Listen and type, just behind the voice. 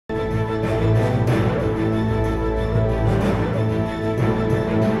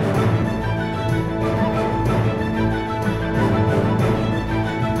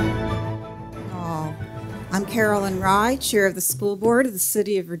Carolyn Rye, Chair of the School Board of the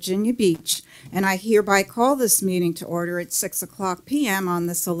City of Virginia Beach, and I hereby call this meeting to order at 6:00 p.m. on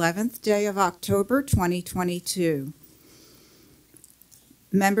this 11th day of October 2022.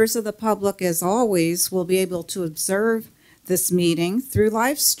 Members of the public, as always, will be able to observe this meeting through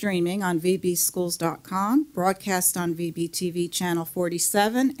live streaming on vbschools.com, broadcast on VBTV Channel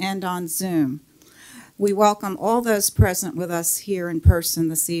 47, and on Zoom. We welcome all those present with us here in person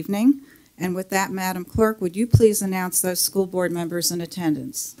this evening. And with that, Madam Clerk, would you please announce those school board members in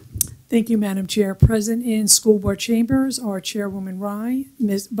attendance? Thank you, Madam Chair. Present in school board chambers are Chairwoman Rye,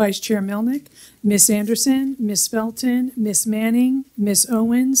 Vice Chair Melnick, Ms. Anderson, Ms. Felton, Ms. Manning, Ms.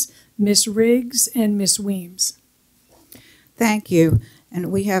 Owens, Ms. Riggs, and Ms. Weems. Thank you.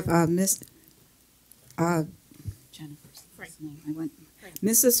 And we have Jennifer's name.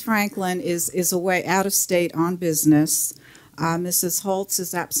 Mrs. Franklin is away out of state on business. Mrs. Holtz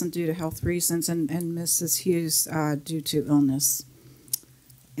is absent due to health reasons, and Mrs. Hughes due to illness.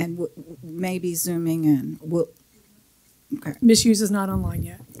 And may be zooming in. Okay. Ms. Hughes is not online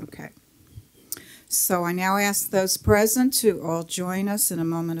yet. Okay. So I now ask those present to all join us in a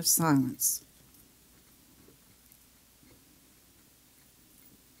moment of silence.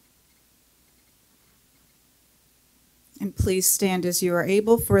 And please stand as you are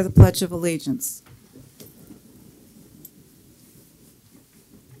able for the Pledge of Allegiance.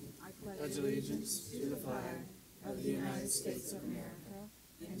 I pledge allegiance to the flag of the United States of America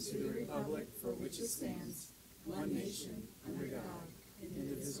and to the republic for which it stands, one nation, under God,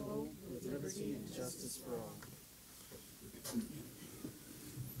 indivisible, with liberty and justice for all.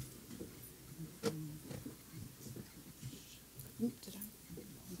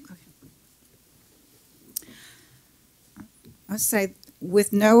 I say,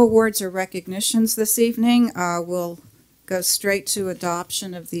 with no awards or recognitions this evening, we'll go straight to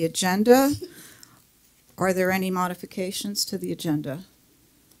adoption of the agenda. Are there any modifications to the agenda?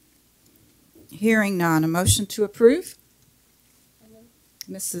 Hearing none, a motion to approve?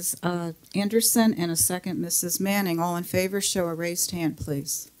 Mrs. Anderson, and a second, Mrs. Manning. All in favor, show a raised hand,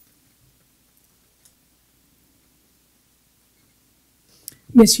 please.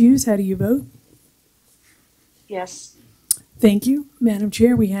 Ms. Hughes, how do you vote? Yes. Thank you. Madam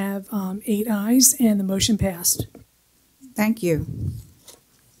Chair, we have 8 ayes, and the motion passed. Thank you.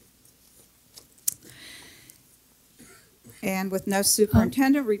 And with no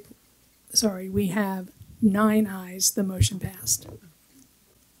superintendent report. Sorry, we have 9 ayes. The motion passed.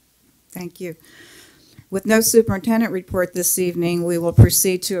 Thank you. With no superintendent report this evening, we will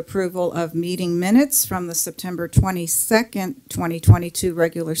proceed to approval of meeting minutes from the September 22nd, 2022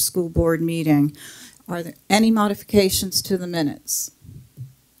 regular school board meeting. Are there any modifications to the minutes?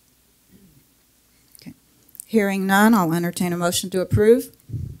 Okay. Hearing none, I'll entertain a motion to approve.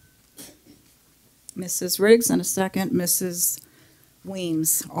 Mrs. Riggs, and a second, Mrs.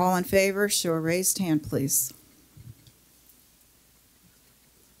 Weems. All in favor, show a raised hand, please.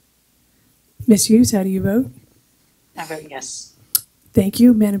 Ms. Hughes, how do you vote? I vote yes. Thank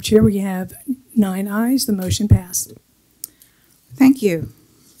you. Madam Chair, we have 9 ayes. The motion passed. Thank you.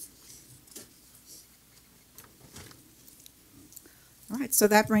 All right, so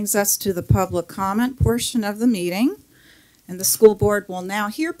that brings us to the public comment portion of the meeting. And the school board will now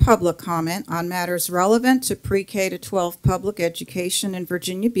hear public comment on matters relevant to pre-K to 12 public education in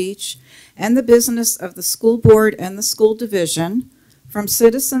Virginia Beach and the business of the school board and the school division from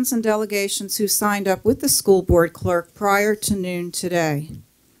citizens and delegations who signed up with the school board clerk prior to noon today.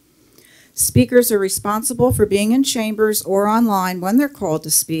 Speakers are responsible for being in chambers or online when they're called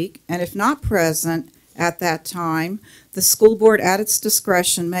to speak, and if not present at that time, the school board at its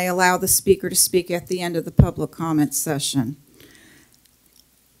discretion may allow the speaker to speak at the end of the public comment session.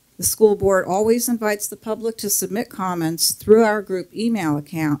 The school board always invites the public to submit comments through our group email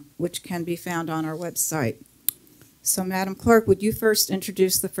account, which can be found on our website. So, Madam Clerk, would you first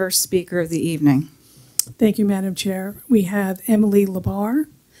introduce the first speaker of the evening? Thank you, Madam Chair. We have Emily Labar,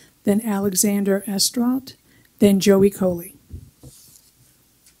 then Alexander Estrot, then Joey Coley.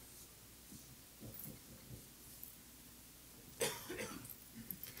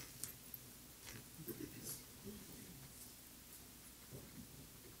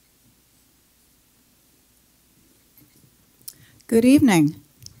 Good evening.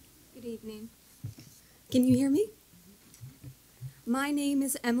 Good evening. Can you hear me? My name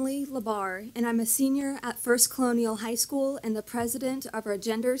is Emily Labar, and I'm a senior at First Colonial High School and the president of our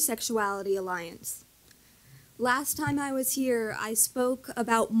Gender Sexuality Alliance. Last time I was here, I spoke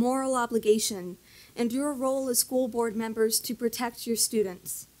about moral obligation and your role as school board members to protect your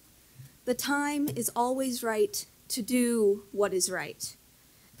students. The time is always right to do what is right.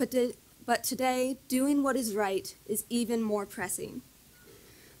 But But today, doing what is right is even more pressing.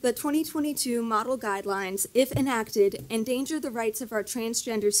 The 2022 model guidelines, if enacted, endanger the rights of our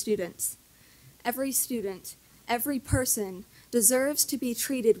transgender students. Every student, every person, deserves to be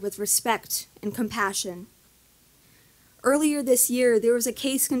treated with respect and compassion. Earlier this year, there was a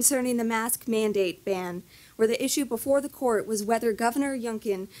case concerning the mask mandate ban, where the issue before the court was whether Governor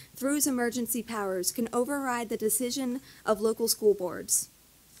Youngkin, through his emergency powers, can override the decision of local school boards.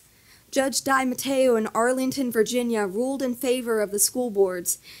 Judge Di Matteo in Arlington, Virginia, ruled in favor of the school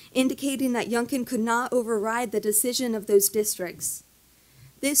boards, indicating that Youngkin could not override the decision of those districts.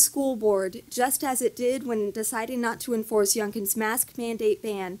 This school board, just as it did when deciding not to enforce Youngkin's mask mandate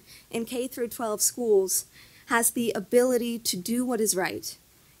ban in K-12 schools, has the ability to do what is right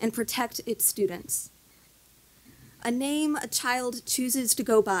and protect its students. A name a child chooses to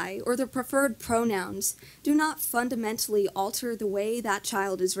go by or their preferred pronouns do not fundamentally alter the way that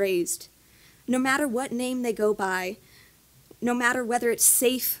child is raised. No matter what name they go by, no matter whether it's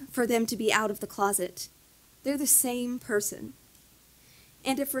safe for them to be out of the closet, they're the same person.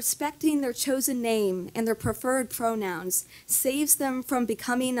 And if respecting their chosen name and their preferred pronouns saves them from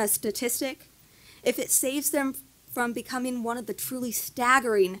becoming a statistic, if it saves them from becoming one of the truly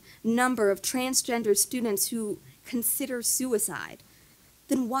staggering number of transgender students who consider suicide,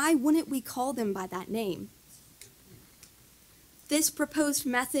 then why wouldn't we call them by that name? This proposed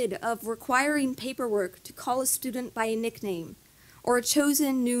method of requiring paperwork to call a student by a nickname or a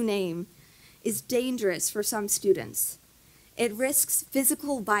chosen new name is dangerous for some students. It risks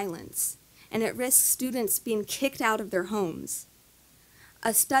physical violence, and it risks students being kicked out of their homes.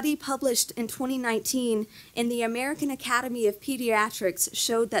 A study published in 2019 in the American Academy of Pediatrics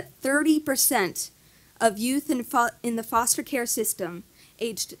showed that 30% of youth in the foster care system,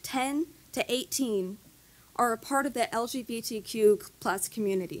 aged 10 to 18, are a part of the LGBTQ+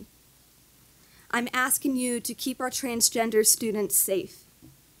 community. I'm asking you to keep our transgender students safe.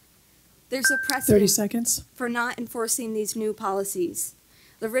 There's a 30 precedent seconds. for not enforcing these new policies.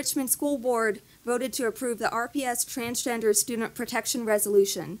 The Richmond School Board voted to approve the RPS Transgender Student Protection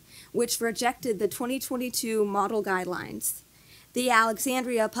Resolution, which rejected the 2022 model guidelines. The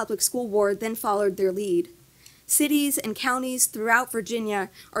Alexandria Public School Board then followed their lead. Cities and counties throughout Virginia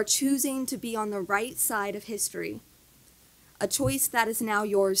are choosing to be on the right side of history, a choice that is now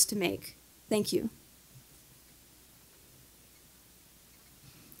yours to make. Thank you.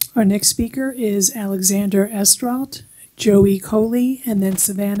 Our next speaker is Alexander Estraut, Joey Coley, and then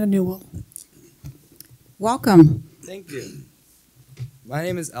Savannah Newell. Welcome. Thank you. My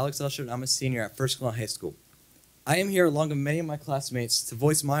name is Alex Elshert, and I'm a senior at First Colonial High School. I am here along with many of my classmates to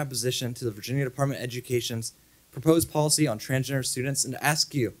voice my opposition to the Virginia Department of Education's proposed policy on transgender students and to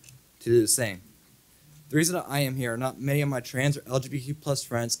ask you to do the same. The reason that I am here, not many of my trans or LGBTQ+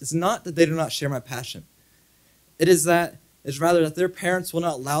 friends, is not that they do not share my passion. It's rather that their parents will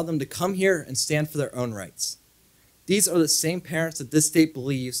not allow them to come here and stand for their own rights. These are the same parents that this state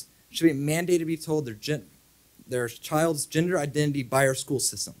believes should be mandated to be told their child's gender identity by our school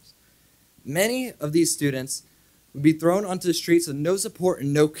systems. Many of these students would be thrown onto the streets with no support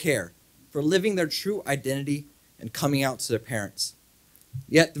and no care for living their true identity and coming out to their parents.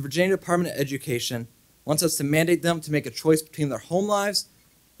 Yet the Virginia Department of Education wants us to mandate them to make a choice between their home lives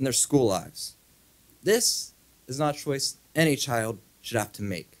and their school lives. This is not a choice any child should have to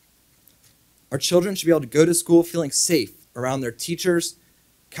make. Our children should be able to go to school feeling safe around their teachers,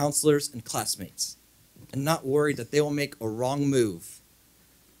 counselors, and classmates, and not worried that they will make a wrong move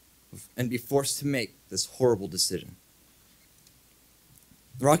and be forced to make this horrible decision.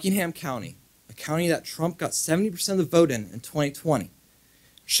 Rockingham County, a county that Trump got 70% of the vote in 2020,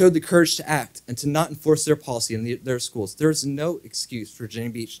 showed the courage to act and to not enforce their policy in their schools. There is no excuse for Virginia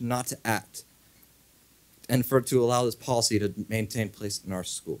Beach not to act and to allow this policy to maintain place in our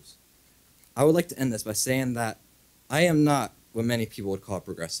schools. I would like to end this by saying that I am not what many people would call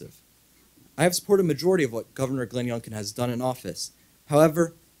progressive. I have supported a majority of what Governor Glenn Youngkin has done in office.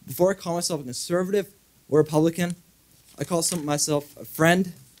 However, before I call myself a conservative or Republican, I call myself a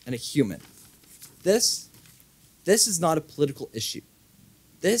friend and a human. This is not a political issue.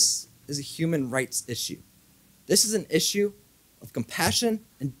 This is a human rights issue. This is an issue of compassion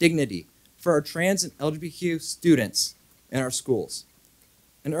and dignity for our trans and LGBTQ students in our schools.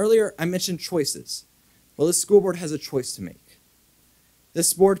 And earlier, I mentioned choices. Well, this school board has a choice to make.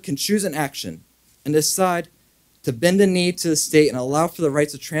 This board can choose an action and decide to bend the knee to the state and allow for the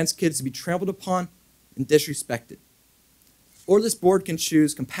rights of trans kids to be trampled upon and disrespected. Or this board can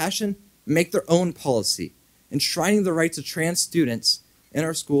choose compassion and make their own policy, enshrining the rights of trans students in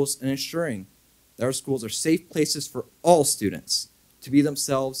our schools and ensuring that our schools are safe places for all students to be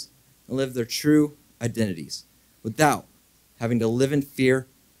themselves and live their true identities without having to live in fear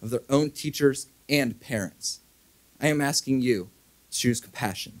of their own teachers and parents. I am asking you to choose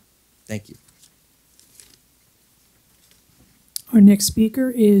compassion. Thank you. Our next speaker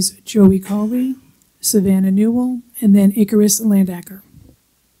is Joey Cawley, Savannah Newell, and then Icarus Landacker.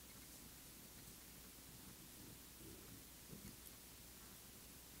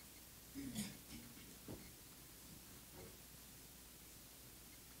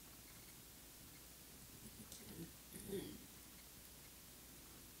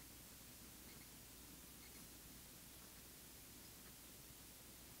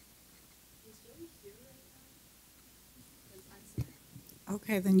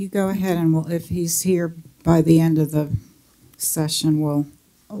 Okay, then you go ahead and if he's here by the end of the session, we'll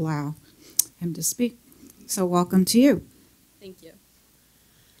allow him to speak. So welcome to you. Thank you.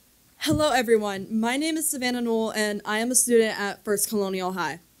 Hello, everyone. My name is Savannah Newell, and I am a student at First Colonial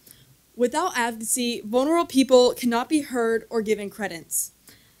High. Without advocacy, vulnerable people cannot be heard or given credence.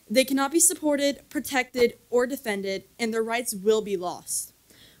 They cannot be supported, protected, or defended, and their rights will be lost.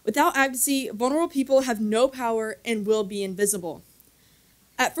 Without advocacy, vulnerable people have no power and will be invisible.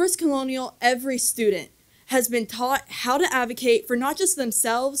 At First Colonial, every student has been taught how to advocate for not just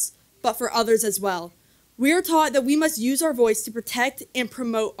themselves, but for others as well. We are taught that we must use our voice to protect and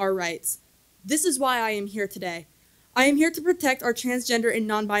promote our rights. This is why I am here today. I am here to protect our transgender and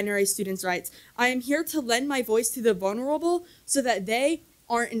non-binary students' rights. I am here to lend my voice to the vulnerable so that they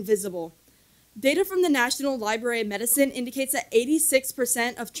aren't invisible. Data from the National Library of Medicine indicates that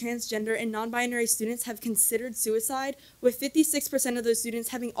 86% of transgender and non-binary students have considered suicide, with 56% of those students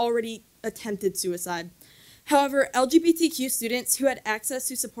having already attempted suicide. However, LGBTQ students who had access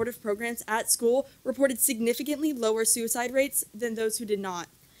to supportive programs at school reported significantly lower suicide rates than those who did not.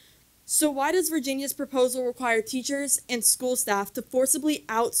 So why does Virginia's proposal require teachers and school staff to forcibly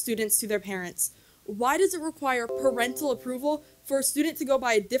out students to their parents? Why does it require parental approval for a student to go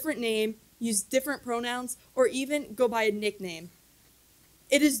by a different name, use different pronouns, or even go by a nickname?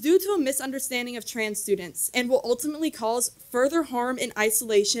 It is due to a misunderstanding of trans students and will ultimately cause further harm and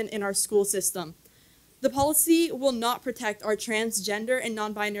isolation in our school system. The policy will not protect our transgender and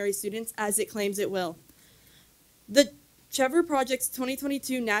non-binary students as it claims it will. The Trevor Project's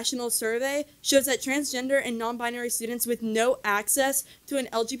 2022 national survey shows that transgender and non-binary students with no access to an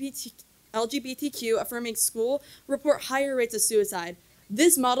LGBTQ affirming school report higher rates of suicide.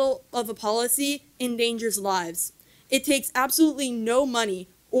 This model of a policy endangers lives. It takes absolutely no money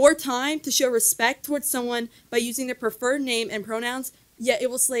or time to show respect towards someone by using their preferred name and pronouns, yet it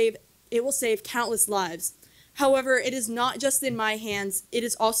will save countless lives. However, it is not just in my hands, it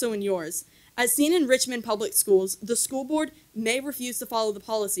is also in yours. As seen in Richmond Public Schools, the school board may refuse to follow the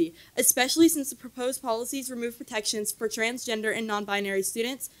policy, especially since the proposed policies remove protections for transgender and non-binary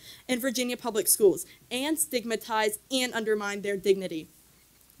students in Virginia public schools and stigmatize and undermine their dignity.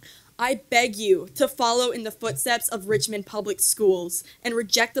 I beg you to follow in the footsteps of Richmond Public Schools and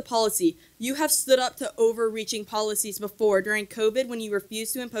reject the policy. You have stood up to overreaching policies before during COVID when you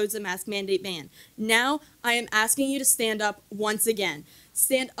refused to impose a mask mandate ban. Now, I am asking you to stand up once again.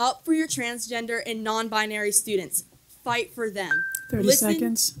 Stand up for your transgender and non-binary students. Fight for them. 30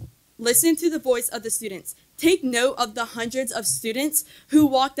 seconds. Listen to the voice of the students. Take note of the hundreds of students who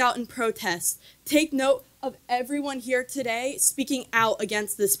walked out in protest. Take note of everyone here today speaking out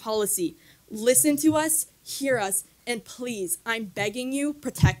against this policy. Listen to us, hear us, and please, I'm begging you,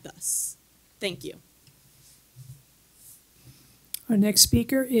 protect us. Thank you. Our next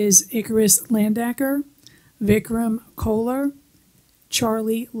speaker is Icarus Landacker, Vikram Kohler,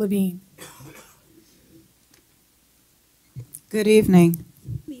 Charlie Levine. Good evening.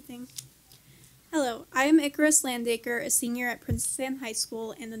 Good evening. Hello, I am Icarus Landacker, a senior at Princess Anne High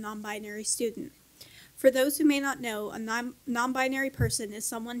School and a non-binary student. For those who may not know, a non-binary person is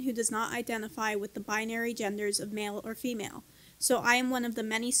someone who does not identify with the binary genders of male or female, so I am one of the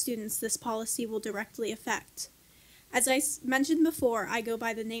many students this policy will directly affect. As I mentioned before, I go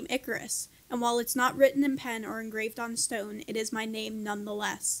by the name Icarus, and while it's not written in pen or engraved on stone, it is my name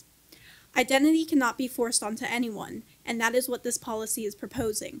nonetheless. Identity cannot be forced onto anyone, and that is what this policy is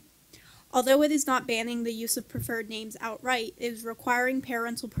proposing. Although it is not banning the use of preferred names outright, it is requiring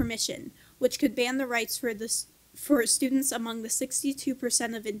parental permission, which could ban the rights for students among the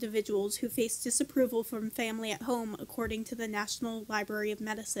 62% of individuals who face disapproval from family at home, according to the National Library of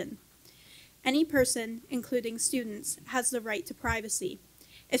Medicine. Any person, including students, has the right to privacy.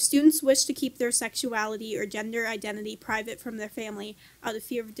 If students wish to keep their sexuality or gender identity private from their family out of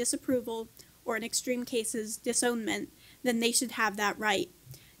fear of disapproval, or in extreme cases, disownment, then they should have that right.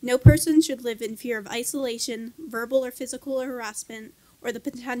 No person should live in fear of isolation, verbal or physical harassment, or the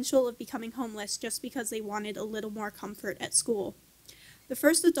potential of becoming homeless just because they wanted a little more comfort at school. The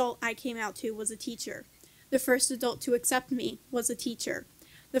first adult I came out to was a teacher. The first adult to accept me was a teacher.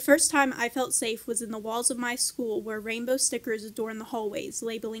 The first time I felt safe was in the walls of my school, where rainbow stickers adorn the hallways,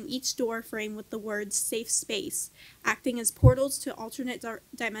 labeling each door frame with the words "safe space," acting as portals to alternate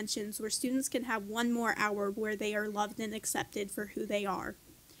dimensions where students can have one more hour where they are loved and accepted for who they are.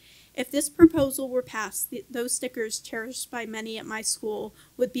 If this proposal were passed, those stickers, cherished by many at my school,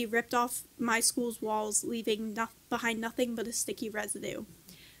 would be ripped off my school's walls, leaving behind nothing but a sticky residue.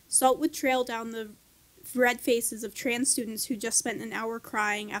 Salt would trail down the red faces of trans students who just spent an hour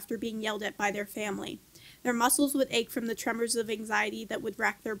crying after being yelled at by their family. Their muscles would ache from the tremors of anxiety that would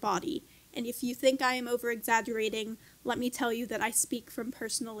rack their body. And if you think I am over-exaggerating, let me tell you that I speak from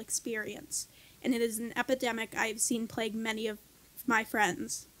personal experience. And it is an epidemic I have seen plague many of my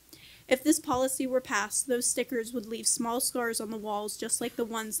friends. If this policy were passed, those stickers would leave small scars on the walls, just like the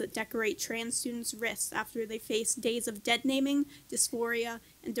ones that decorate trans students' wrists after they face days of dead naming, dysphoria,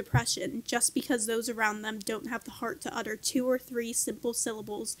 and depression, just because those around them don't have the heart to utter 2 or 3 simple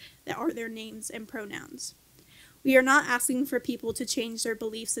syllables that are their names and pronouns. We are not asking for people to change their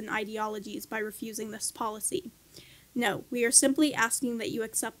beliefs and ideologies by refusing this policy. No, we are simply asking that you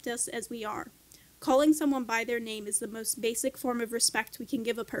accept us as we are. Calling someone by their name is the most basic form of respect we can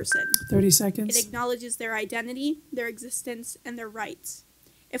give a person. 30 seconds. It acknowledges their identity, their existence, and their rights.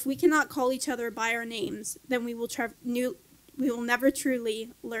 If we cannot call each other by our names, then we will never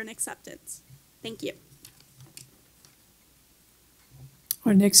truly learn acceptance. Thank you.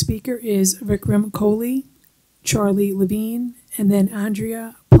 Our next speaker is Vikram Kohli, Charlie Levine, and then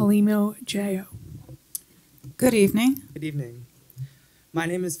Andrea Palimo Jayo. Good evening. Good evening. My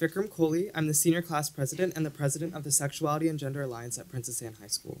name is Vikram Kohli. I'm the senior class president and the president of the Sexuality and Gender Alliance at Princess Anne High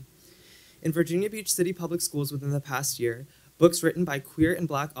School. In Virginia Beach City Public Schools within the past year, books written by queer and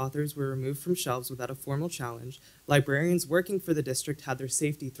Black authors were removed from shelves without a formal challenge, librarians working for the district had their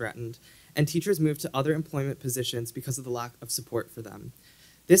safety threatened, and teachers moved to other employment positions because of the lack of support for them.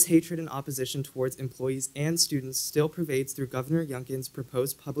 This hatred and opposition towards employees and students still pervades through Governor Youngkin's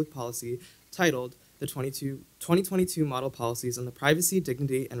proposed public policy titled the 2022 Model Policies on the Privacy,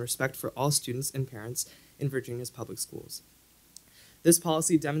 Dignity, and Respect for All Students and Parents in Virginia's Public Schools. This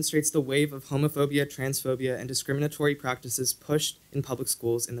policy demonstrates the wave of homophobia, transphobia, and discriminatory practices pushed in public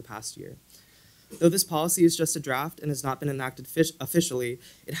schools in the past year. Though this policy is just a draft and has not been enacted officially,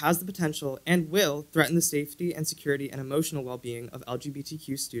 it has the potential and will threaten the safety and security and emotional well-being of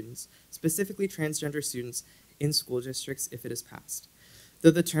LGBTQ students, specifically transgender students, in school districts if it is passed.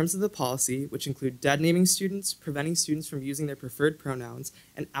 Though the terms of the policy, which include dead-naming students, preventing students from using their preferred pronouns,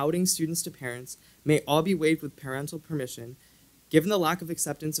 and outing students to parents, may all be waived with parental permission, given the lack of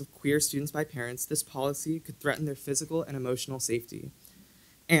acceptance of queer students by parents, this policy could threaten their physical and emotional safety.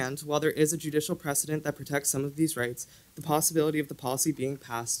 And, while there is a judicial precedent that protects some of these rights, the possibility of the policy being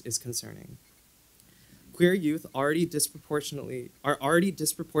passed is concerning. Queer youth are already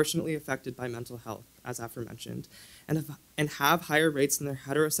disproportionately affected by mental health, as aforementioned, and have higher rates than their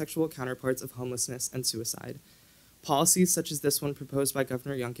heterosexual counterparts of homelessness and suicide. Policies such as this one proposed by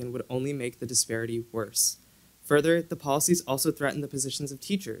Governor Youngkin would only make the disparity worse. Further, the policies also threaten the positions of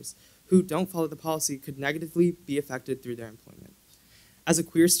teachers, who don't follow the policy could negatively be affected through their employment. As a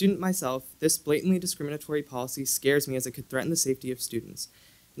queer student myself, this blatantly discriminatory policy scares me as it could threaten the safety of students.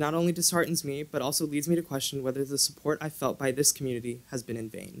 It not only disheartens me, but also leads me to question whether the support I felt by this community has been in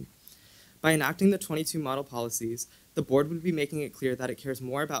vain. By enacting the 22 model policies, the board would be making it clear that it cares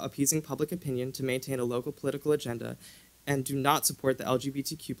more about appeasing public opinion to maintain a local political agenda and do not support the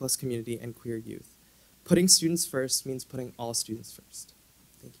LGBTQ+ community and queer youth. Putting students first means putting all students first.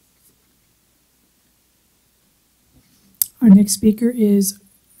 Thank you. Our next speaker is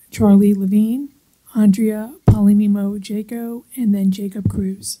Charlie Levine, Andrea Palomino Jaco, and then Jacob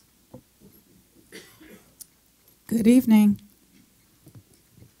Cruz. Good evening.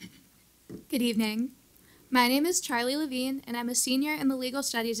 Good evening. My name is Charlie Levine, and I'm a senior in the Legal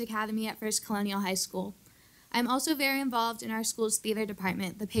Studies Academy at First Colonial High School. I'm also very involved in our school's theater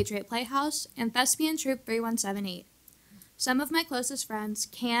department, the Patriot Playhouse, and Thespian Troop 3178. Some of my closest friends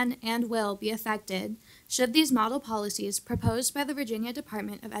can and will be affected should these model policies proposed by the Virginia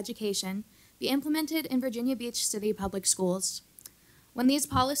Department of Education be implemented in Virginia Beach City Public Schools. When these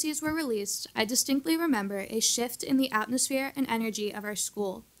policies were released, I distinctly remember a shift in the atmosphere and energy of our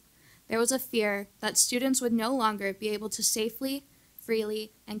school. There was a fear that students would no longer be able to safely,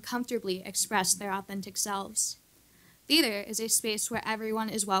 freely, and comfortably express their authentic selves. Theater is a space where everyone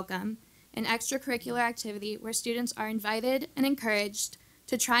is welcome, an extracurricular activity where students are invited and encouraged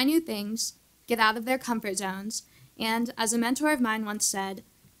to try new things, get out of their comfort zones, And, as a mentor of mine once said,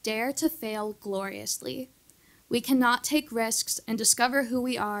 dare to fail gloriously. We cannot take risks and discover who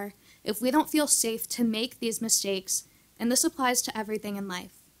we are if we don't feel safe to make these mistakes, and this applies to everything in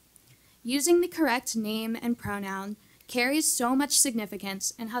life. Using the correct name and pronoun carries so much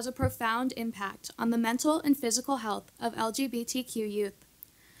significance and has a profound impact on the mental and physical health of LGBTQ youth.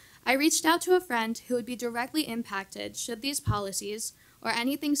 I reached out to a friend who would be directly impacted should these policies, or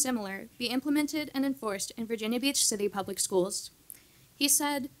anything similar, be implemented and enforced in Virginia Beach City Public Schools. He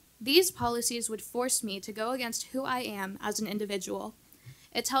said, "These policies would force me to go against who I am as an individual.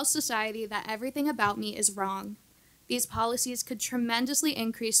 It tells society that everything about me is wrong. These policies could tremendously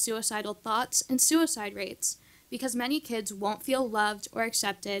increase suicidal thoughts and suicide rates because many kids won't feel loved or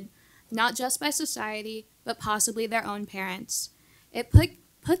accepted, not just by society, but possibly their own parents. It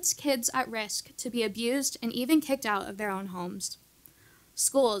puts kids at risk to be abused and even kicked out of their own homes.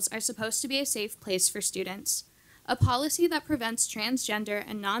 Schools are supposed to be a safe place for students. A policy that prevents transgender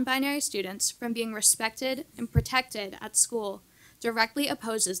and non-binary students from being respected and protected at school directly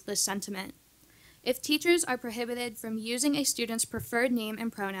opposes this sentiment. If teachers are prohibited from using a student's preferred name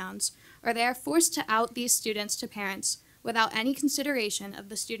and pronouns, or they are forced to out these students to parents without any consideration of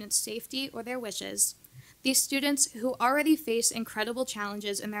the student's safety or their wishes, these students, who already face incredible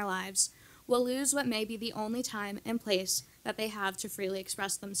challenges in their lives, will lose what may be the only time and place that they have to freely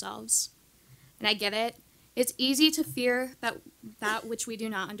express themselves." And I get it. It's easy to fear that which we do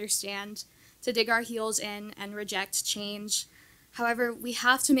not understand, to dig our heels in and reject change. However, we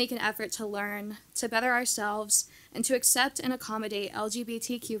have to make an effort to learn, to better ourselves, and to accept and accommodate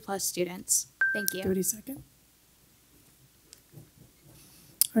LGBTQ+ students. Thank you. 30 seconds.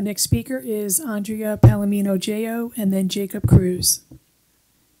 Our next speaker is Andrea Palomino-Jayo, and then Jacob Cruz.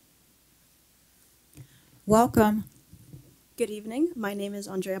 Welcome. Good evening. My name is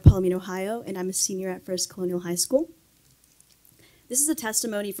Andrea Palomino-Jayo, and I'm a senior at First Colonial High School. This is a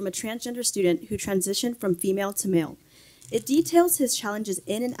testimony from a transgender student who transitioned from female to male. It details his challenges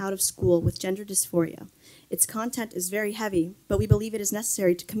in and out of school with gender dysphoria. Its content is very heavy, but we believe it is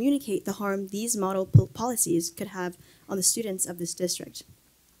necessary to communicate the harm these model policies could have on the students of this district.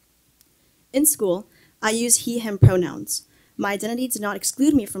 In school, I use he/him pronouns. My identity did not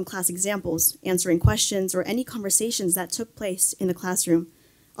exclude me from class examples, answering questions, or any conversations that took place in the classroom.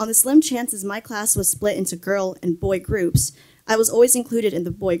 On the slim chances my class was split into girl and boy groups, I was always included in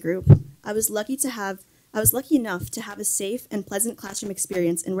the boy group. I was lucky enough to have a safe and pleasant classroom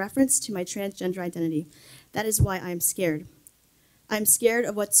experience in reference to my transgender identity. That is why I am scared. I'm scared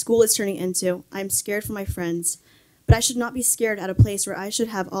of what school is turning into. I'm scared for my friends. But I should not be scared at a place where I should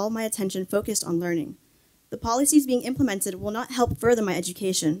have all my attention focused on learning. The policies being implemented will not help further my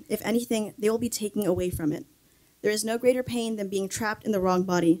education. If anything, they will be taking away from it. There is no greater pain than being trapped in the wrong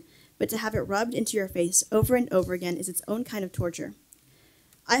body, but to have it rubbed into your face over and over again is its own kind of torture.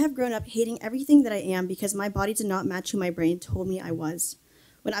 I have grown up hating everything that I am because my body did not match who my brain told me I was.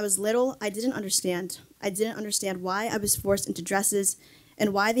 When I was little, I didn't understand. I didn't understand why I was forced into dresses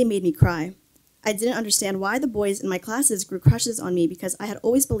and why they made me cry. I didn't understand why the boys in my classes grew crushes on me because I had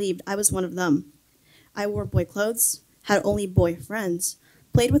always believed I was one of them. I wore boy clothes, had only boy friends,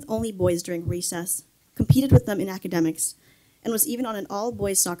 played with only boys during recess, competed with them in academics, and was even on an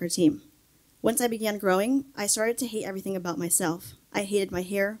all-boys soccer team. Once I began growing, I started to hate everything about myself. I hated my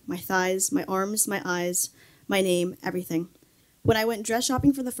hair, my thighs, my arms, my eyes, my name, everything. When I went dress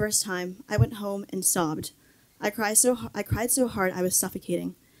shopping for the first time, I went home and sobbed. I cried so hard I was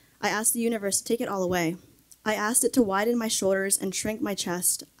suffocating. I asked the universe to take it all away. I asked it to widen my shoulders and shrink my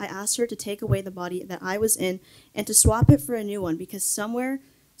chest. I asked her to take away the body that I was in and to swap it for a new one because somewhere,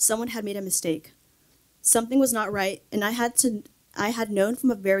 someone had made a mistake. Something was not right, and I had known from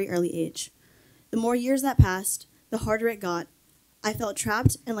a very early age. The more years that passed, the harder it got. I felt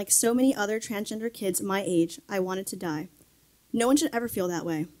trapped, and like so many other transgender kids my age, I wanted to die. No one should ever feel that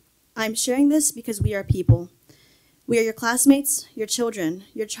way. I'm sharing this because we are people. We are your classmates, your children,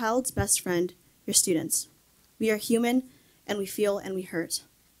 your child's best friend, your students. We are human, and we feel and we hurt.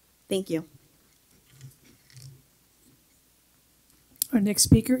 Thank you. Our next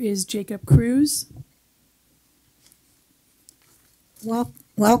speaker is Jacob Cruz.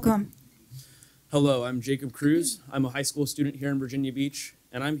 Welcome. Hello, I'm Jacob Cruz. I'm a high school student here in Virginia Beach,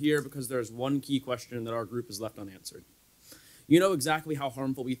 and I'm here because there's one key question that our group has left unanswered. You know exactly how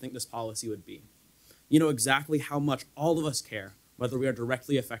harmful we think this policy would be. You know exactly how much all of us care, whether we are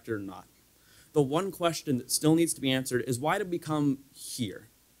directly affected or not. The one question that still needs to be answered is, why did we come here?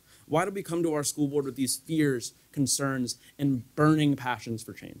 Why did we come to our school board with these fears, concerns, and burning passions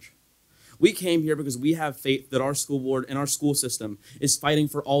for change? We came here because we have faith that our school board and our school system is fighting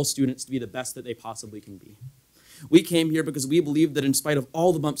for all students to be the best that they possibly can be. We came here because we believe that in spite of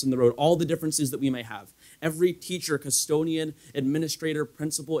all the bumps in the road, all the differences that we may have, every teacher, custodian, administrator,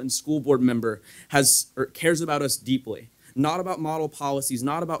 principal, and school board member cares about us deeply. Not about model policies,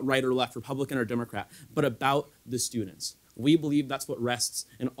 not about right or left, Republican or Democrat, but about the students. We believe that's what rests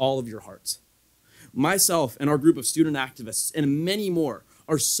in all of your hearts. Myself and our group of student activists and many more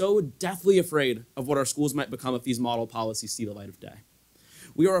are so deathly afraid of what our schools might become if these model policies see the light of day.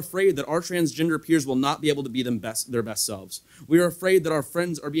 We are afraid that our transgender peers will not be able to be their best selves. We are afraid that our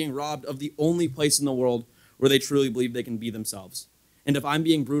friends are being robbed of the only place in the world where they truly believe they can be themselves. And if I'm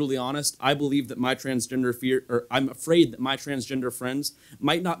being brutally honest, I believe that I'm afraid that my transgender friends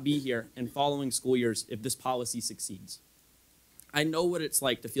might not be here in following school years if this policy succeeds. I know what it's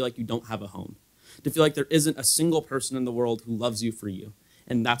like to feel like you don't have a home, to feel like there isn't a single person in the world who loves you for you,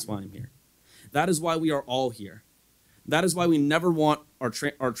 and that's why I'm here. That is why we are all here. That is why we never want our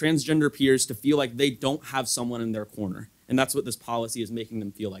transgender peers to feel like they don't have someone in their corner, and that's what this policy is making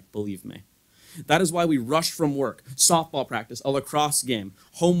them feel like, believe me. That is why we rush from work, softball practice, a lacrosse game,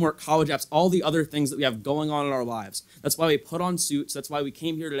 homework, college apps, all the other things that we have going on in our lives. That's why we put on suits. That's why we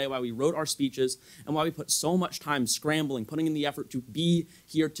came here today, why we wrote our speeches, and why we put so much time scrambling, putting in the effort to be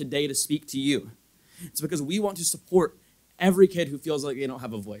here today to speak to you. It's because we want to support every kid who feels like they don't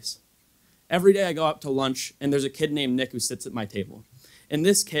have a voice. Every day I go out to lunch, and there's a kid named Nick who sits at my table. And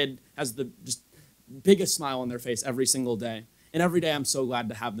this kid has the just biggest smile on their face every single day. And every day I'm so glad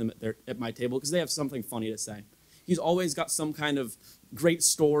to have them at my table because they have something funny to say. He's always got some kind of great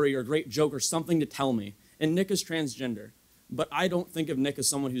story or great joke or something to tell me. And Nick is transgender. But I don't think of Nick as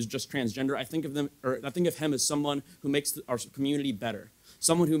someone who's just transgender. I think of him as someone who makes our community better.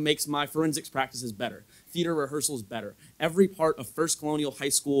 Someone who makes my forensics practices better, theater rehearsals better, every part of First Colonial High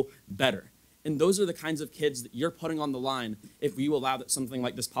School better. And those are the kinds of kids that you're putting on the line if you allow something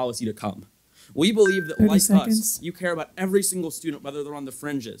like this policy to come. We believe that, like us, you care about every single student, whether they're on the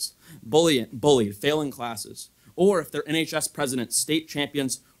fringes, bullied, failing classes, or if they're NHS presidents, state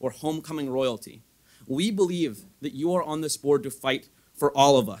champions, or homecoming royalty. We believe that you are on this board to fight for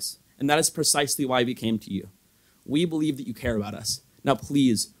all of us, and that is precisely why we came to you. We believe that you care about us. Now,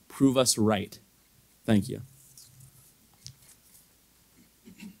 please prove us right. Thank you.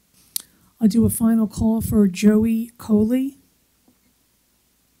 I'll do a final call for Joey Coley.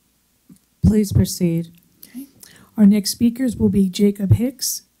 Please proceed. Okay. Our next speakers will be Jacob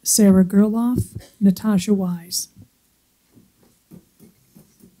Hicks, Sarah Gerloff, Natasha Wise.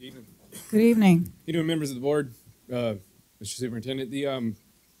 Evening. Good evening. How you doing, members of the board? Mr. Superintendent,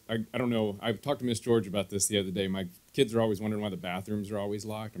 I don't know. I talked to Miss George about this the other day. My kids are always wondering why the bathrooms are always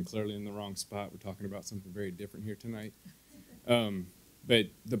locked. I'm clearly in the wrong spot. We're talking about something very different here tonight. But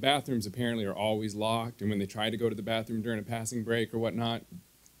the bathrooms apparently are always locked, and when they try to go to the bathroom during a passing break or whatnot,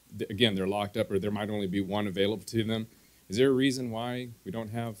 again, they're locked up, or there might only be one available to them. Is there a reason why we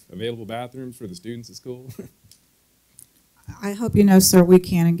don't have available bathrooms for the students at school? I hope you know, sir, we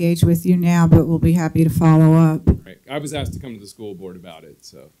can't engage with you now, but we'll be happy to follow up. Right. I was asked to come to the school board about it,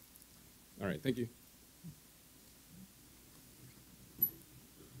 so. All right, thank you.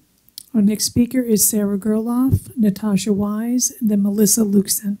 Our next speaker is Sarah Gerloff, Natasha Wise, then Melissa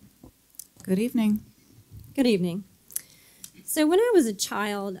Luxon. Good evening. Good evening. So when I was a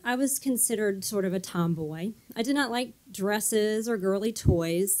child, I was considered sort of a tomboy. I did not like dresses or girly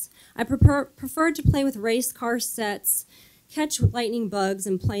toys. I preferred to play with race car sets, catch lightning bugs,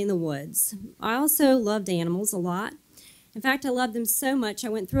 and play in the woods. I also loved animals a lot. In fact, I loved them so much I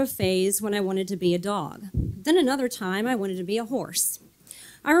went through a phase when I wanted to be a dog. Then another time I wanted to be a horse.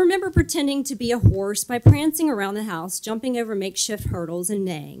 I remember pretending to be a horse by prancing around the house, jumping over makeshift hurdles and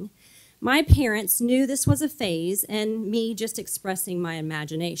neighing. My parents knew this was a phase and me just expressing my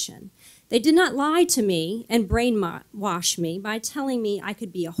imagination. They did not lie to me and brainwash me by telling me I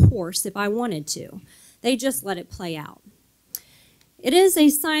could be a horse if I wanted to. They just let it play out. It is a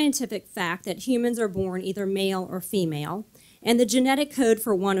scientific fact that humans are born either male or female, and the genetic code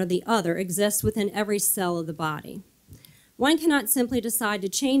for one or the other exists within every cell of the body. One cannot simply decide to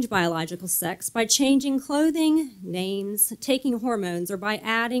change biological sex by changing clothing, names, taking hormones, or by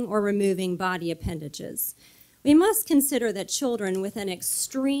adding or removing body appendages. We must consider that children with an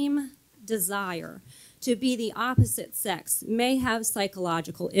extreme desire to be the opposite sex may have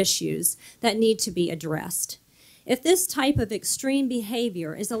psychological issues that need to be addressed. If this type of extreme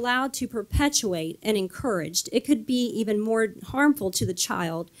behavior is allowed to perpetuate and encouraged, it could be even more harmful to the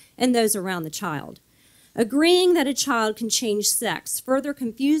child and those around the child. Agreeing that a child can change sex further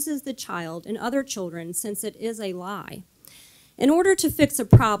confuses the child and other children since it is a lie. In order to fix a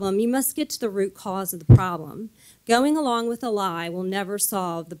problem, you must get to the root cause of the problem. Going along with a lie will never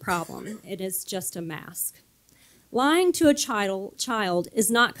solve the problem. It is just a mask. Lying to a child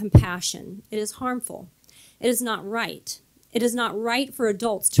is not compassion. It is harmful. It is not right. It is not right for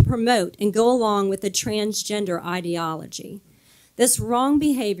adults to promote and go along with the transgender ideology. This wrong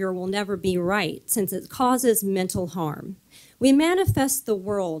behavior will never be right since it causes mental harm. We manifest the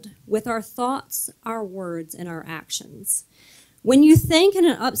world with our thoughts, our words, and our actions. When you think in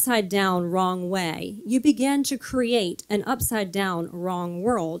an upside-down wrong way, you begin to create an upside-down wrong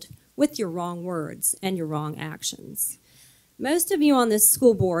world with your wrong words and your wrong actions. Most of you on this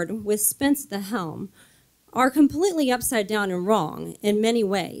school board, with Spence at the helm, are completely upside down and wrong in many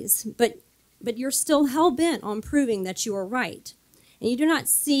ways, but you're still hell-bent on proving that you are right, and you do not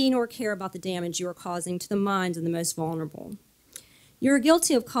see nor care about the damage you are causing to the minds of the most vulnerable. You are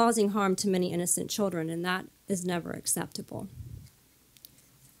guilty of causing harm to many innocent children, and that is never acceptable.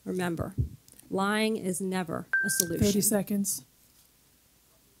 Remember, lying is never a solution. 30 seconds.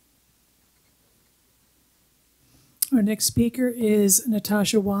 Our next speaker is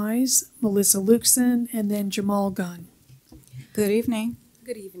Natasha Wise, Melissa Luxon, and then Jamal Gunn. Good evening.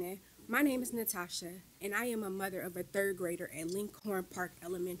 Good evening. My name is Natasha, and I am a mother of a third grader at Linkhorn Park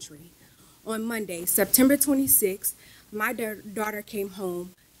Elementary. On Monday, September 26th, my daughter came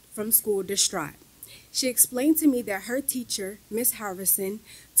home from school distraught. She explained to me that her teacher, Miss Halverson,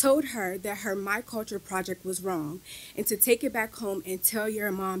 told her that her My Culture project was wrong and to take it back home and tell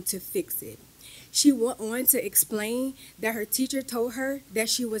your mom to fix it. She went on to explain that her teacher told her that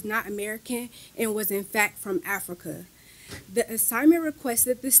she was not American and was in fact from Africa. The assignment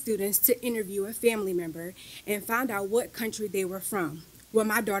requested the students to interview a family member and find out what country they were from. Well,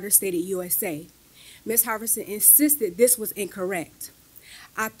 my daughter stated USA. Miss Halverson insisted this was incorrect.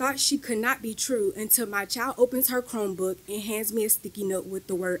 I thought she could not be true until my child opens her Chromebook and hands me a sticky note with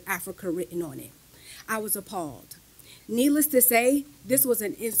the word Africa written on it. I was appalled. Needless to say, this was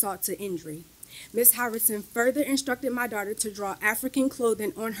an insult to injury. Miss Halverson further instructed my daughter to draw African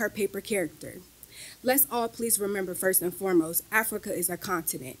clothing on her paper character. Let's all please remember, first and foremost, Africa is a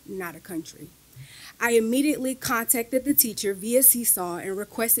continent, not a country. I immediately contacted the teacher via Seesaw and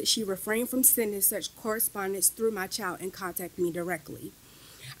requested she refrain from sending such correspondence through my child and contact me directly.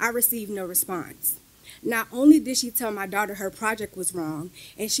 I received no response. Not only did she tell my daughter her project was wrong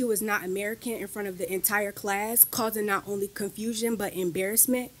and she was not American in front of the entire class, causing not only confusion but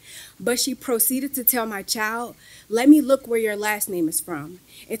embarrassment, but she proceeded to tell my child, "Let me look where your last name is from."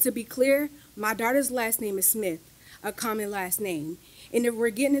 And to be clear, my daughter's last name is Smith, a common last name. And if we're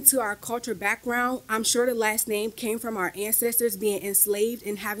getting into our cultural background, I'm sure the last name came from our ancestors being enslaved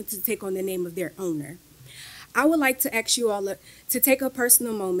and having to take on the name of their owner. I would like to ask you all to take a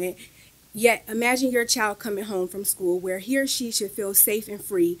personal moment. Yet imagine your child coming home from school where he or she should feel safe and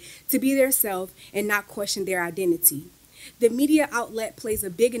free to be their self and not question their identity. The media outlet plays a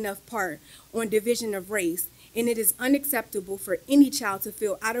big enough part on division of race, and it is unacceptable for any child to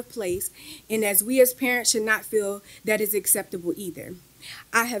feel out of place, and as we as parents should not feel that is acceptable either.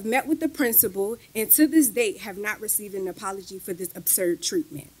 I have met with the principal and to this date have not received an apology for this absurd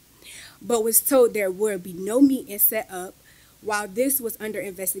treatment, but was told there would be no meeting set up while this was under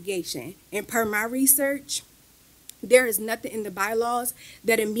investigation. And per my research, there is nothing in the bylaws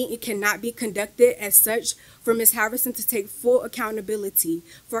that a meeting cannot be conducted as such for Ms. Halverson to take full accountability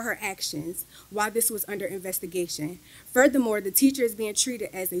for her actions while this was under investigation. Furthermore, the teacher is being treated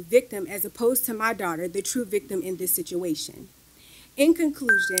as a victim as opposed to my daughter, the true victim in this situation. In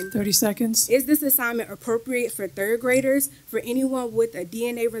conclusion, 30 seconds. Is this assignment appropriate for third graders, for anyone with a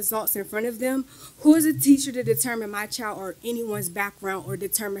DNA results in front of them? Who is a teacher to determine my child or anyone's background or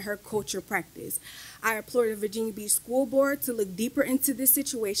determine her culture practice? I implore the Virginia Beach School Board to look deeper into this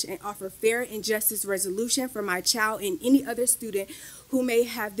situation and offer fair and justice resolution for my child and any other student who may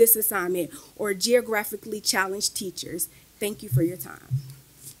have this assignment or geographically challenged teachers. Thank you for your time.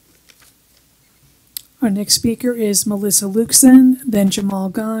 Our next speaker is Melissa Luxon, then Jamal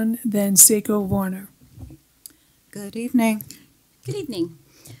Gunn, then Seiko Warner. Good evening. Good evening.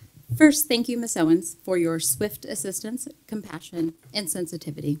 First, thank you, Ms. Owens, for your swift assistance, compassion, and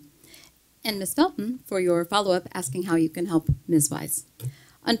sensitivity. And Ms. Felton for your follow-up asking how you can help Ms. Wise.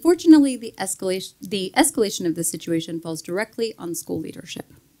 Unfortunately, the escalation of this situation falls directly on school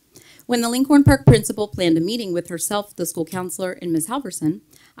leadership. When the Linkhorn Park principal planned a meeting with herself, the school counselor, and Ms. Halverson,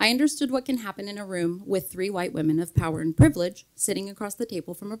 I understood what can happen in a room with 3 white women of power and privilege sitting across the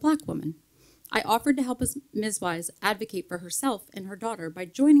table from a black woman. I offered to help Ms. Wise advocate for herself and her daughter by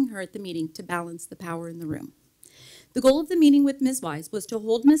joining her at the meeting to balance the power in the room. The goal of the meeting with Ms. Wise was to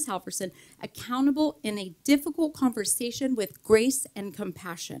hold Ms. Halverson accountable in a difficult conversation with grace and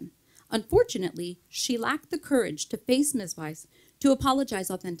compassion. Unfortunately, she lacked the courage to face Ms. Wise to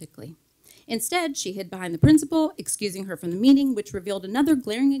apologize authentically. Instead, she hid behind the principal, excusing her from the meeting, which revealed another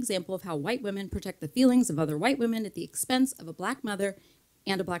glaring example of how white women protect the feelings of other white women at the expense of a black mother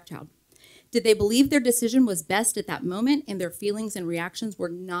and a black child. Did they believe their decision was best at that moment and their feelings and reactions were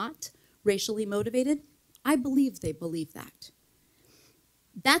not racially motivated? I believe they believe that.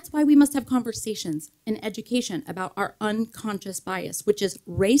 That's why we must have conversations and education about our unconscious bias, which is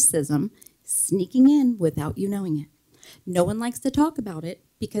racism sneaking in without you knowing it. No one likes to talk about it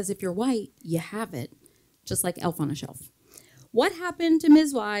because if you're white, you have it, just like Elf on a Shelf. What happened to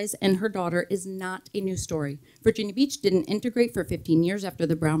Ms. Wise and her daughter is not a new story. Virginia Beach didn't integrate for 15 years after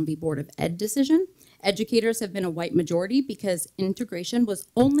the Brown v. Board of Ed decision. Educators have been a white majority because integration was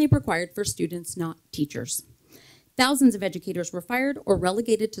only required for students, not teachers. Thousands of educators were fired or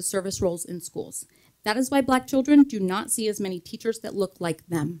relegated to service roles in schools. That is why black children do not see as many teachers that look like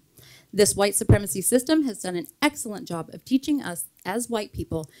them. This white supremacy system has done an excellent job of teaching us as white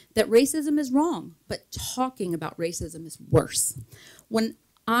people that racism is wrong, but talking about racism is worse. When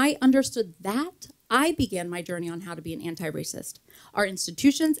I understood that, I began my journey on how to be an anti-racist. Our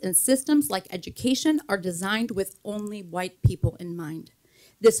institutions and systems like education are designed with only white people in mind.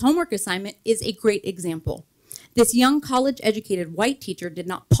 This homework assignment is a great example. This young college-educated white teacher did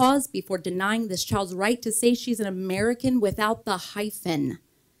not pause before denying this child's right to say she's an American without the hyphen.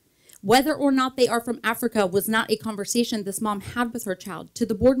 Whether or not they are from Africa was not a conversation this mom had with her child. To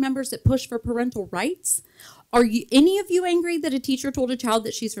the board members that push for parental rights, are any of you angry that a teacher told a child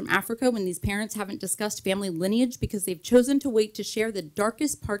that she's from Africa when these parents haven't discussed family lineage because they've chosen to wait to share the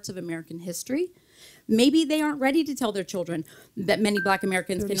darkest parts of American history? Maybe they aren't ready to tell their children that many black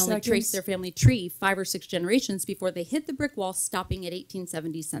Americans can only trace their family tree 5 or 6 generations before they hit the brick wall, stopping at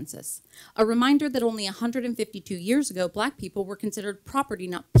 1870 census. A reminder that only 152 years ago, black people were considered property,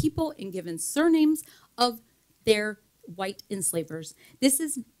 not people, and given surnames of their white enslavers. This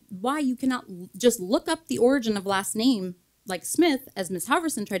is why you cannot just look up the origin of last name like Smith, as Ms.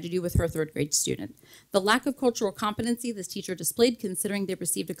 Halverson tried to do with her 3rd grade student. The lack of cultural competency this teacher displayed, considering they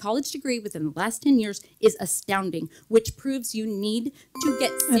received a college degree within the last 10 years, is astounding, which proves you need to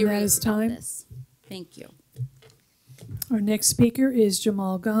get serious about this. Thank you. Our next speaker is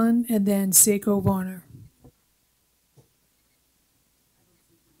Jamal Gunn and then Seiko Varner.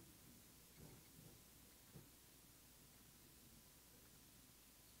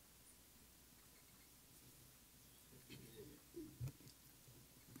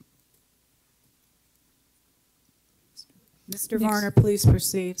 Mr. Varner, please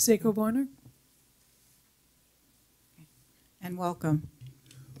proceed. Seiko Varner. And welcome.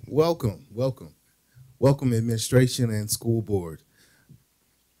 Welcome, welcome. Welcome, administration and school board.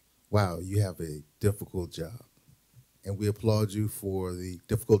 Wow, you have a difficult job. And we applaud you for the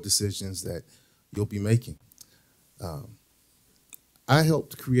difficult decisions that you'll be making. I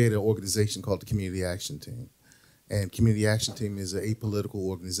helped create an organization called the Community Action Team. And Community Action Team is an apolitical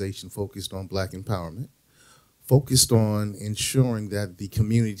organization focused on black empowerment, focused on ensuring that the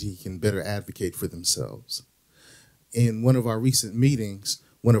community can better advocate for themselves. In one of our recent meetings,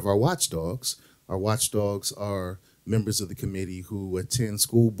 one of our watchdogs are members of the committee who attend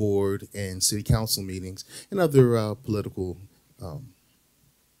school board and city council meetings and other political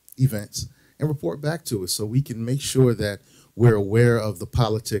events and report back to us so we can make sure that we're aware of the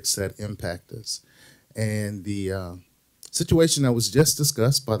politics that impact us. And the situation that was just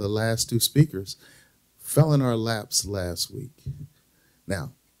discussed by the last 2 speakers fell in our laps last week.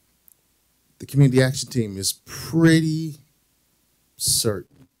 Now, the Community Action Team is pretty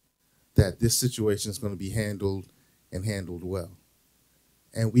certain that this situation is going to be handled and handled well.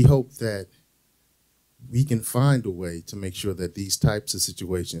 And we hope that we can find a way to make sure that these types of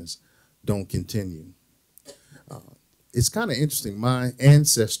situations don't continue. It's kind of interesting. My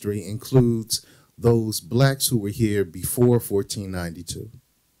ancestry includes those blacks who were here before 1492.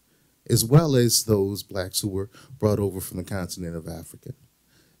 As well as those blacks who were brought over from the continent of Africa,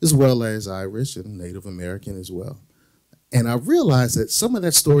 as well as Irish and Native American as well. And I realized that some of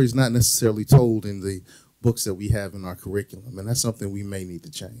that story is not necessarily told in the books that we have in our curriculum, and that's something we may need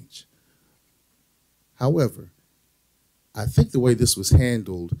to change. However, I think the way this was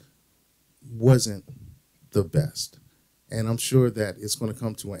handled wasn't the best, and I'm sure that it's going to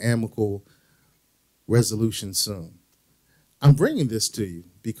come to an amicable resolution soon. I'm bringing this to you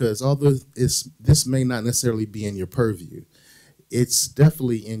because although this may not necessarily be in your purview, it's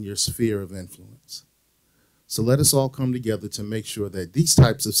definitely in your sphere of influence. So let us all come together to make sure that these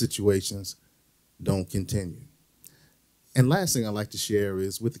types of situations don't continue. And last thing I'd like to share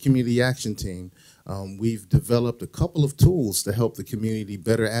is with the Community Action Team, we've developed a couple of tools to help the community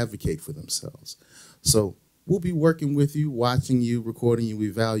better advocate for themselves. So we'll be working with you, watching you, recording you,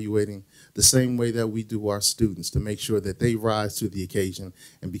 evaluating the same way that we do our students to make sure that they rise to the occasion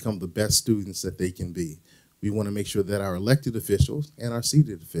and become the best students that they can be. We want to make sure that our elected officials and our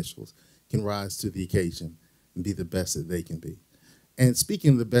seated officials can rise to the occasion and be the best that they can be. And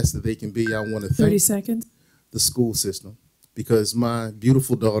speaking of the best that they can be, I want to 30 thank seconds. the school system, because my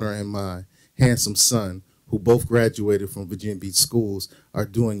beautiful daughter and my handsome son, who both graduated from Virginia Beach schools, are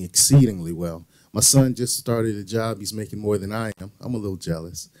doing exceedingly well. My son just started a job. He's making more than I am. I'm a little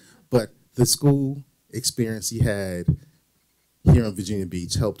jealous. But the school experience he had here in Virginia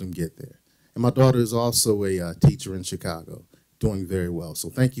Beach helped him get there. And my daughter is also a teacher in Chicago, doing very well. So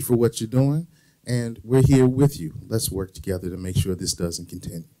thank you for what you're doing, and we're here with you. Let's work together to make sure this doesn't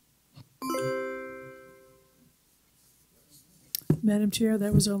continue. Madam Chair,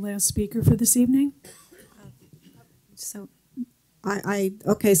 that was our last speaker for this evening. So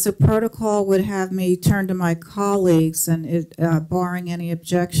okay, so protocol would have me turn to my colleagues, and barring any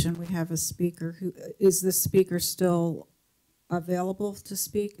objection, we have a speaker. Is this speaker still available to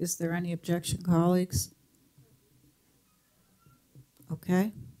speak? Is there any objection, colleagues?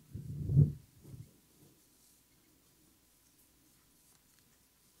 Okay.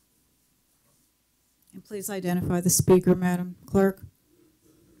 And please identify the speaker, Madam Clerk.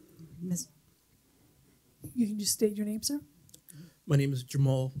 Ms. You can just state your name, sir. My name is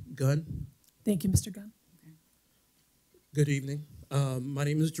Jamal Gunn. Thank you, Mr. Gunn. Good evening. My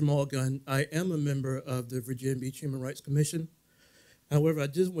name is Jamal Gunn. I am a member of the Virginia Beach Human Rights Commission. However, I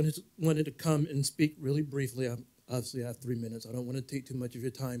just wanted to come and speak really briefly. Obviously, I have 3 minutes. I don't want to take too much of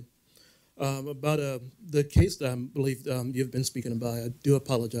your time. About the case that I believe you've been speaking about. I do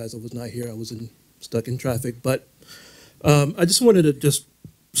apologize. I was not here. I was stuck in traffic. But I just wanted to just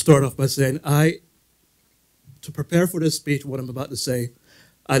start off by saying to prepare for this speech, what I'm about to say,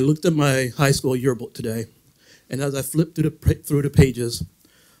 I looked at my high school yearbook today, and as I flipped through the pages,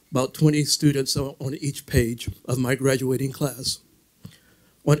 about 20 students on each page of my graduating class.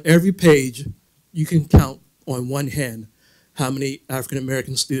 On every page, you can count on one hand how many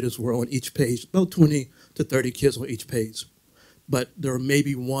African-American students were on each page, about 20 to 30 kids on each page. But there were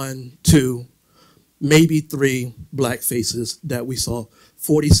maybe 1, 2, maybe 3 black faces that we saw,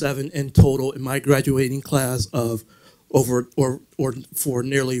 47 in total in my graduating class of for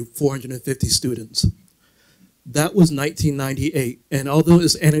nearly 450 students. That was 1998, and although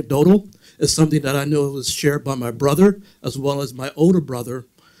it's anecdotal, it's something that I know was shared by my brother, as well as my older brother,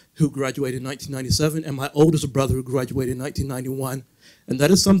 who graduated in 1997, and my oldest brother, who graduated in 1991, and that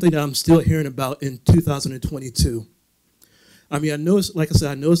is something that I'm still hearing about in 2022. I mean, I know it's, like I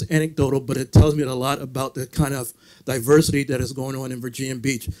said, I know it's anecdotal, but it tells me a lot about the kind of diversity that is going on in Virginia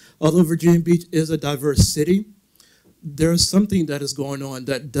Beach. Although Virginia Beach is a diverse city, there's something that is going on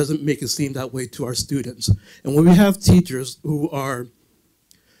that doesn't make it seem that way to our students. And when we have teachers who are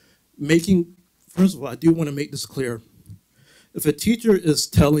making, first of all, I do want to make this clear. If a teacher is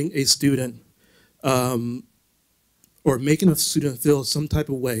telling a student or making a student feel some type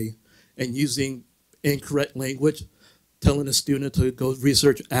of way and using incorrect language, telling a student to go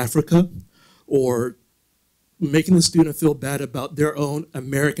research Africa, or making the student feel bad about their own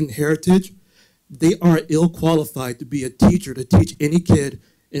American heritage, they are ill qualified to be a teacher to teach any kid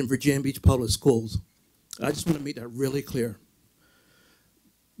in Virginia Beach Public Schools. I just want to make that really clear.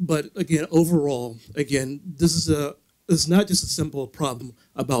 But again, overall, again, it's not just a simple problem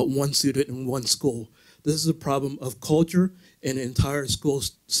about one student in one school. This is a problem of culture in the entire school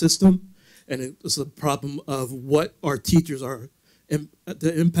system, and it's a problem of what our teachers are,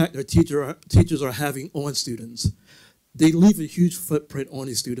 the impact our teachers are having on students. They leave a huge footprint on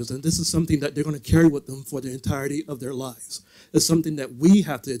these students, and this is something that they're going to carry with them for the entirety of their lives. It's something that we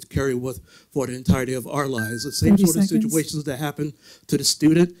have to carry with for the entirety of our lives. The same sort of situations that happen to the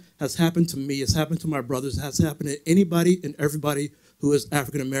student has happened to me, has happened to my brothers, has happened to anybody and everybody who is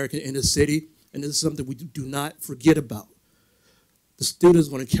African American in this city, and this is something we do not forget about. The student is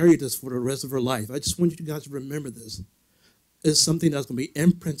going to carry this for the rest of her life. I just want you guys to remember this. It's something that's going to be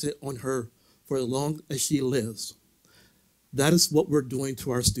imprinted on her for as long as she lives. That is what we're doing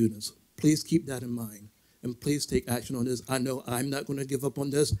to our students. Please keep that in mind, and please take action on this. I know I'm not going to give up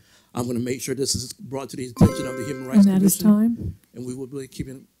on this. I'm going to make sure this is brought to the attention of the Human Rights Commission. And that is time. And we will be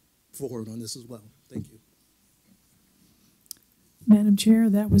keeping forward on this as well. Thank you. Madam Chair,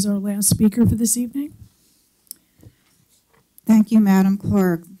 that was our last speaker for this evening. Thank you, Madam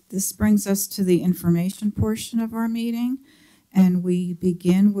Clerk. This brings us to the information portion of our meeting, and we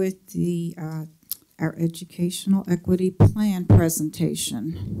begin with the our Educational Equity Plan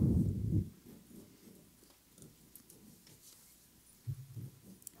presentation.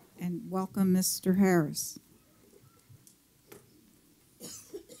 And welcome, Mr. Harris.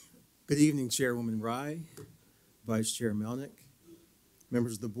 Good evening, Chairwoman Rye, Vice Chair Melnick,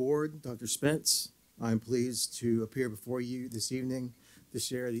 members of the board, Dr. Spence. I'm pleased to appear before you this evening to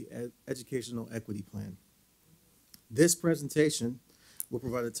share the Educational Equity Plan. This presentation will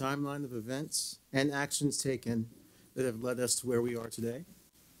provide a timeline of events and actions taken that have led us to where we are today.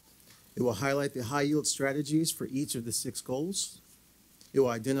 It will highlight the high-yield strategies for each of the 6 goals. It will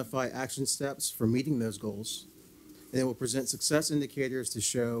identify action steps for meeting those goals, and it will present success indicators to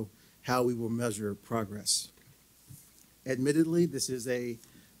show how we will measure progress. Admittedly, this is a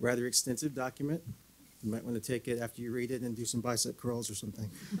rather extensive document. You might want to take it after you read it and do some bicep curls or something.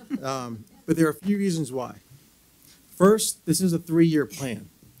 But there are a few reasons why. First, this is a 3-year plan.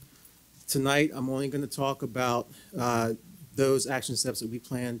 Tonight, I'm only going to talk about those action steps that we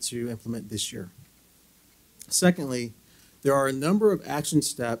plan to implement this year. Secondly, there are a number of action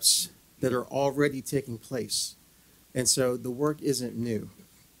steps that are already taking place, and so the work isn't new.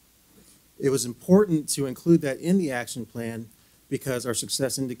 It was important to include that in the action plan because our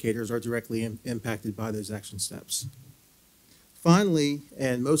success indicators are directly impacted by those action steps. Finally,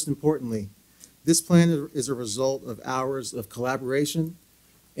 and most importantly, this plan is a result of hours of collaboration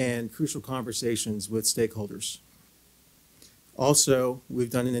and crucial conversations with stakeholders. Also, we've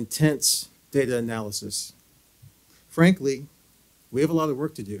done an intense data analysis. Frankly, we have a lot of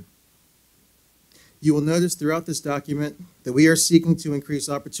work to do. You will notice throughout this document that we are seeking to increase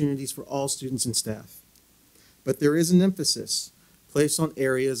opportunities for all students and staff. But there is an emphasis placed on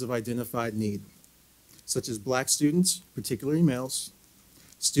areas of identified need, such as Black students, particularly males,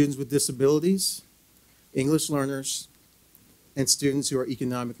 students with disabilities, English learners, and students who are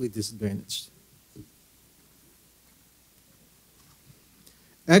economically disadvantaged.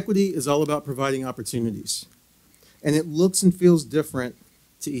 Equity is all about providing opportunities, and it looks and feels different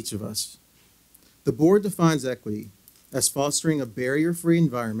to each of us. The board defines equity as fostering a barrier-free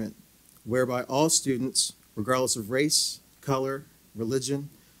environment whereby all students, regardless of race, color,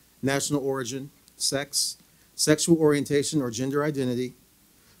 religion, national origin, sex, sexual orientation or gender identity,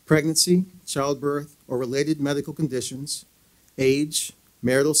 pregnancy, childbirth, or related medical conditions, age,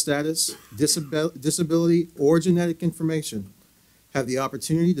 marital status, disability, or genetic information, have the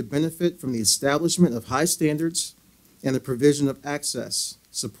opportunity to benefit from the establishment of high standards and the provision of access,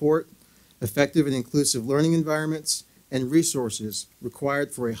 support, effective and inclusive learning environments, and resources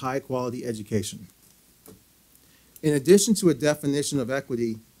required for a high-quality education. In addition to a definition of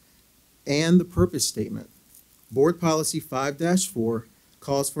equity and the purpose statement, Board Policy 5-4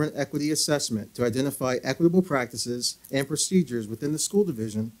 calls for an equity assessment to identify equitable practices and procedures within the school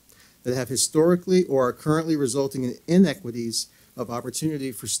division that have historically or are currently resulting in inequities of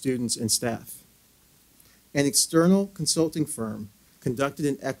opportunity for students and staff. An external consulting firm conducted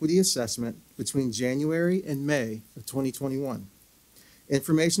an equity assessment between January and May of 2021.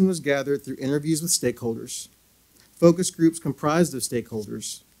 Information was gathered through interviews with stakeholders, focus groups comprised of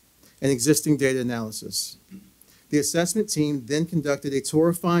stakeholders, and existing data analysis. The assessment team then conducted a tour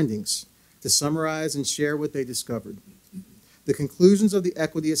of findings to summarize and share what they discovered. The conclusions of the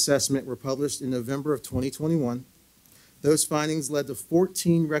equity assessment were published in November of 2021. Those findings led to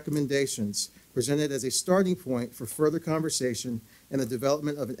 14 recommendations presented as a starting point for further conversation and the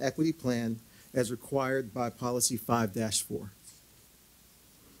development of an equity plan as required by Policy 5-4.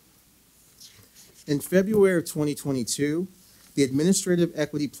 In February of 2022, the Administrative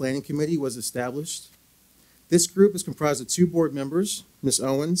Equity Planning Committee was established. This group is comprised of 2 board members, Ms.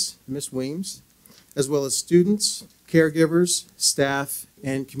 Owens and Ms. Weems, as well as students, caregivers, staff,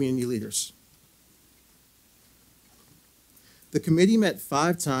 and community leaders. The committee met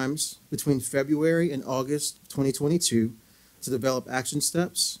 5 times between February and August 2022 to develop action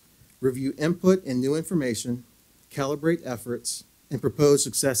steps, review input and new information, calibrate efforts, and propose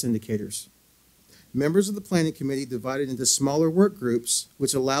success indicators. Members of the planning committee divided into smaller work groups,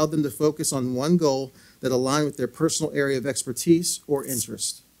 which allowed them to focus on one goal that aligned with their personal area of expertise or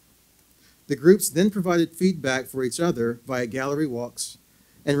interest. The groups then provided feedback for each other via gallery walks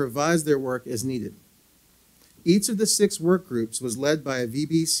and revised their work as needed. Each of the 6 work groups was led by a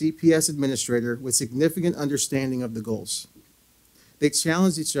VB-CPS administrator with significant understanding of the goals. They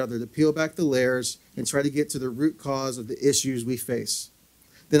challenged each other to peel back the layers and try to get to the root cause of the issues we face.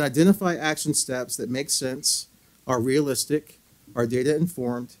 Then identify action steps that make sense, are realistic, are data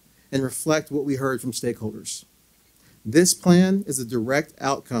informed, and reflect what we heard from stakeholders. This plan is a direct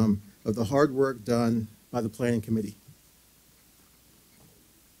outcome of the hard work done by the planning committee.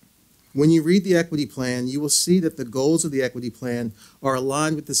 When you read the equity plan, you will see that the goals of the equity plan are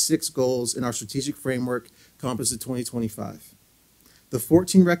aligned with the 6 goals in our strategic framework, Compass to 2025. The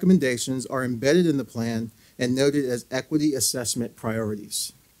 14 recommendations are embedded in the plan and noted as equity assessment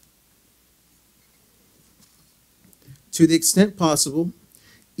priorities. To the extent possible,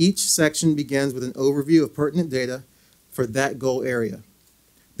 each section begins with an overview of pertinent data for that goal area.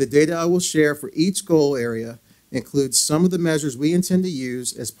 The data I will share for each goal area includes some of the measures we intend to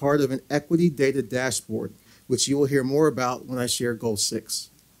use as part of an equity data dashboard, which you will hear more about when I share Goal 6.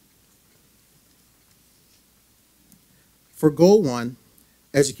 For Goal 1,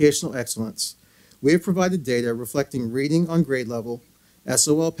 Educational Excellence, we have provided data reflecting reading on grade level,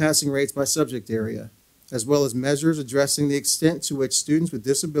 SOL passing rates by subject area, as well as measures addressing the extent to which students with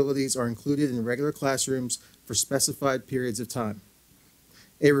disabilities are included in regular classrooms for specified periods of time.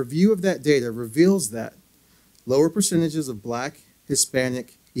 A review of that data reveals that lower percentages of Black,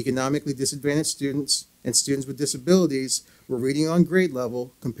 Hispanic, economically disadvantaged students and students with disabilities were reading on grade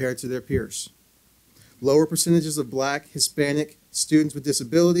level compared to their peers. Lower percentages of Black, Hispanic, students with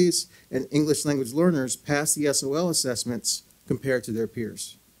disabilities, and English language learners passed the SOL assessments compared to their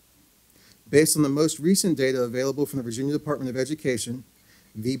peers. Based on the most recent data available from the Virginia Department of Education,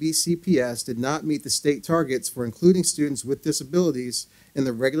 VBCPS did not meet the state targets for including students with disabilities in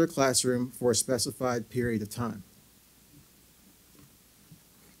the regular classroom for a specified period of time.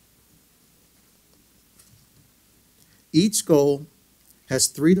 Each goal has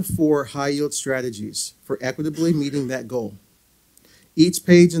 3 to 4 high-yield strategies for equitably meeting that goal. Each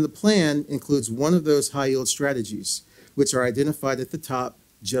page in the plan includes one of those high-yield strategies, which are identified at the top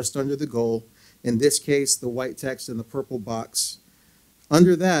just under the goal, in this case, the white text in the purple box.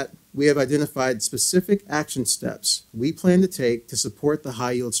 Under that, we have identified specific action steps we plan to take to support the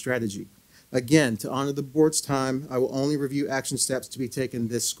high-yield strategy. Again, to honor the board's time, I will only review action steps to be taken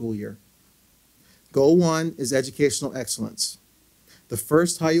this school year. Goal 1 is educational excellence. The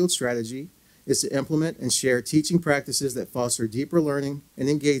first high-yield strategy is to implement and share teaching practices that foster deeper learning and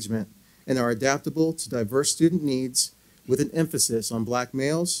engagement and are adaptable to diverse student needs with an emphasis on Black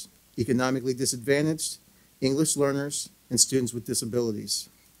males, economically disadvantaged, English learners, and students with disabilities.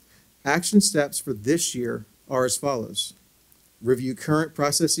 Action steps for this year are as follows. Review current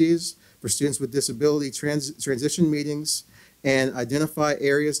processes for students with disability transition meetings and identify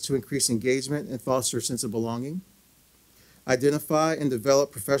areas to increase engagement and foster a sense of belonging. Identify and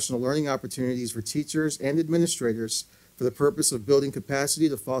develop professional learning opportunities for teachers and administrators for the purpose of building capacity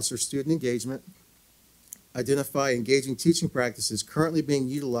to foster student engagement. Identify engaging teaching practices currently being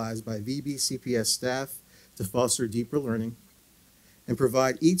utilized by VBCPS staff to foster deeper learning. And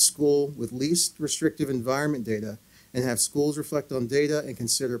provide each school with least restrictive environment data and have schools reflect on data and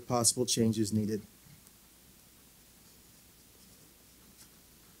consider possible changes needed.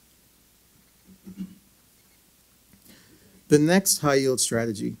 The next high-yield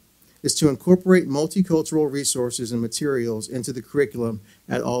strategy is to incorporate multicultural resources and materials into the curriculum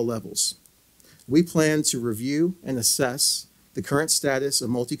at all levels. We plan to review and assess the current status of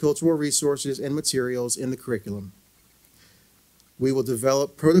multicultural resources and materials in the curriculum. We will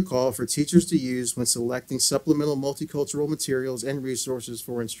develop protocol for teachers to use when selecting supplemental multicultural materials and resources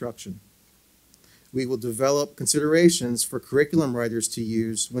for instruction. We will develop considerations for curriculum writers to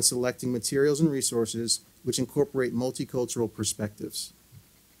use when selecting materials and resources which incorporate multicultural perspectives.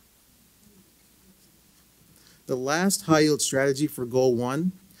 The last high-yield strategy for Goal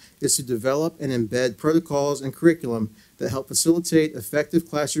 1 is to develop and embed protocols and curriculum that help facilitate effective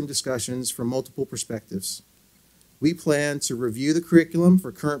classroom discussions from multiple perspectives. We plan to review the curriculum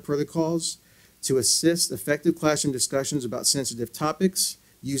for current protocols to assist effective classroom discussions about sensitive topics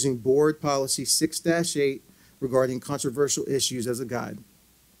using Board Policy 6-8 regarding controversial issues as a guide.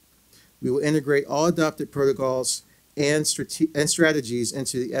 We will integrate all adopted protocols and strategies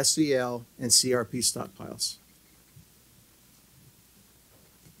into the SCL and CRP stockpiles.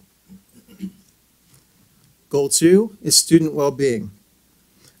 Goal 2 is student well-being.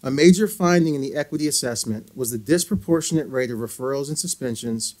 A major finding in the equity assessment was the disproportionate rate of referrals and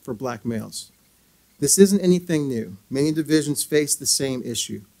suspensions for Black males. This isn't anything new. Many divisions face the same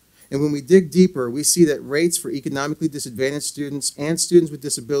issue. And when we dig deeper, we see that rates for economically disadvantaged students and students with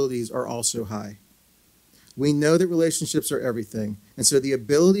disabilities are also high. We know that relationships are everything, and so the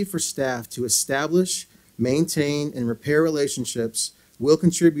ability for staff to establish, maintain, and repair relationships will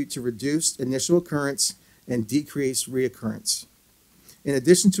contribute to reduced initial occurrence and decreased reoccurrence. In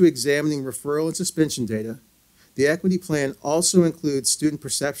addition to examining referral and suspension data, the equity plan also includes student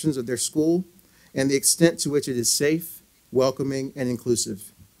perceptions of their school and the extent to which it is safe, welcoming, and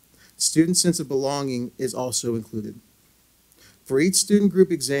inclusive. Student sense of belonging is also included. For each student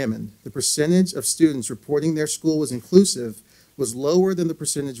group examined, the percentage of students reporting their school was inclusive was lower than the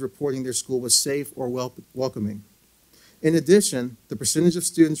percentage reporting their school was safe or welcoming. In addition, the percentage of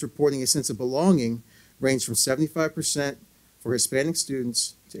students reporting a sense of belonging ranged from 75% for Hispanic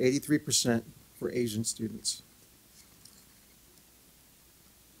students to 83% for Asian students.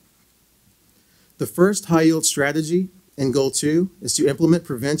 The first high-yield strategy in Goal 2 is to implement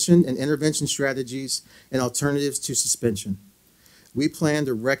prevention and intervention strategies and alternatives to suspension. We plan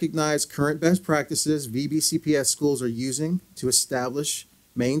to recognize current best practices VBCPS schools are using to establish,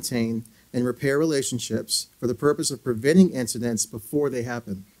 maintain, and repair relationships for the purpose of preventing incidents before they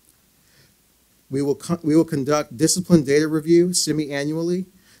happen. We will conduct discipline data review semi-annually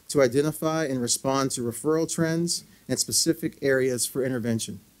to identify and respond to referral trends and specific areas for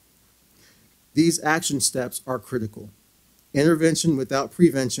intervention. These action steps are critical. Intervention without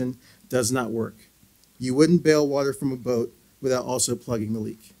prevention does not work. You wouldn't bail water from a boat without also plugging the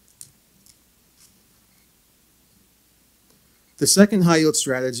leak. The second high-yield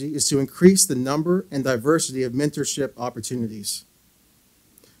strategy is to increase the number and diversity of mentorship opportunities.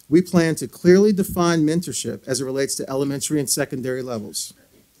 We plan to clearly define mentorship as it relates to elementary and secondary levels.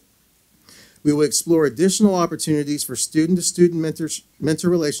 We will explore additional opportunities for student-to-student mentor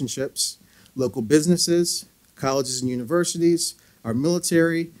relationships, local businesses, colleges and universities, our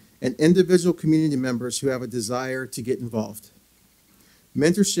military, and individual community members who have a desire to get involved.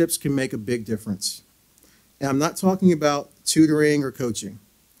 Mentorships can make a big difference. And I'm not talking about tutoring or coaching.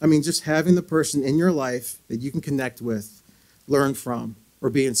 I mean just having the person in your life that you can connect with, learn from, or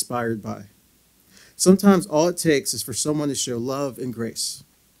be inspired by. Sometimes all it takes is for someone to show love and grace.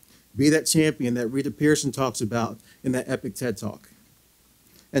 Be that champion that Rita Pearson talks about in that epic TED Talk.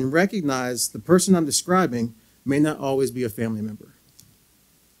 And recognize the person I'm describing may not always be a family member.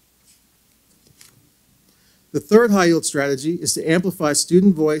 The third high-yield strategy is to amplify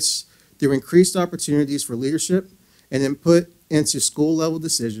student voice through increased opportunities for leadership and input into school-level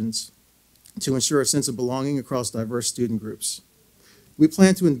decisions to ensure a sense of belonging across diverse student groups. We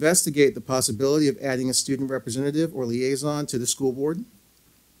plan to investigate the possibility of adding a student representative or liaison to the school board.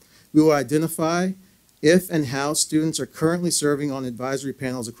 We will identify if and how students are currently serving on advisory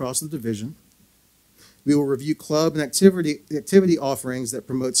panels across the division. We will review club and activity offerings that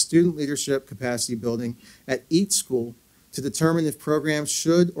promote student leadership capacity building at each school to determine if programs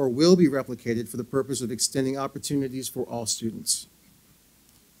should or will be replicated for the purpose of extending opportunities for all students.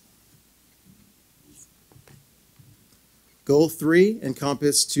 Goal 3 and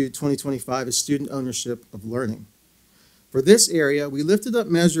Compass to 2025 is student ownership of learning. For this area, we lifted up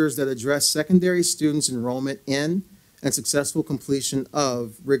measures that address secondary students' enrollment in and successful completion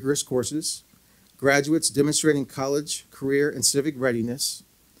of rigorous courses, graduates demonstrating college, career, and civic readiness,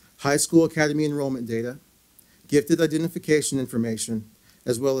 high school academy enrollment data, gifted identification information,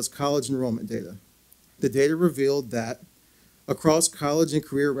 as well as college enrollment data. The data revealed that across college and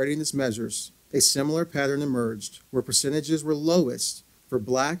career readiness measures, a similar pattern emerged where percentages were lowest for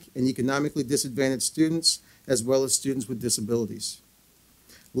Black and economically disadvantaged students as well as students with disabilities.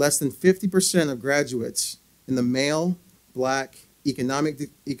 Less than 50% of graduates in the male, Black,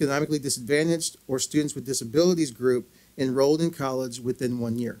 economically disadvantaged, or students with disabilities group enrolled in college within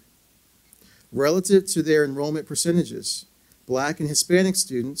 1 year. Relative to their enrollment percentages, Black and Hispanic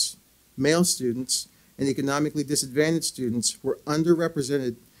students, male students, and economically disadvantaged students were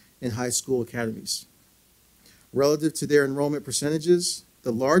underrepresented in high school academies. Relative to their enrollment percentages,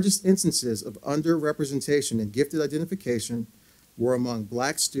 the largest instances of underrepresentation in gifted identification were among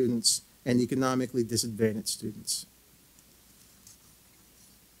Black students and economically disadvantaged students.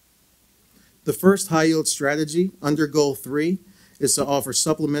 The first high-yield strategy under Goal 3 is to offer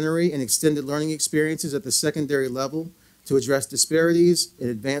supplementary and extended learning experiences at the secondary level to address disparities in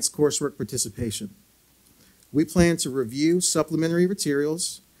advanced coursework participation. We plan to review supplementary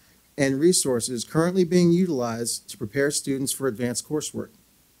materials and resources currently being utilized to prepare students for advanced coursework.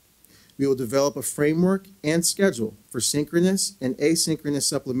 We will develop a framework and schedule for synchronous and asynchronous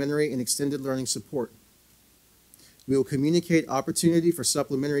supplementary and extended learning support. We will communicate opportunity for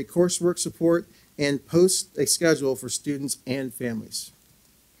supplementary coursework support and post a schedule for students and families.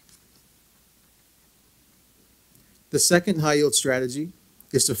 The second high-yield strategy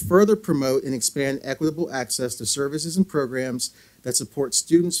is to further promote and expand equitable access to services and programs that support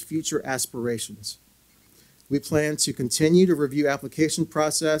students' future aspirations. We plan to continue to review application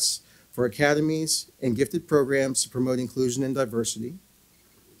process for academies and gifted programs to promote inclusion and diversity.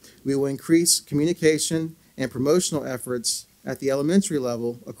 We will increase communication and promotional efforts at the elementary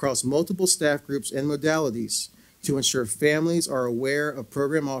level across multiple staff groups and modalities to ensure families are aware of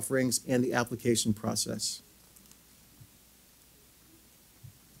program offerings and the application process.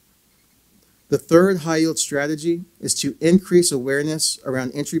 The third high-yield strategy is to increase awareness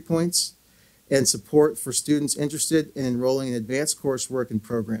around entry points and support for students interested in enrolling in advanced coursework and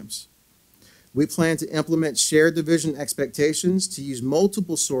programs. We plan to implement shared division expectations to use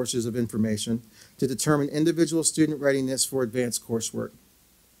multiple sources of information to determine individual student readiness for advanced coursework.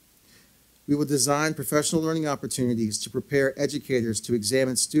 We will design professional learning opportunities to prepare educators to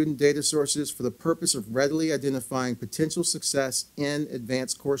examine student data sources for the purpose of readily identifying potential success in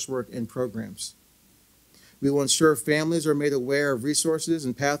advanced coursework and programs. We will ensure families are made aware of resources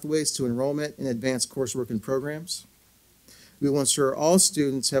and pathways to enrollment in advanced coursework and programs. We will ensure all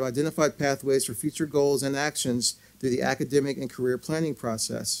students have identified pathways for future goals and actions through the academic and career planning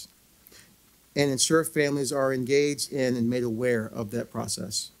process, and ensure families are engaged in and made aware of that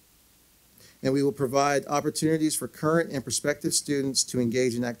process. And we will provide opportunities for current and prospective students to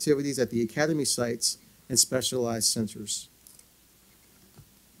engage in activities at the academy sites and specialized centers.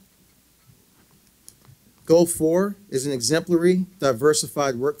 Goal 4 is an exemplary,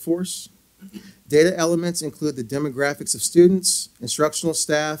 diversified workforce. Data elements include the demographics of students, instructional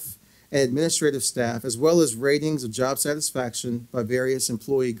staff, and administrative staff, as well as ratings of job satisfaction by various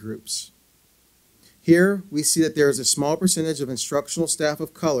employee groups. Here, we see that there is a small percentage of instructional staff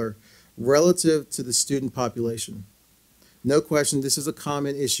of color relative to the student population. No question, this is a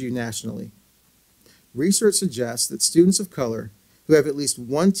common issue nationally. Research suggests that students of color who have at least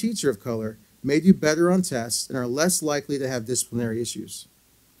one teacher of color may do better on tests and are less likely to have disciplinary issues.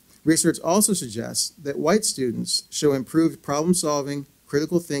 Research also suggests that white students show improved problem solving,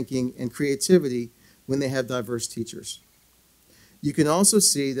 critical thinking, and creativity when they have diverse teachers. You can also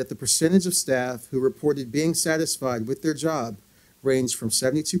see that the percentage of staff who reported being satisfied with their job ranged from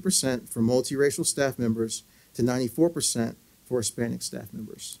 72% for multiracial staff members to 94% for Hispanic staff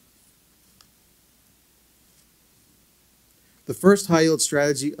members. The first high-yield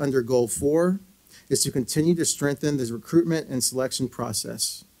strategy under Goal 4 is to continue to strengthen the recruitment and selection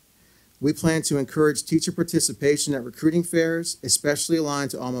process. We plan to encourage teacher participation at recruiting fairs, especially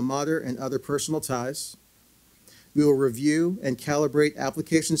aligned to alma mater and other personal ties. We will review and calibrate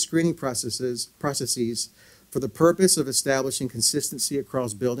application screening processes for the purpose of establishing consistency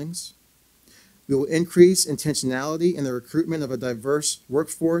across buildings. We will increase intentionality in the recruitment of a diverse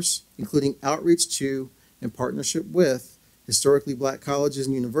workforce, including outreach to and partnership with historically black colleges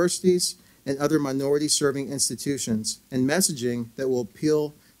and universities and other minority-serving institutions, and messaging that will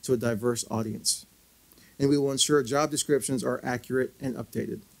appeal to a diverse audience. And we will ensure job descriptions are accurate and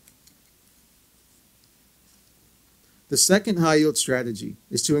updated. The second high-yield strategy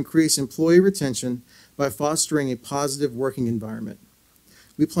is to increase employee retention by fostering a positive working environment.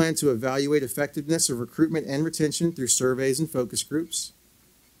 We plan to evaluate effectiveness of recruitment and retention through surveys and focus groups.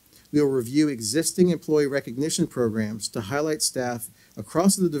 We will review existing employee recognition programs to highlight staff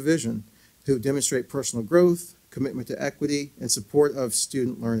across the division who demonstrate personal growth, commitment to equity, and support of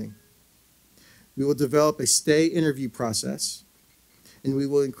student learning. We will develop a stay interview process, and we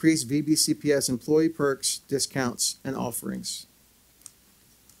will increase VBCPS employee perks, discounts, and offerings.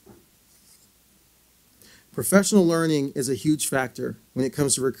 Professional learning is a huge factor when it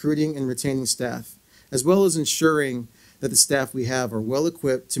comes to recruiting and retaining staff, as well as ensuring that the staff we have are well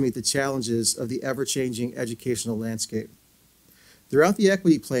equipped to meet the challenges of the ever-changing educational landscape. Throughout the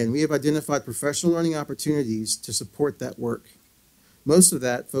equity plan, we have identified professional learning opportunities to support that work. Most of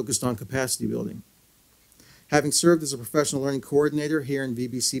that focused on capacity building. Having served as a professional learning coordinator here in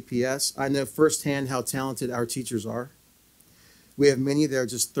VBCPS, I know firsthand how talented our teachers are. We have many that are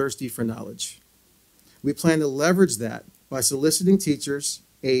just thirsty for knowledge. We plan to leverage that by soliciting teachers,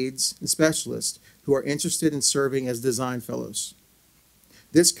 aides, and specialists who are interested in serving as design fellows.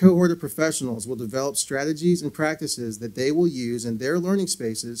 This cohort of professionals will develop strategies and practices that they will use in their learning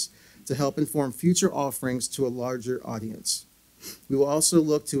spaces to help inform future offerings to a larger audience. We will also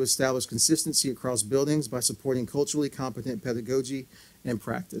look to establish consistency across buildings by supporting culturally competent pedagogy and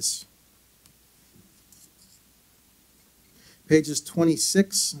practice. Pages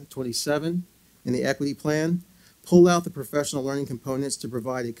 26 and 27 in the equity plan pull out the professional learning components to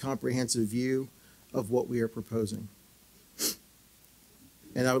provide a comprehensive view of what we are proposing.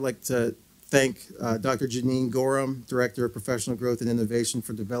 And I would like to thank Dr. Janine Gorham, Director of Professional Growth and Innovation,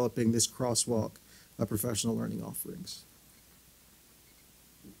 for developing this crosswalk of professional learning offerings.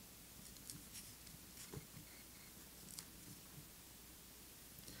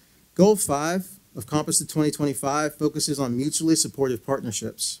 Goal 5 of Compass to 2025 focuses on mutually supportive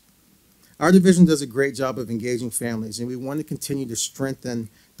partnerships. Our division does a great job of engaging families, and we want to continue to strengthen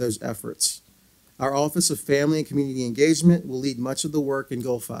those efforts. Our Office of Family and Community Engagement will lead much of the work in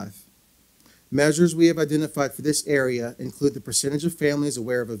Goal 5. Measures we have identified for this area include the percentage of families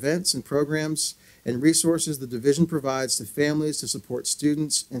aware of events and programs and resources the division provides to families to support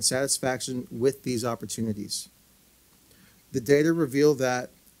students and satisfaction with these opportunities. The data reveal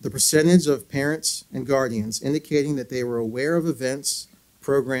that the percentage of parents and guardians indicating that they were aware of events,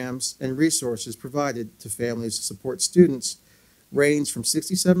 programs, and resources provided to families to support students range from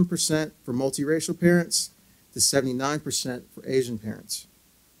 67% for multiracial parents to 79% for Asian parents.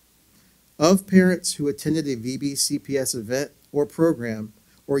 Of parents who attended a VBCPS event or program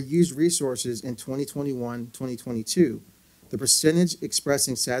or used resources in 2021-2022, the percentage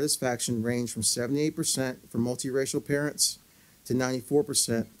expressing satisfaction ranged from 78% for multiracial parents to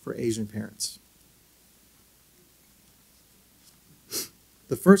 94% for Asian parents.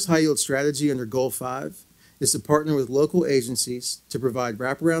 The first high-yield strategy under Goal 5 is to partner with local agencies to provide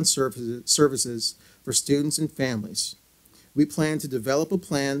wraparound services for students and families. We plan to develop a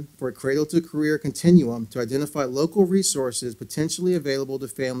plan for a cradle-to-career continuum to identify local resources potentially available to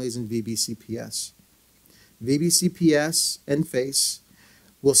families in VBCPS. VBCPS and FACE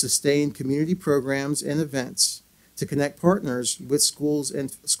will sustain community programs and events to connect partners with school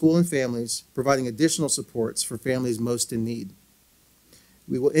and families, providing additional supports for families most in need.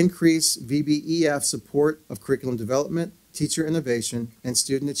 We will increase VBEF support of curriculum development, teacher innovation, and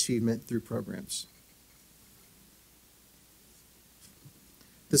student achievement through programs.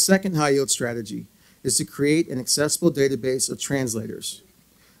 The second high-yield strategy is to create an accessible database of translators.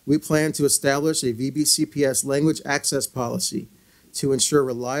 We plan to establish a VBCPS language access policy to ensure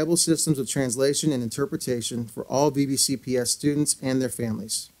reliable systems of translation and interpretation for all VBCPS students and their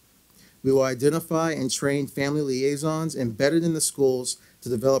families. We will identify and train family liaisons embedded in the schools to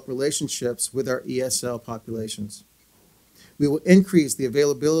develop relationships with our ESL populations. We will increase the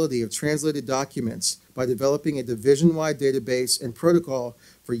availability of translated documents by developing a division-wide database and protocol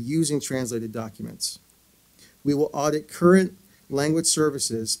for using translated documents. We will audit current language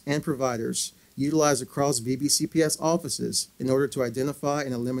services and providers utilized across VBCPS offices in order to identify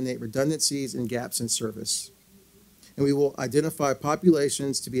and eliminate redundancies and gaps in service. And we will identify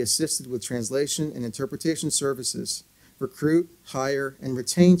populations to be assisted with translation and interpretation services, recruit, hire, and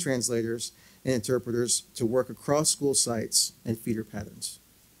retain translators and interpreters to work across school sites and feeder patterns.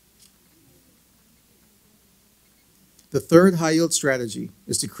 The third high-yield strategy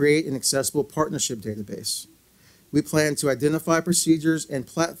is to create an accessible partnership database. We plan to identify procedures and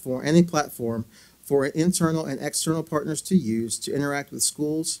a platform for internal and external partners to use to interact with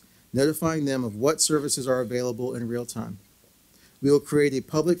schools, notifying them of what services are available in real time. We will create a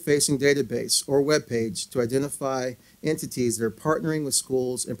public-facing database or webpage to identify entities that are partnering with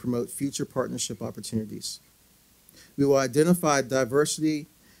schools and promote future partnership opportunities. We will identify diversity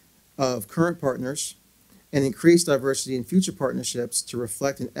of current partners and increase diversity in future partnerships to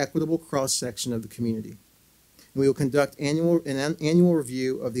reflect an equitable cross-section of the community. And we will conduct an annual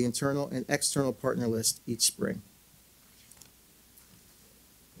review of the internal and external partner list each spring.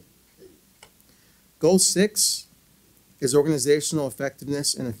 Goal 6 is organizational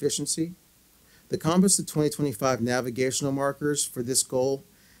effectiveness and efficiency. The Compass to 2025 navigational markers for this goal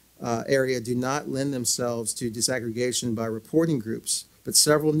area do not lend themselves to disaggregation by reporting groups, but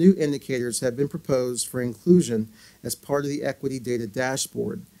several new indicators have been proposed for inclusion as part of the Equity Data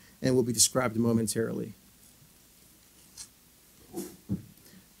Dashboard and will be described momentarily.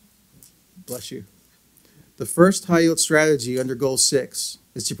 Bless you. The first high-yield strategy under Goal 6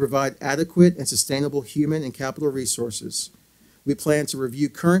 is to provide adequate and sustainable human and capital resources. We plan to review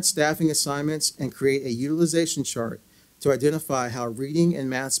current staffing assignments and create a utilization chart to identify how reading and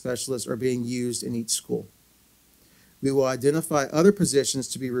math specialists are being used in each school. We will identify other positions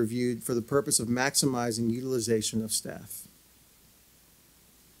to be reviewed for the purpose of maximizing utilization of staff.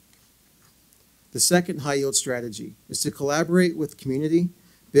 The second high-yield strategy is to collaborate with community,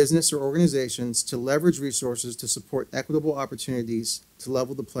 business, or organizations to leverage resources to support equitable opportunities to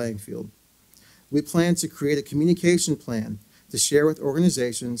level the playing field. We plan to create a communication plan to share with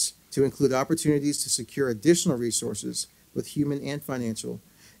organizations to include opportunities to secure additional resources, both human and financial,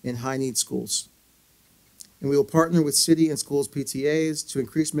 in high-need schools. And we will partner with city and schools PTAs to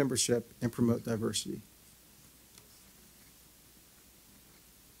increase membership and promote diversity.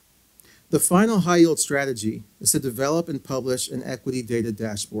 The final high-yield strategy is to develop and publish an equity data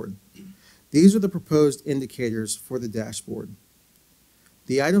dashboard. These are the proposed indicators for the dashboard.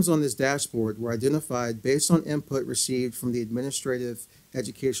 The items on this dashboard were identified based on input received from the Administrative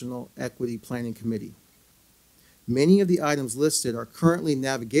Educational Equity Planning Committee. Many of the items listed are currently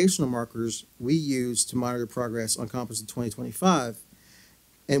navigational markers we use to monitor progress on Compass of 2025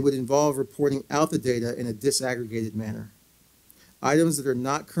 and would involve reporting out the data in a disaggregated manner. Items that are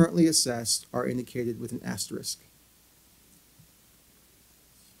not currently assessed are indicated with an asterisk.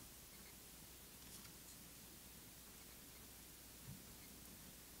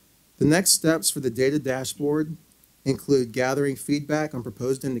 The next steps for the data dashboard include gathering feedback on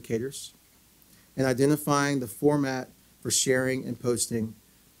proposed indicators and identifying the format for sharing and posting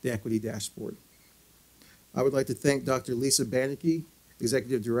the equity dashboard. I would like to thank Dr. Lisa Bannicky,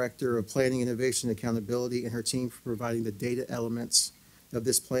 Executive Director of Planning, Innovation, and Accountability, and her team for providing the data elements of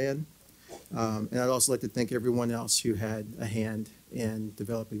this plan. And I'd also like to thank everyone else who had a hand in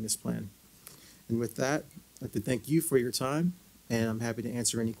developing this plan. And with that, I'd like to thank you for your time, and I'm happy to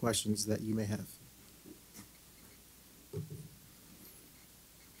answer any questions that you may have.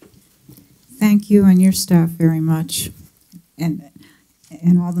 Thank you and your staff very much, and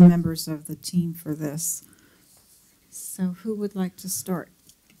all the members of the team for this. So who would like to start?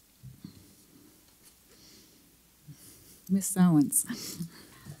 Ms. Owens.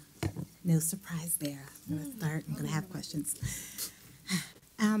 No surprise there. I'm going to start. I'm going to have questions.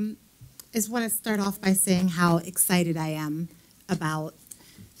 I just want to start off by saying how excited I am about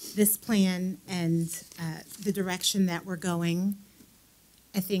this plan and the direction that we're going.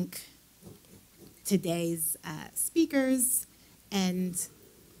 I think today's speakers and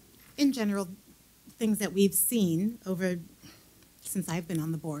in general things that we've seen over since I've been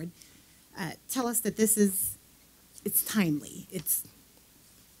on the board tell us that it's timely. It's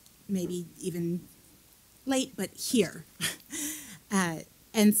maybe even late, but here.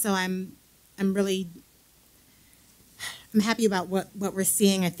 And so I'm happy about what we're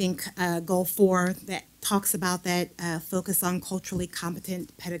seeing. I think goal 4 that talks about that focus on culturally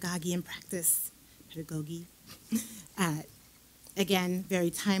competent pedagogy and practice. Pedagogy. Again, very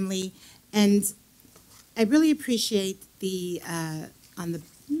timely. And I really appreciate the, on the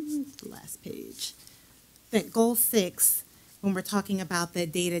last page, that goal 6, when we're talking about the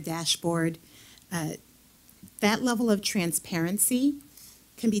data dashboard, that level of transparency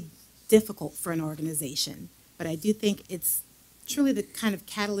can be difficult for an organization. But I do think it's truly the kind of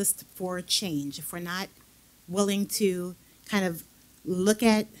catalyst for change. If we're not willing to kind of look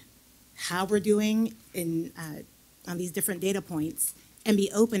at how we're doing in, on these different data points and be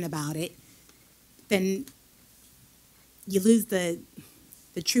open about it, then you lose the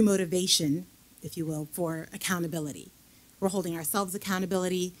true motivation, if you will, for accountability. We're holding ourselves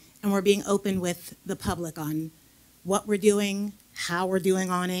accountability, and we're being open with the public on what we're doing, how we're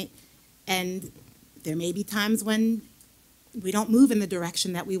doing on it, and there may be times when we don't move in the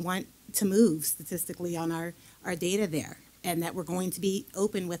direction that we want to move statistically on our data there, and that we're going to be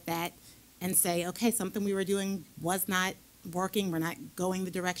open with that and say, okay, something we were doing was not working, we're not going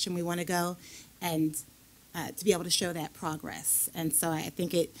the direction we want to go, and to be able to show that progress. And so I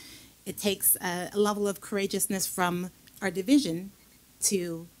think it takes a level of courageousness from our division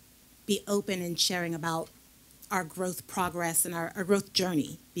to be open and sharing about our growth progress and our growth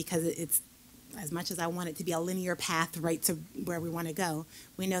journey, because it's, as much as I want it to be a linear path right to where we want to go,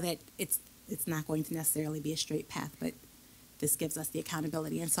 we know that it's not going to necessarily be a straight path, but this gives us the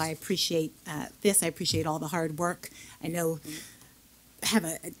accountability. And so I appreciate this. I appreciate all the hard work. I know, have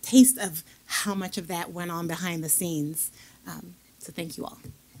a taste of how much of that went on behind the scenes. So thank you all.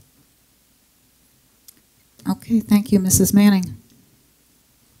 Okay, thank you, Mrs. Manning.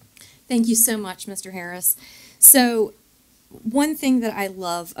 Thank you so much, Mr. Harris. So one thing that I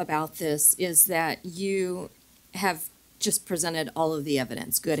love about this is that you have just presented all of the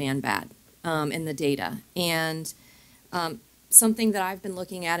evidence, good and bad, in the data. And something that I've been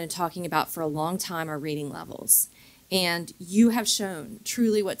looking at and talking about for a long time are reading levels. And you have shown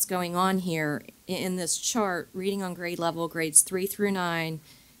truly what's going on here in this chart, reading on grade level, grades 3 through 9.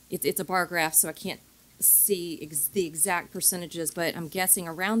 It's a bar graph, so I can't see the exact percentages, but I'm guessing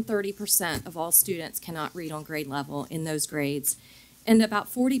around 30% of all students cannot read on grade level in those grades, and about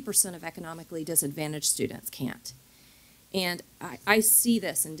 40% of economically disadvantaged students can't. And I see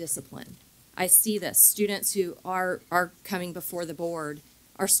this in discipline. I see this. Students who are coming before the board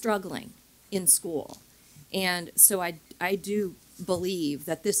are struggling in school. And so I do believe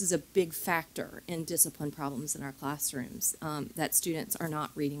that this is a big factor in discipline problems in our classrooms, that students are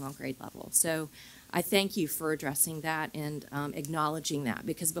not reading on grade level. So I thank you for addressing that and acknowledging that,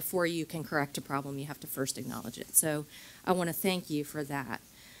 because before you can correct a problem, you have to first acknowledge it. So I want to thank you for that.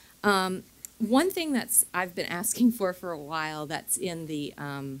 One thing I've been asking for a while that's in the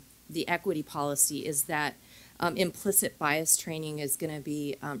equity policy is that implicit bias training is going to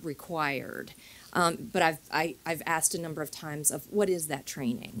be required. But I've asked a number of times of what is that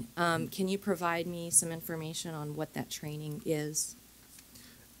training? Can you provide me some information on what that training is?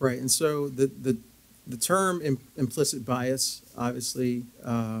 Right, and so the term implicit bias obviously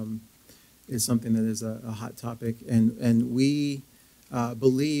is something that is a hot topic, and we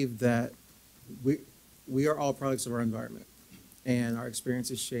believe that we are all products of our environment, and our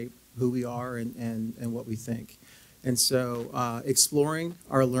experiences shape who we are and what we think. And so exploring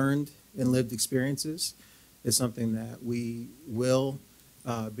our learned and lived experiences is something that we will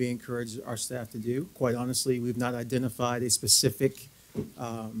we encourage our staff to do. Quite honestly, we've not identified a specific,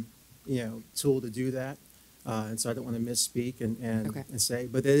 tool to do that. And so I don't want to misspeak and say,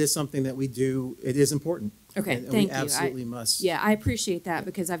 but it is something that we do. It is important. Okay, and thank we you. absolutely must. Yeah, I appreciate that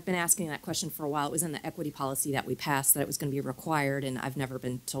because I've been asking that question for a while. It was in the equity policy that we passed that it was going to be required, and I've never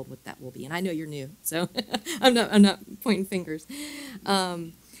been told what that will be. And I know you're new, so I'm not pointing fingers.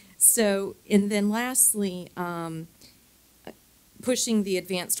 And then lastly, pushing the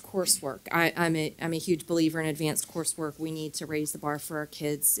advanced coursework. I'm a huge believer in advanced coursework. We need to raise the bar for our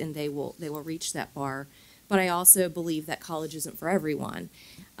kids, and they will reach that bar. But I also believe that college isn't for everyone.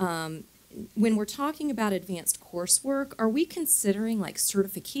 When we're talking about advanced coursework, are we considering like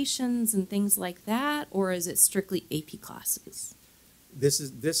certifications and things like that, or is it strictly AP classes? This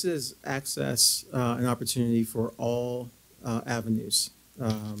is access an opportunity for all avenues,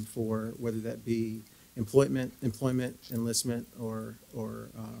 for whether that be employment, enlistment, or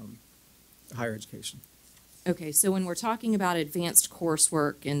higher education. Okay, so when we're talking about advanced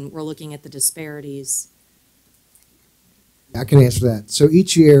coursework and we're looking at the disparities. I can answer that. So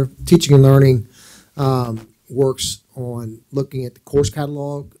each year, Teaching and Learning works on looking at the course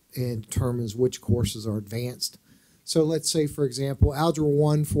catalog and determines which courses are advanced. So let's say, for example, Algebra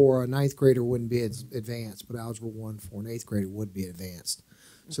 1 for a ninth grader wouldn't be advanced, but Algebra 1 for an eighth grader would be advanced.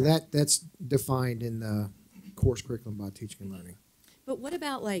 So that's defined in the course curriculum by Teaching and Learning. But what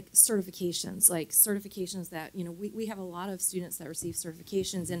about like certifications that, we have a lot of students that receive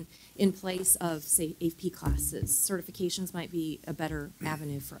certifications in place of, say, AP classes. Certifications might be a better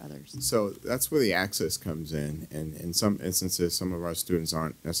avenue for others. So that's where the access comes in. And in some instances, some of our students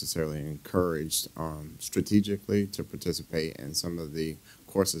aren't necessarily encouraged strategically to participate in some of the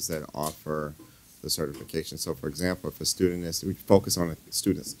courses that offer the certification. So, for example, if a student we focus on a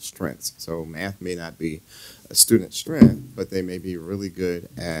student's strengths. So math may not be a student's strength, but they may be really good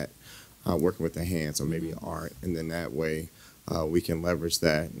at working with their hands, or maybe art. And then that way we can leverage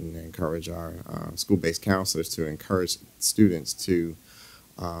that and encourage our school-based counselors to encourage students to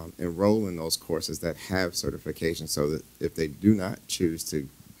enroll in those courses that have certification, so that if they do not choose to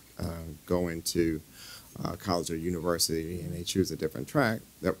go into college or university and they choose a different track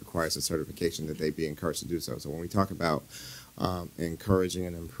that requires a certification, that they be encouraged to do so. So when we talk about encouraging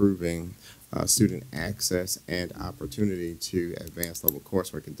and improving student access and opportunity to advanced level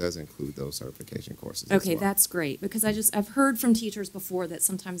coursework, it does include those certification courses. Okay, as well. that's great, because I've heard from teachers before that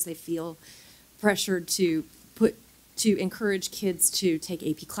sometimes they feel pressured to encourage kids to take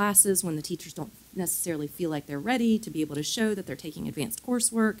AP classes when the teachers don't necessarily feel like they're ready to be able to show that they're taking advanced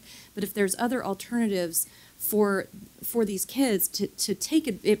coursework. But if there's other alternatives for these kids to take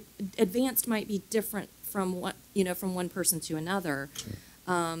it, advanced might be different from one person to another.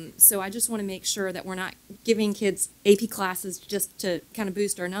 So I just want to make sure that we're not giving kids AP classes just to kind of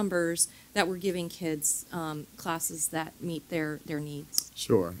boost our numbers, that we're giving kids classes that meet their needs.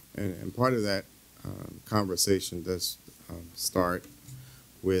 Sure, and part of that conversation does start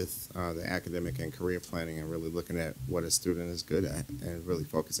with the academic and career planning, and really looking at what a student is good at, and really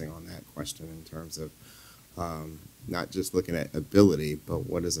focusing on that question in terms of not just looking at ability, but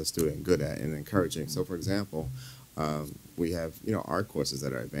what is a student good at, and encouraging. So, for example, we have art courses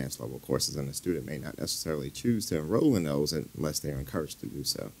that are advanced level courses, and the student may not necessarily choose to enroll in those unless they're encouraged to do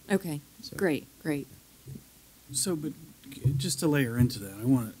so. Okay, So. great. So, but just to layer into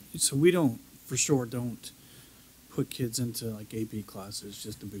that, so we don't put kids into like AP classes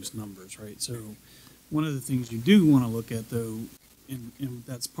just to boost numbers, right? So one of the things you do want to look at, though, and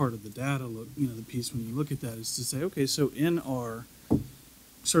that's part of the data the piece when you look at that, is to say, okay, so in our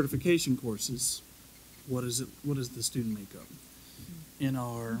certification courses, what does the student make up? In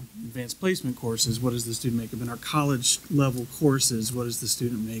our advanced placement courses, what does the student make up? In our college level courses, what does the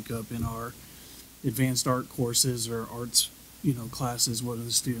student make up? In our advanced art courses or arts classes, what does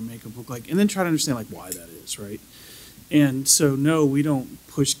the student makeup look like? And then try to understand why that is, right? And so no, we don't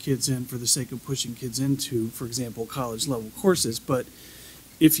push kids in for the sake of pushing kids into, for example, college level courses. But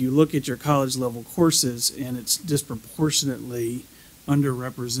if you look at your college level courses and it's disproportionately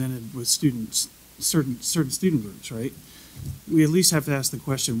underrepresented with students, certain student groups, right? We at least have to ask the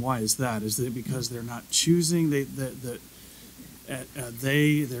question, why is that? Is it because they're not choosing, their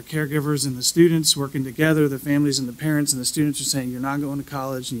caregivers and the students working together, the families and the parents and the students are saying you're not going to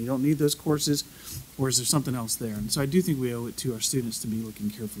college and you don't need those courses, or is there something else there? And so I do think we owe it to our students to be looking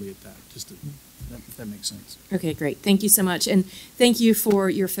carefully at that, if that makes sense. Okay, great. Thank you so much. And thank you for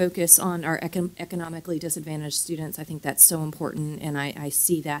your focus on our economically disadvantaged students. I think that's so important, and I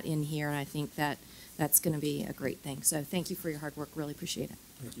see that in here, and I think that's going to be a great thing. So thank you for your hard work. Really appreciate it.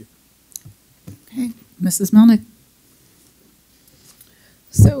 Thank you. Okay, Mrs. Melnick.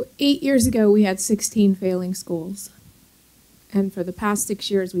 So 8 years ago, we had 16 failing schools. And for the past 6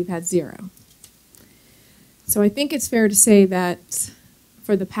 years, we've had 0. So I think it's fair to say that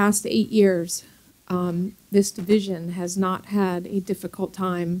for the past 8 years, this division has not had a difficult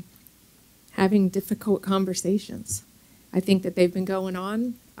time having difficult conversations. I think that they've been going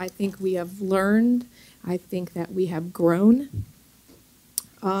on. I think we have learned. I think that we have grown.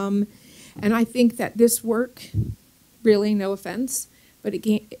 And I think that this work, really, no offense, but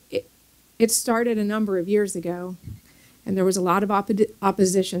it started a number of years ago, and there was a lot of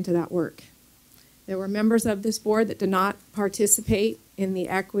opposition to that work. There were members of this board that did not participate in the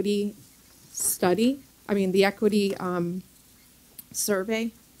equity study, the equity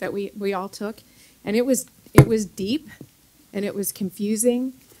survey that we all took, and it was deep, and it was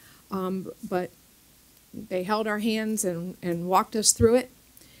confusing, but they held our hands and walked us through it.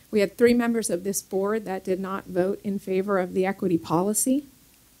 We had 3 members of this board that did not vote in favor of the equity policy.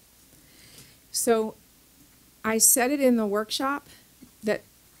 So I said it in the workshop that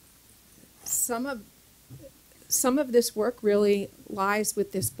some of this work really lies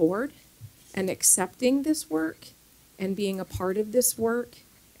with this board, and accepting this work and being a part of this work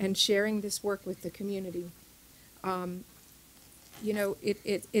and sharing this work with the community.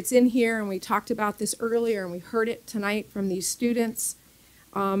 It's in here, and we talked about this earlier, and we heard it tonight from these students,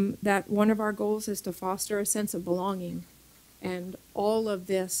 that one of our goals is to foster a sense of belonging, and all of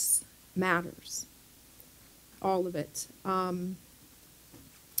this matters, all of it.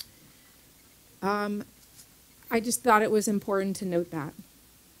 I just thought it was important to note that,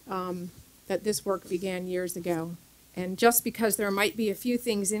 that this work began years ago. And just because there might be a few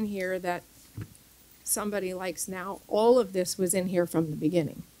things in here that somebody likes now, all of this was in here from the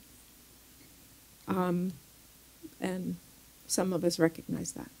beginning. And some of us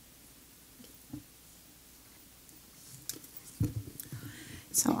recognize that.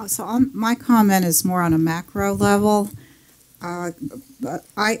 My comment is more on a macro level. But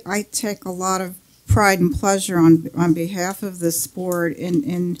I take a lot of pride and pleasure on behalf of this board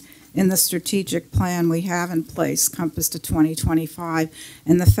in the strategic plan we have in place, Compass to 2025,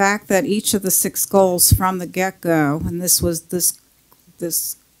 and the fact that each of the 6 goals from the get-go, and this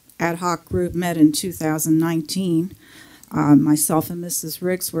ad hoc group met in 2019. Myself and Mrs.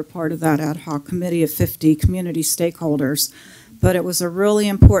 Riggs were part of that ad hoc committee of 50 community stakeholders, but it was a really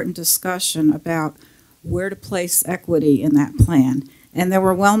important discussion about where to place equity in that plan. And there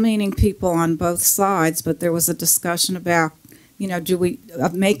were well-meaning people on both sides, but there was a discussion about,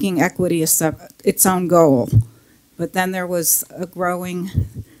 of making equity its own goal. But then there was a growing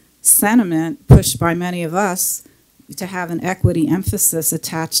sentiment pushed by many of us to have an equity emphasis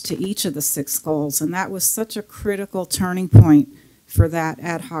attached to each of the 6 goals. And that was such a critical turning point for that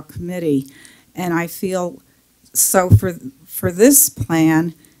ad hoc committee. And I feel so for this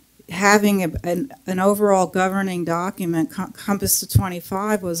plan, having an overall governing document, Compass to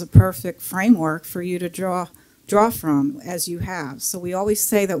 25, was a perfect framework for you to draw from, as you have. So we always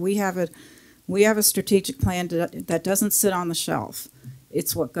say that we have a strategic plan that doesn't sit on the shelf.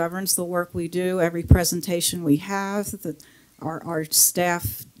 It's what governs the work we do. Every presentation we have, our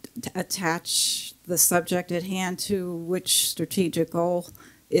staff attach the subject at hand to which strategic goal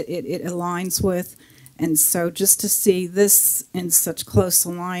it aligns with. And so just to see this in such close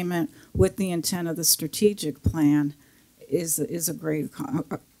alignment with the intent of the strategic plan is a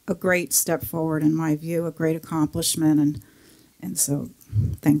great step forward, in my view, a great accomplishment, and so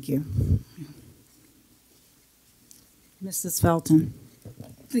thank you. Mrs. Felton.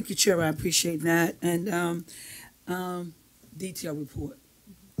 Thank you, Chair. I appreciate that. And detailed report.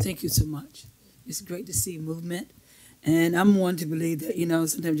 Thank you so much. It's great to see movement. And I'm one to believe that,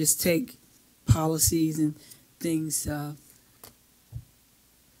 sometimes just take policies and things,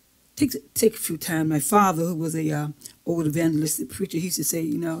 take a few time. My father, who was a old evangelistic preacher, he used to say,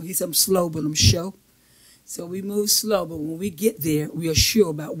 he said, I'm slow, but I'm sure. So we move slow, but when we get there, we are sure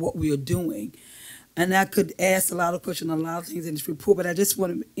about what we are doing. And I could ask a lot of questions on a lot of things in this report, but I just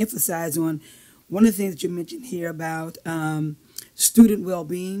want to emphasize on one of the things that you mentioned here about student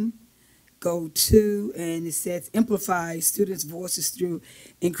well-being. Go to, and it says amplify students' voices through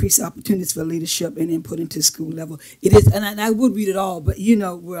increased opportunities for leadership and input into school level. It is, and I would read it all, but you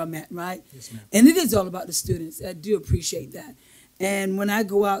know where I'm at, right? Yes, ma'am. And it is all about the students. I do appreciate that. And when I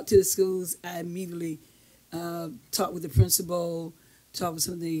go out to the schools, I immediately talk with the principal, talk with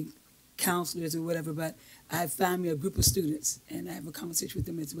some of the counselors or whatever, but I find me a group of students, and I have a conversation with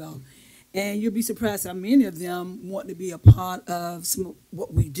them as well. And you'll be surprised how many of them want to be a part of some of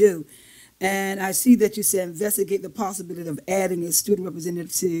what we do. And I see that you said investigate the possibility of adding a student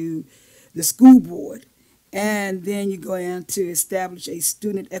representative to the school board. And then you go on to establish a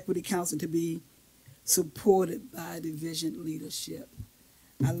student equity council to be supported by division leadership.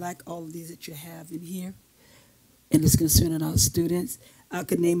 I like all of these that you have in here, and it's concerning our students. I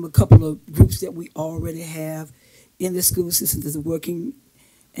could name a couple of groups that we already have in the school system that's working,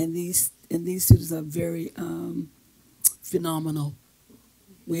 and these students are very phenomenal.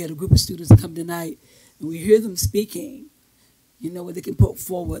 We had a group of students come tonight, and we hear them speaking, you know, what they can put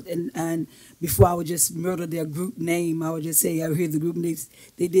forward. And before I would just murder their group name, I would just say, I hear the group names,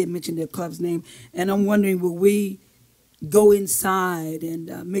 they did mention their club's name. And I'm wondering, will we go inside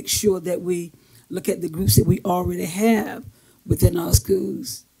and make sure that we look at the groups that we already have within our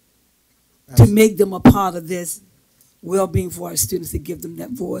schools to make them a part of this well-being for our students, to give them that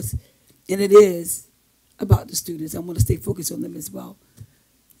voice. And it is about the students. I want to stay focused on them as well.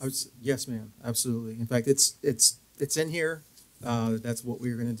 Yes, ma'am, absolutely. In fact, it's in here. That's what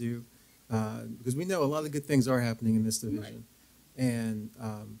we're going to do, because we know a lot of good things are happening in this division. Right. And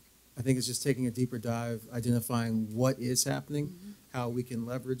I think it's just taking a deeper dive, identifying what is happening, how we can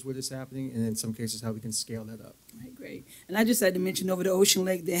leverage what is happening, and in some cases, how we can scale that up. Right, great. And I just had to mention over the Ocean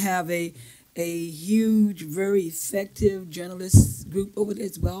Lake, they have a huge, very effective journalist group over there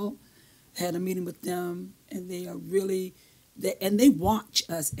as well. Had a meeting with them, and they are really, they watch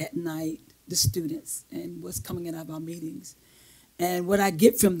us at night, the students, and what's coming out of our meetings. And what I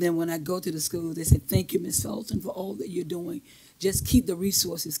get from them when I go to the school, they say, thank you, Ms. Felton, for all that you're doing. Just keep the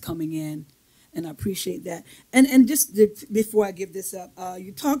resources coming in, and I appreciate that. And just before I give this up,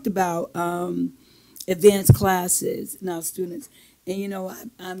 you talked about advanced classes in our students. And, you know,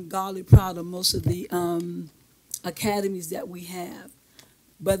 I'm godly proud of most of the academies that we have.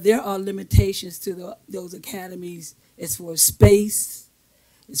 But there are limitations to those academies as for space,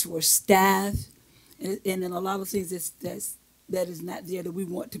 as for staff, and then a lot of things that is not there that we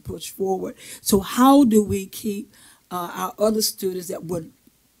want to push forward. So how do we keep our other students that would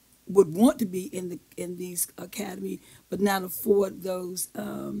want to be in these academies but not afford those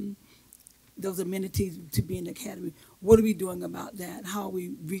amenities to be in the academy? What are we doing about that? How are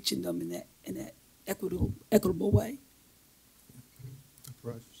we reaching them in that equitable way?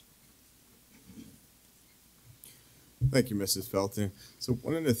 Rogers. Thank you, Mrs. Felton. So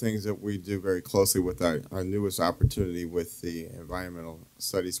one of the things that we do very closely with our newest opportunity with the environmental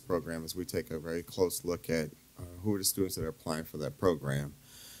studies program is we take a very close look at who are the students that are applying for that program.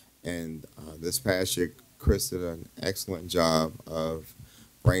 And this past year, Chris did an excellent job of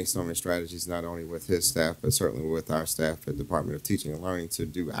brainstorming strategies, not only with his staff, but certainly with our staff at the Department of Teaching and Learning, to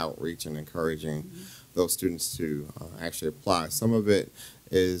do outreach and encouraging those students to actually apply. Some of it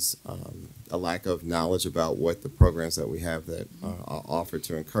is a lack of knowledge about what the programs that we have that are offered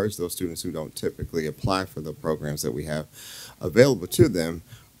to encourage those students who don't typically apply for the programs that we have available to them,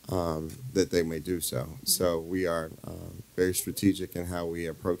 that they may do so. So we are very strategic in how we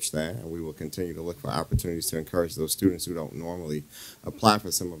approach that, and we will continue to look for opportunities to encourage those students who don't normally apply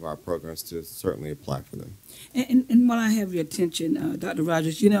for some of our programs to certainly apply for them. And while I have your attention, Dr.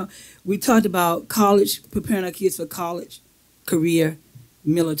 Rogers, you know, we talked about college, preparing our kids for college, career,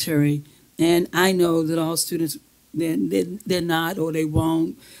 military, and I know that all students, they're not or they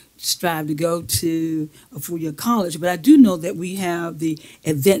won't strive to go to a four-year college, but I do know that we have the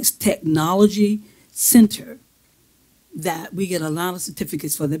Advanced Technology Center that we get a lot of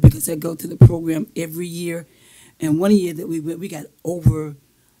certificates for that because I go to the program every year. And one year that we went, we got over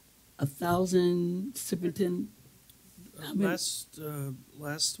 1,000 superintendent. Last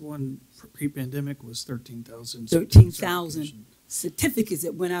one pre-pandemic was 13,000. 13,000 certificates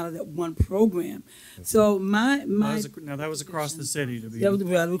that went out of that one program. So that was across the city, to be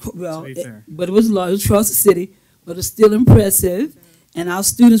fair. But it was large across the city, but it's still impressive, and our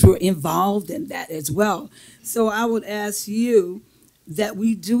students were involved in that as well. So I would ask you that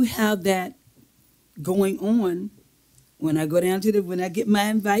we do have that going on. When I go down to when I get my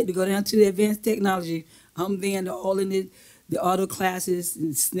invite to go down to the advanced technology, I'm there all in the auto classes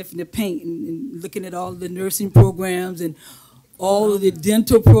and sniffing the paint and looking at all the nursing programs and all of the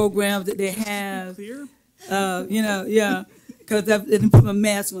dental programs that they have. You know, yeah, because I didn't put my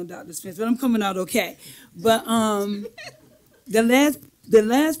mask on, Dr. Spence, but I'm coming out okay. But the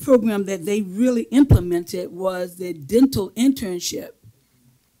last program that they really implemented was the dental internship.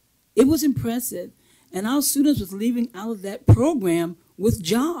 It was impressive, and our students was leaving out of that program with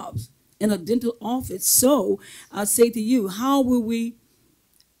jobs in a dental office. So I say to you, how will we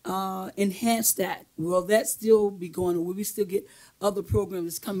enhance that? Will that still be going on? Will we still get other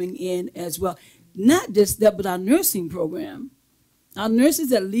programs coming in as well? Not just that, but our nursing program. Our nurses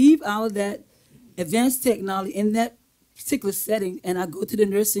that leave out of that advanced technology in that particular setting, and I go to the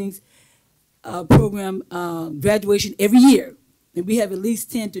nursing program graduation every year. And we have at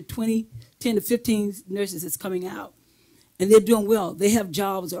least 10 to 15 nurses that's coming out. And they're doing well. They have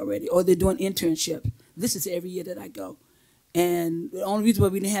jobs already, or they're doing internship. This is every year that I go. And the only reason why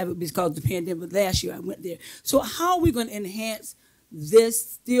we didn't have it was because of the pandemic. But last year I went there. So how are we going to enhance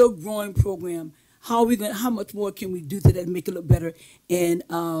this still growing program? How much more can we do to that and make it look better and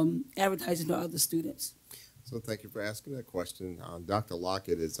advertising to other students? So thank you for asking that question. Dr.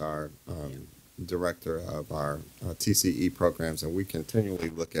 Lockett is our director of our TCE programs, and we continually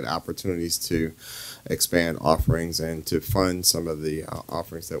look at opportunities to expand offerings and to fund some of the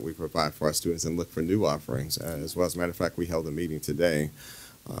offerings that we provide for our students and look for new offerings as well. As a matter of fact, we held a meeting today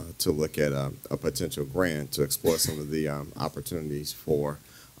to look at a potential grant to explore some of the opportunities for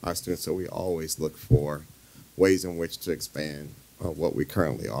our students. So we always look for ways in which to expand what we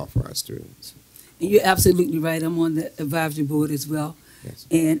currently offer our students. And you're absolutely right. I'm on the advisory board as well. Yes.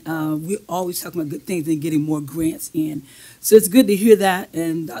 And we're always talking about good things and getting more grants in. So it's good to hear that.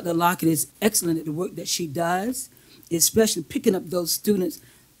 And Dr. Lockett is excellent at the work that she does, especially picking up those students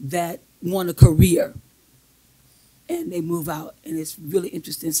that want a career and they move out. And it's really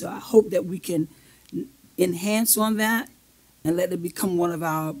interesting. So I hope that we can enhance on that and let it become one of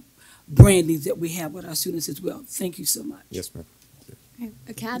our brandings that we have with our students as well. Thank you so much. Yes, ma'am.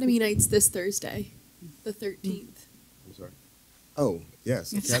 Academy Night's this Thursday, the 13th. I'm sorry. Oh,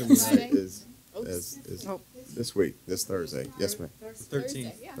 yes. It's Academy Friday. Night is this week, this Thursday. Yes, ma'am.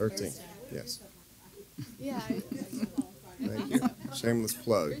 13th. 13th. Yes. Yeah. Thank you. Shameless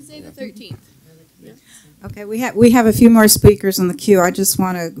plug. Thursday Yeah. the 13th. Yeah. Okay, we have a few more speakers in the queue. I just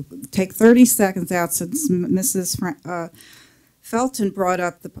want to take 30 seconds out since Mrs. Felton brought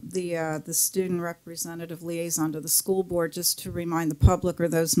up the student representative liaison to the school board, just to remind the public or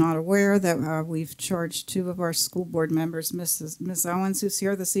those not aware that we've charged two of our school board members, Ms. Owens, who's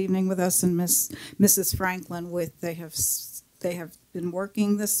here this evening with us, and Mrs. Franklin, they have been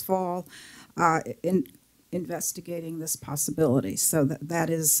working this fall in investigating this possibility. So that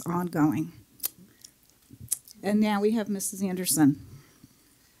is ongoing. And now we have Mrs. Anderson.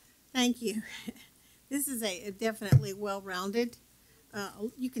 Thank you. This is a definitely well-rounded.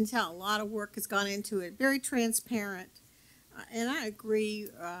 You can tell a lot of work has gone into it. Very transparent. And I agree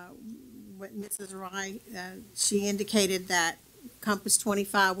with Mrs. Rye. She indicated that Compass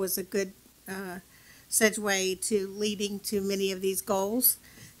 25 was a good segue to leading to many of these goals.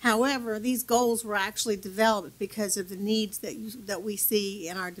 However, these goals were actually developed because of the needs that we see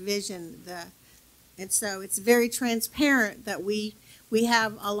in our division. And so it's very transparent that we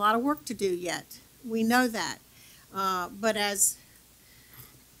have a lot of work to do yet. We know that. But as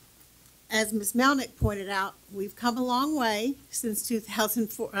Ms. Melnick pointed out, we've come a long way since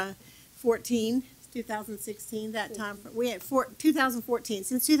 2014, 2016, that time. We had 2014.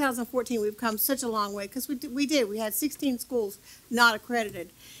 Since 2014, we've come such a long way because we did. We had 16 schools not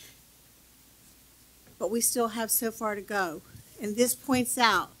accredited. But we still have so far to go. And this points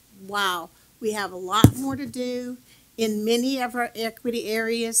out, wow, we have a lot more to do in many of our equity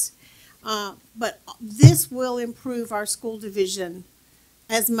areas. But this will improve our school division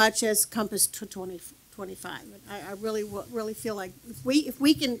as much as Compass 2025. I really feel like if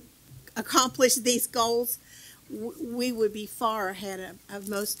we can accomplish these goals, we would be far ahead of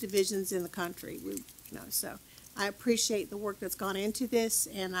most divisions in the country. So I appreciate the work that's gone into this,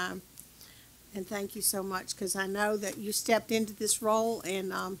 and thank you so much, because I know that you stepped into this role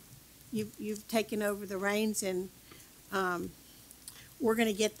and you've taken over the reins, and we're going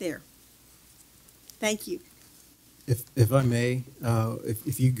to get there. Thank you. If I may,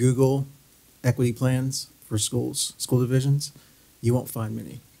 if you Google equity plans for school divisions, you won't find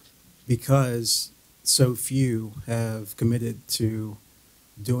many, because so few have committed to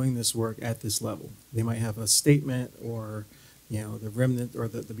doing this work at this level. They might have a statement or, the remnant or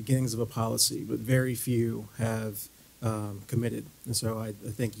the beginnings of a policy, but very few have committed. And so I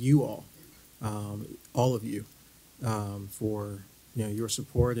thank you all of you, for your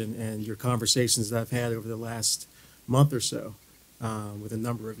support and your conversations that I've had over the last month or so with a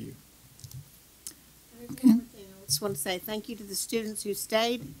number of you. Okay. I just want to say thank you to the students who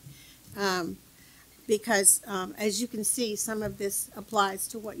stayed, because as you can see, some of this applies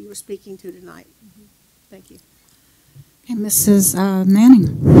to what you were speaking to tonight. Thank you. Okay, Mrs.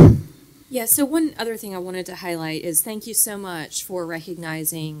 Manning. Yeah, so one other thing I wanted to highlight is thank you so much for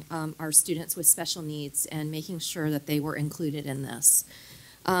recognizing our students with special needs and making sure that they were included in this.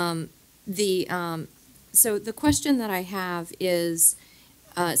 So the question that I have is,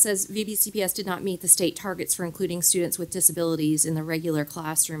 it says VBCPS did not meet the state targets for including students with disabilities in the regular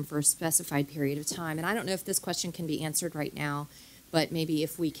classroom for a specified period of time. And I don't know if this question can be answered right now, but maybe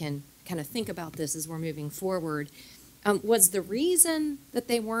if we can kind of think about this as we're moving forward. Was the reason that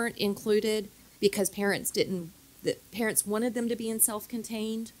they weren't included because parents wanted them to be in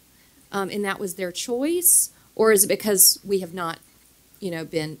self-contained, and that was their choice, or is it because we have not,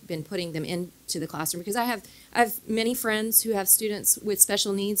 been putting them into the classroom? Because I have many friends who have students with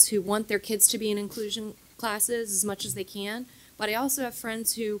special needs who want their kids to be in inclusion classes as much as they can, but I also have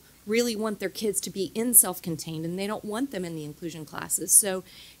friends who really want their kids to be in self-contained and they don't want them in the inclusion classes. So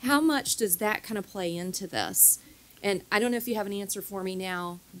how much does that kind of play into this? And I don't know if you have an answer for me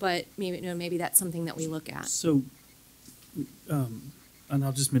now, but maybe that's something that we look at. So, and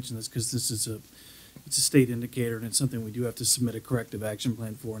I'll just mention this because this is it's a state indicator and it's something we do have to submit a corrective action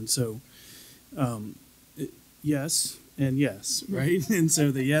plan for. And so, yes and yes, right? And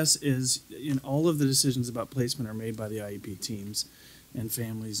so the yes is in all of the decisions about placement are made by the IEP teams, and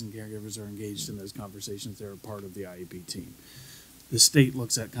families and caregivers are engaged in those conversations. They're a part of the IEP team. The state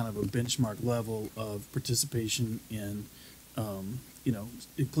looks at kind of a benchmark level of participation in,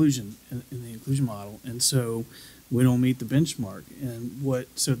 inclusion in the inclusion model, and so we don't meet the benchmark. And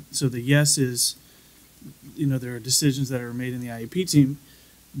so the yes is, there are decisions that are made in the IEP team,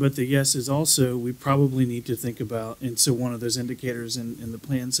 but the yes is also we probably need to think about. And so one of those indicators in the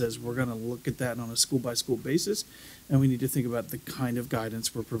plan says we're going to look at that on a school by school basis, and we need to think about the kind of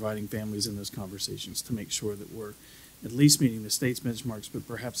guidance we're providing families in those conversations to make sure that we're at least meeting the state's benchmarks, but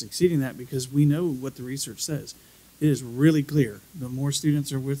perhaps exceeding that, because we know what the research says. It is really clear. The more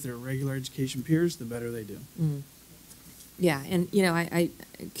students are with their regular education peers, the better they do. Mm. Yeah, and I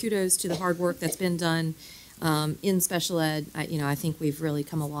kudos to the hard work that's been done in special ed. I think we've really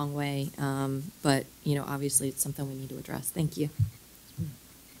come a long way, but obviously it's something we need to address. Thank you.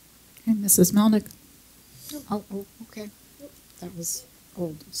 Okay, Mrs. Melnick. Oh, okay. That was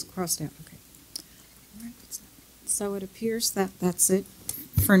old. It's crossed out. Okay. All right. So it appears that that's it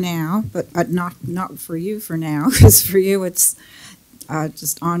for now, but not for you for now, because for you it's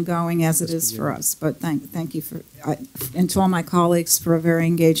just ongoing as it is for us. But thank you and to all my colleagues for a very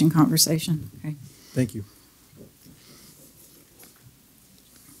engaging conversation. Okay. Thank you.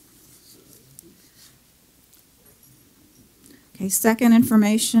 Okay, second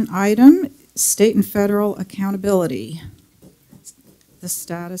information item, state and federal accountability. The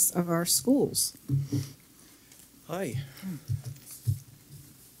status of our schools. Hi.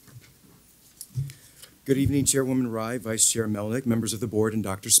 Good evening, Chairwoman Rye, Vice Chair Melnick, members of the board, and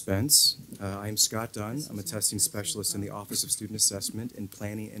Dr. Spence. I am Scott Dunn. I'm a testing specialist in the Office of Student Assessment in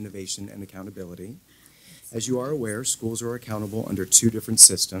Planning, Innovation, and Accountability. As you are aware, schools are accountable under two different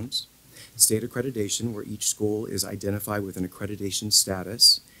systems: state accreditation, where each school is identified with an accreditation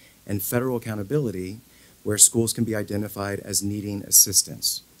status, and federal accountability, where schools can be identified as needing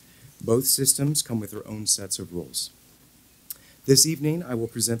assistance. Both systems come with their own sets of rules. This evening, I will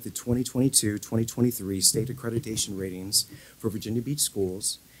present the 2022-2023 state accreditation ratings for Virginia Beach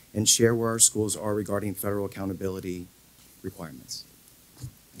schools and share where our schools are regarding federal accountability requirements.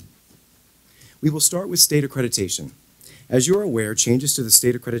 We will start with state accreditation. As you are aware, changes to the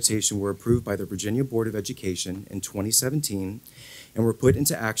state accreditation were approved by the Virginia Board of Education in 2017 and were put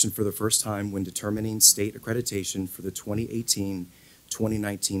into action for the first time when determining state accreditation for the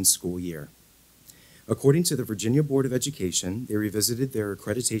 2018-2019 school year. According to the Virginia Board of Education, they revisited their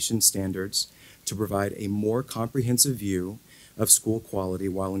accreditation standards to provide a more comprehensive view of school quality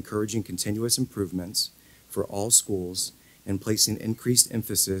while encouraging continuous improvements for all schools and placing increased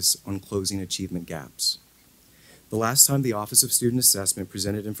emphasis on closing achievement gaps. The last time the Office of Student Assessment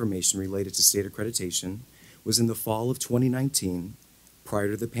presented information related to state accreditation was in the fall of 2019,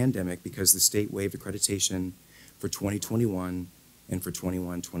 prior to the pandemic, because the state waived accreditation for 2021 and for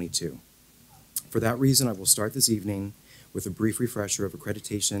 21-22. For that reason, I will start this evening with a brief refresher of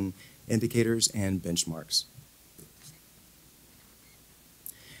accreditation indicators and benchmarks.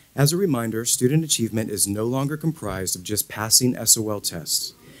 As a reminder, student achievement is no longer comprised of just passing SOL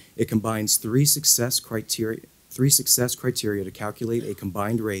tests. It combines three success criteria to calculate a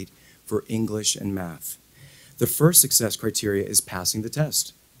combined rate for English and math. The first success criteria is passing the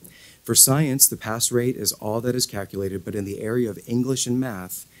test. For science, the pass rate is all that is calculated, but in the area of English and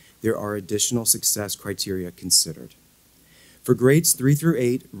math, there are additional success criteria considered. For grades 3 through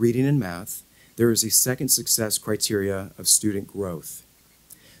 8, reading and math, there is a second success criteria of student growth.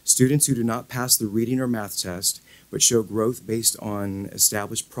 Students who do not pass the reading or math test, but show growth based on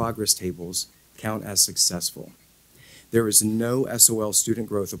established progress tables, count as successful. There is no SOL student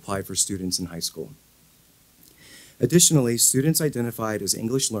growth applied for students in high school. Additionally, students identified as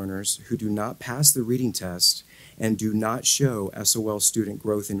English learners who do not pass the reading test and do not show SOL student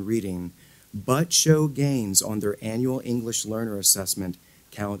growth in reading, but show gains on their annual English learner assessment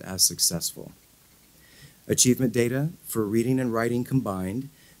count as successful. Achievement data for reading and writing combined,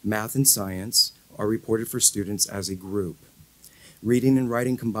 math and science, are reported for students as a group. Reading and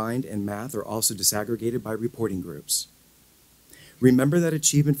writing combined and math are also disaggregated by reporting groups. Remember that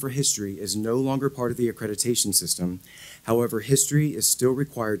achievement for history is no longer part of the accreditation system. However, history is still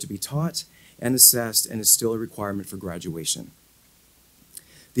required to be taught and assessed and is still a requirement for graduation.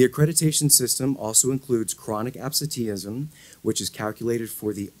 The accreditation system also includes chronic absenteeism, which is calculated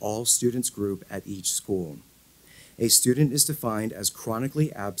for the all students group at each school. A student is defined as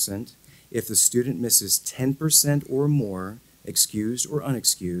chronically absent if the student misses 10% or more, excused or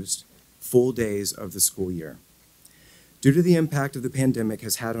unexcused, full days of the school year. Due to the impact of the pandemic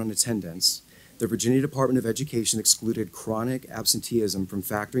has had on attendance, the Virginia Department of Education excluded chronic absenteeism from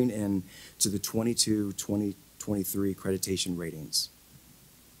factoring in to the 22-2023 accreditation ratings.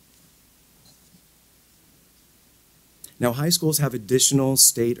 Now, high schools have additional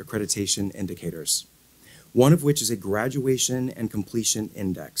state accreditation indicators, one of which is a graduation and completion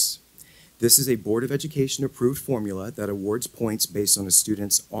index. This is a Board of Education approved formula that awards points based on a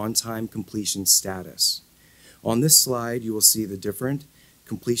student's on-time completion status. On this slide, you will see the different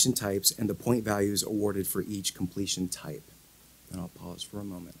completion types and the point values awarded for each completion type. And I'll pause for a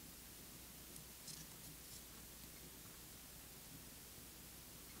moment.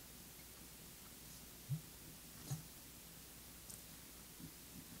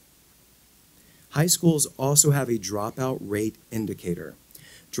 High schools also have a dropout rate indicator.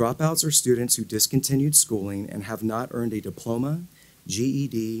 Dropouts are students who discontinued schooling and have not earned a diploma,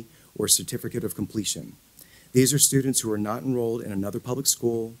 GED, or certificate of completion. These are students who are not enrolled in another public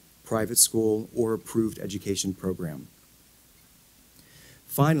school, private school, or approved education program.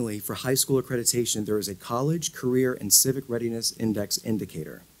 Finally, for high school accreditation, there is a College, Career, and Civic Readiness Index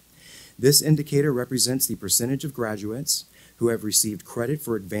indicator. This indicator represents the percentage of graduates who have received credit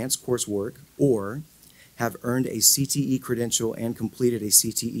for advanced coursework or have earned a CTE credential and completed a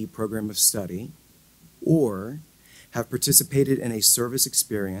CTE program of study, or have participated in a service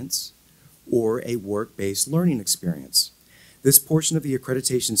experience or a work-based learning experience. This portion of the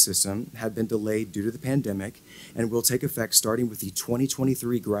accreditation system had been delayed due to the pandemic and will take effect starting with the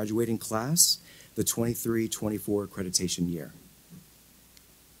 2023 graduating class, the 23-24 accreditation year.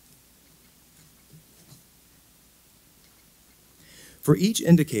 For each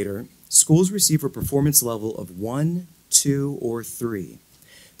indicator, schools receive a performance level of 1, 2, or 3.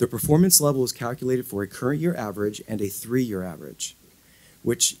 The performance level is calculated for a current year average and a 3-year average,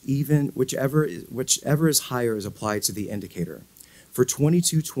 whichever is higher is applied to the indicator. For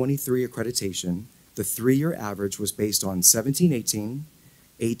 22-23 accreditation, the 3-year average was based on 17-18,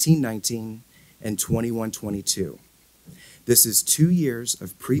 18-19, and 21-22. This is 2 years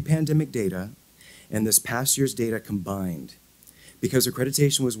of pre-pandemic data and this past year's data combined. Because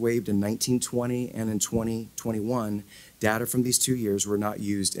accreditation was waived in 1920 and in 2021, data from these 2 years were not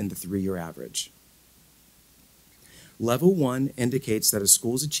used in the 3-year average. Level 1 indicates that a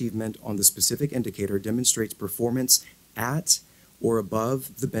school's achievement on the specific indicator demonstrates performance at or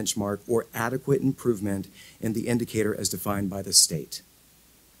above the benchmark or adequate improvement in the indicator as defined by the state.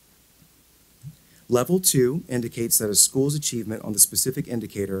 Level 2 indicates that a school's achievement on the specific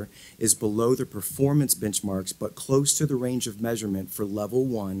indicator is below the performance benchmarks but close to the range of measurement for Level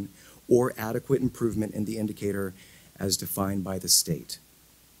 1 or adequate improvement in the indicator as defined by the state.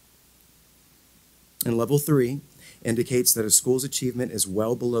 And Level 3 indicates that a school's achievement is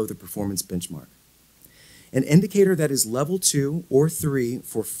well below the performance benchmark. An indicator that is Level 2 or 3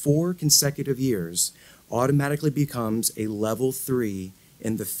 for 4 consecutive years automatically becomes a Level 3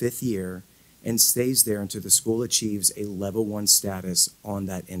 in the 5th year and stays there until the school achieves a Level 1 status on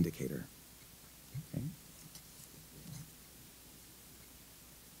that indicator. Okay.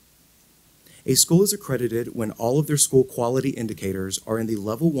 A school is accredited when all of their school quality indicators are in the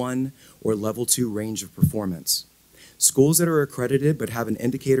Level 1 or Level 2 range of performance. Schools that are accredited but have an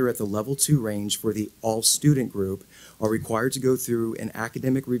indicator at the Level 2 range for the all-student group are required to go through an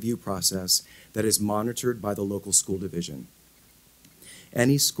academic review process that is monitored by the local school division.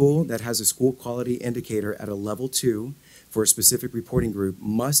 Any school that has a school quality indicator at a Level 2 for a specific reporting group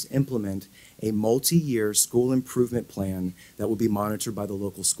must implement a multi-year school improvement plan that will be monitored by the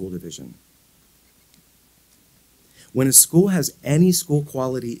local school division. When a school has any school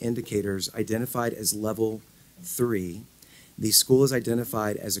quality indicators identified as Level 3, the school is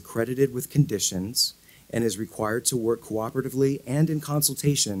identified as accredited with conditions and is required to work cooperatively and in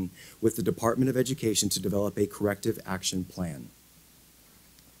consultation with the Department of Education to develop a corrective action plan.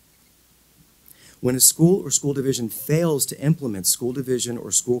 When a school or school division fails to implement school division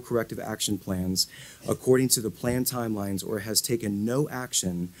or school corrective action plans according to the plan timelines or has taken no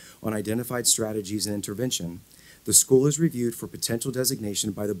action on identified strategies and intervention, the school is reviewed for potential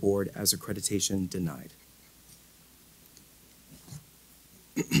designation by the board as accreditation denied.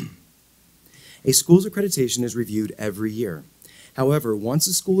 A school's accreditation is reviewed every year. However, once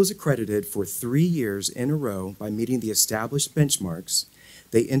a school is accredited for 3 years in a row by meeting the established benchmarks,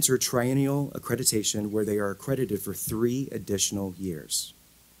 they enter triennial accreditation where they are accredited for 3 additional years.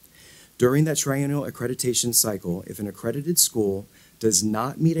 During that triennial accreditation cycle, if an accredited school does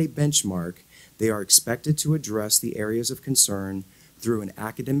not meet a benchmark, they are expected to address the areas of concern through an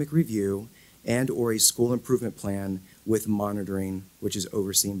academic review and/or a school improvement plan with monitoring, which is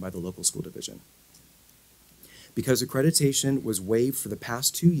overseen by the local school division. Because accreditation was waived for the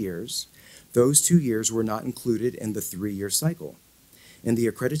past 2 years, those 2 years were not included in the 3-year cycle. In the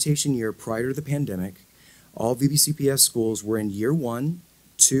accreditation year prior to the pandemic, all VBCPS schools were in year 1,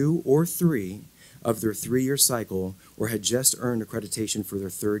 2, or 3 of their 3-year cycle or had just earned accreditation for their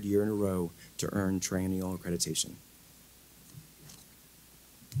 3rd year in a row to earn triennial accreditation.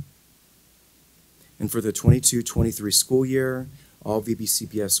 And for the 22-23 school year, all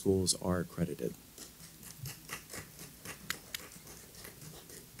VBCPS schools are accredited.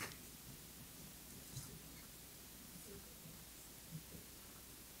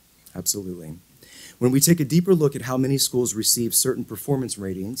 Absolutely. When we take a deeper look at how many schools receive certain performance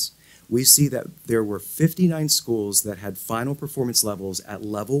ratings, we see that there were 59 schools that had final performance levels at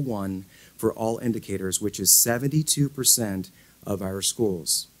level 1 for all indicators, which is 72% of our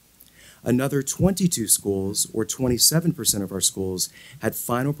schools. Another 22 schools, or 27% of our schools, had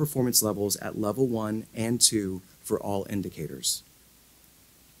final performance levels at level 1 and 2 for all indicators.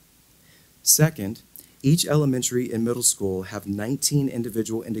 Second, each elementary and middle school have 19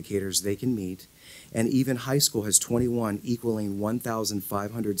 individual indicators they can meet, and even high school has 21, equaling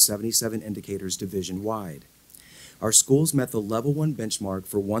 1,577 indicators division-wide. Our schools met the level 1 benchmark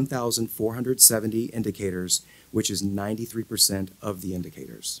for 1,470 indicators, which is 93% of the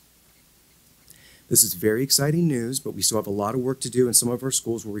indicators. This is very exciting news, but we still have a lot of work to do, and some of our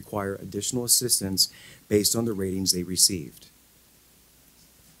schools will require additional assistance based on the ratings they received.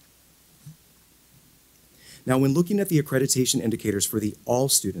 Now, when looking at the accreditation indicators for the all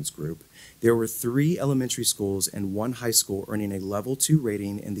students group, there were 3 elementary schools and 1 high school earning a level 2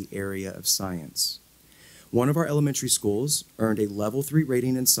 rating in the area of science. One of our elementary schools earned a level 3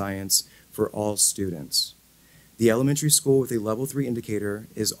 rating in science for all students. The elementary school with a level 3 indicator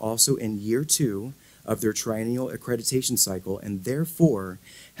is also in year 2 of their triennial accreditation cycle and therefore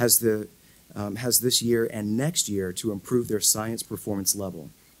has this year and next year to improve their science performance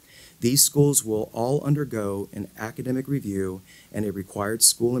level. These schools will all undergo an academic review and a required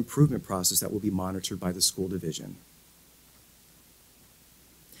school improvement process that will be monitored by the school division.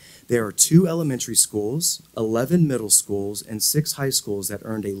 There are 2 elementary schools, 11 middle schools, and 6 high schools that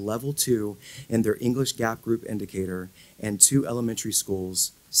earned a level 2 in their English gap group indicator, and 2 elementary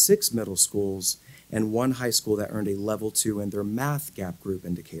schools, 6 middle schools, and 1 high school that earned a level 2 in their math gap group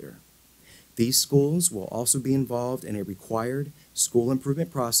indicator. These schools will also be involved in a required school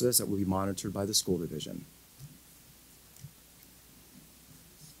improvement process that will be monitored by the school division.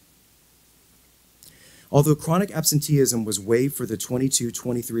 Although chronic absenteeism was waived for the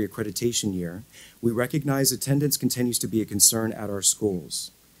 22-23 accreditation year, we recognize attendance continues to be a concern at our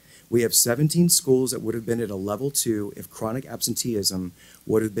schools. We have 17 schools that would have been at a level 2 if chronic absenteeism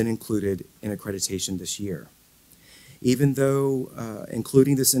would have been included in accreditation this year. Even though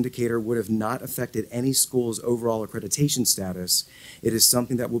including this indicator would have not affected any school's overall accreditation status, it is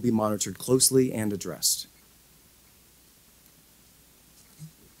something that will be monitored closely and addressed.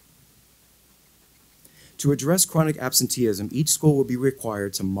 To address chronic absenteeism, each school will be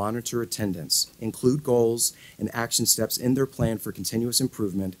required to monitor attendance, include goals and action steps in their plan for continuous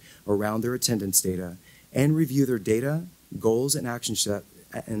improvement around their attendance data, and review their data, goals, and action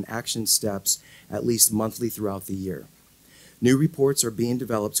steps at least monthly throughout the year. New reports are being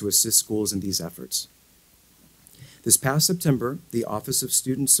developed to assist schools in these efforts. This past September, the Office of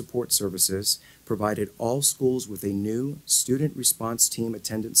Student Support Services provided all schools with a new Student Response Team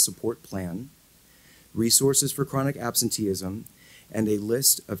Attendance Support Plan, resources for chronic absenteeism, and a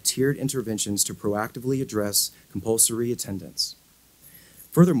list of tiered interventions to proactively address compulsory attendance.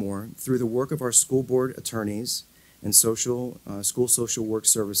 Furthermore, through the work of our school board attorneys and school social work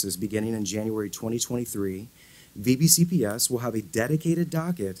services beginning in January 2023, VBCPS will have a dedicated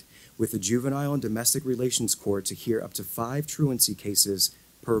docket with the Juvenile and Domestic Relations Court to hear up to 5 truancy cases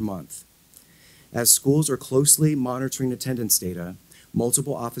per month. As schools are closely monitoring attendance data,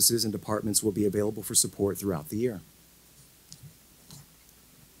 Multiple offices and departments will be available for support throughout the year.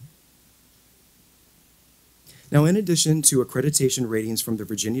 Now, in addition to accreditation ratings from the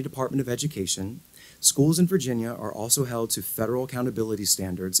Virginia Department of Education, schools in Virginia are also held to federal accountability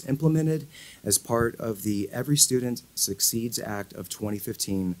standards implemented as part of the Every Student Succeeds Act of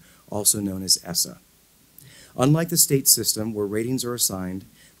 2015, also known as ESSA. Unlike the state system where ratings are assigned,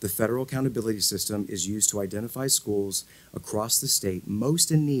 the federal accountability system is used to identify schools across the state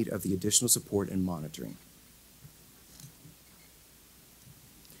most in need of the additional support and monitoring.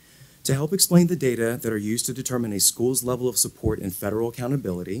 To help explain the data that are used to determine a school's level of support and federal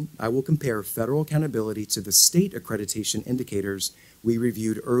accountability, I will compare federal accountability to the state accreditation indicators we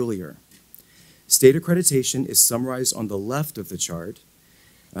reviewed earlier. State accreditation is summarized on the left of the chart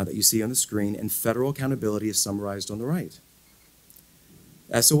that you see on the screen, and federal accountability is summarized on the right.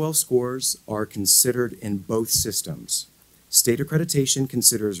 SOL scores are considered in both systems. State accreditation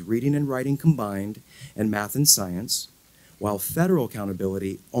considers reading and writing combined and math and science, while federal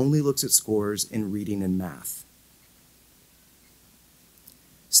accountability only looks at scores in reading and math.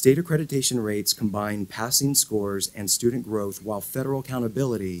 State accreditation rates combine passing scores and student growth, while federal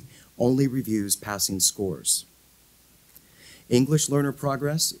accountability only reviews passing scores. English learner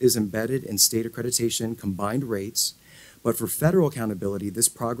progress is embedded in state accreditation combined rates, but for federal accountability, this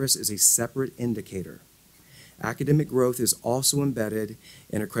progress is a separate indicator. Academic growth is also embedded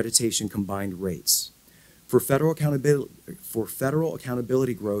in accreditation combined rates. For federal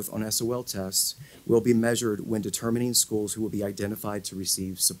accountability growth on SOL tests will be measured when determining schools who will be identified to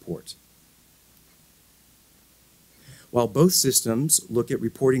receive support. While both systems look at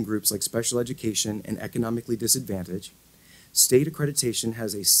reporting groups like special education and economically disadvantaged, state accreditation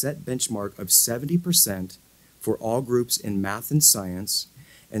has a set benchmark of 70% for all groups in math and science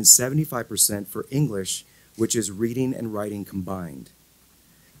and 75% for English, which is reading and writing combined.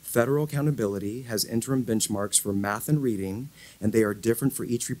 Federal accountability has interim benchmarks for math and reading, and they are different for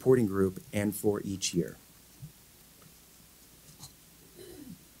each reporting group and for each year.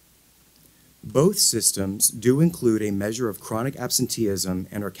 Both systems do include a measure of chronic absenteeism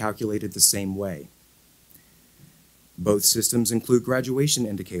and are calculated the same way. Both systems include graduation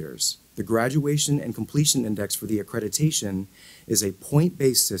indicators. The Graduation and Completion Index for the accreditation is a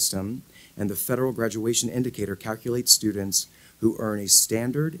point-based system, and the Federal Graduation Indicator calculates students who earn a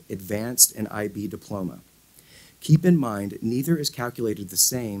standard, advanced, and IB diploma. Keep in mind, neither is calculated the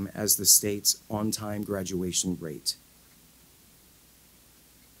same as the state's on-time graduation rate.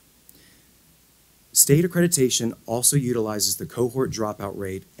 State accreditation also utilizes the cohort dropout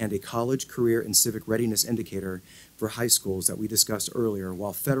rate and a college, career, and civic readiness indicator for high schools that we discussed earlier,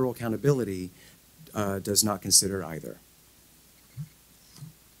 while federal accountability does not consider either.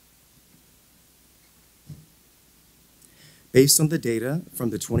 Based on the data from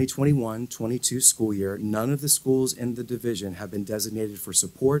the 2021-22 school year, none of the schools in the division have been designated for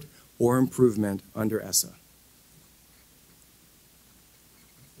support or improvement under ESSA.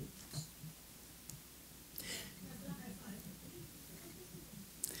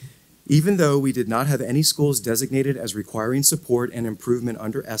 Even though we did not have any schools designated as requiring support and improvement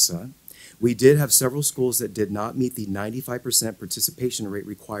under ESSA, we did have several schools that did not meet the 95% participation rate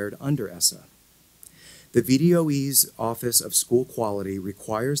required under ESSA. The VDOE's Office of School Quality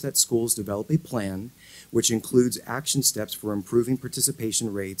requires that schools develop a plan which includes action steps for improving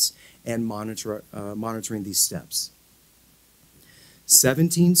participation rates and monitoring these steps.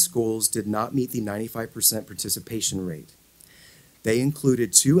 17 schools did not meet the 95% participation rate. They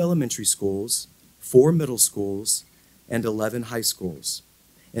included 2 elementary schools, 4 middle schools, and 11 high schools.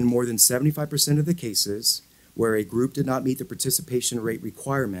 In more than 75% of the cases where a group did not meet the participation rate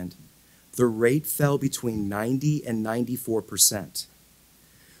requirement, the rate fell between 90 and 94%.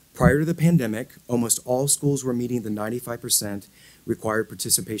 Prior to the pandemic, almost all schools were meeting the 95% required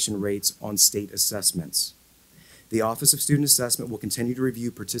participation rates on state assessments. The Office of Student Assessment will continue to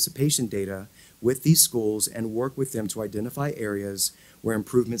review participation data with these schools and work with them to identify areas where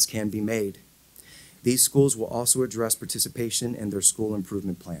improvements can be made. These schools will also address participation in their school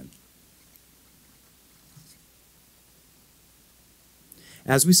improvement plan.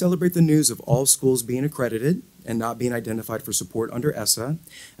 As we celebrate the news of all schools being accredited and not being identified for support under ESSA,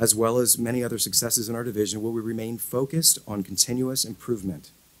 as well as many other successes in our division, will we remain focused on continuous improvement.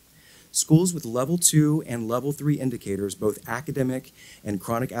 Schools with Level 2 and Level 3 indicators, both academic and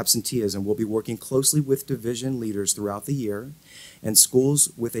chronic absenteeism, will be working closely with division leaders throughout the year, and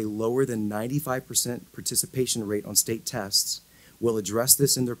schools with a lower than 95% participation rate on state tests will address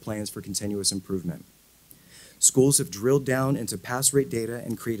this in their plans for continuous improvement. Schools have drilled down into pass rate data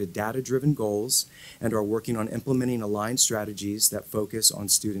and created data-driven goals and are working on implementing aligned strategies that focus on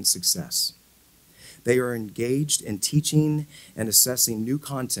student success. They are engaged in teaching and assessing new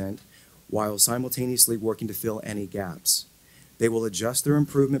content while simultaneously working to fill any gaps. They will adjust their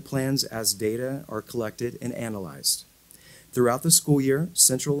improvement plans as data are collected and analyzed. Throughout the school year,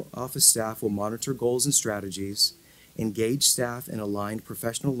 central office staff will monitor goals and strategies, engage staff in aligned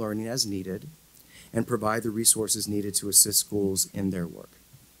professional learning as needed, and provide the resources needed to assist schools in their work.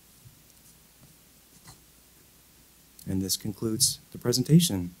 And this concludes the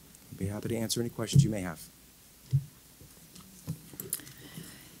presentation. I'd be happy to answer any questions you may have.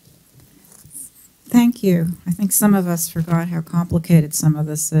 Thank you. I think some of us forgot how complicated some of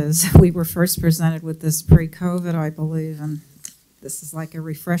this is. We were first presented with this pre-COVID, I believe, and this is like a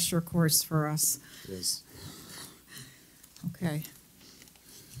refresher course for us. It is. Okay.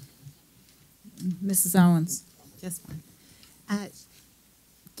 Mrs. Owens. Just one.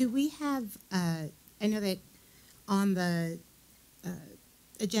 Do we have, I know that on the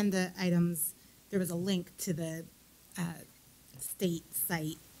agenda items, there was a link to the state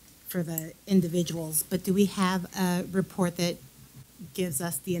site for the individuals, but do we have a report that gives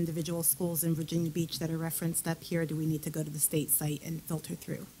us the individual schools in Virginia Beach that are referenced up here? Do we need to go to the state site and filter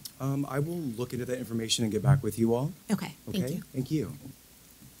through? I will look into that information and get back with you all. Okay, thank you. Thank you.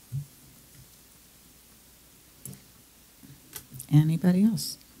 Anybody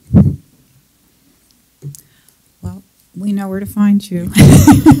else? Well, we know where to find you.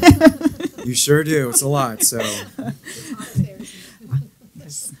 You sure do. It's a lot, so.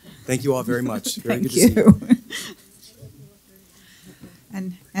 Thank you all very much. Very Thank good to see you.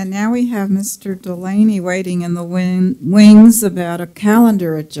 And now we have Mr. Delaney waiting in the wings about a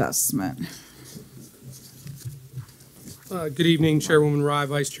calendar adjustment. Good evening, Chairwoman Rye,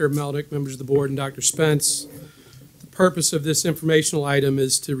 Vice Chair Meldick, members of the board, and Dr. Spence. The purpose of this informational item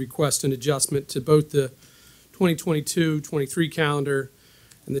is to request an adjustment to both the 2022-23 calendar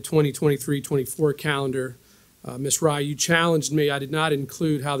and the 2023-24 calendar. Ms. Rye, you challenged me. I did not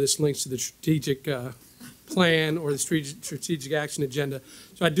include how this links to the strategic plan or the strategic action agenda.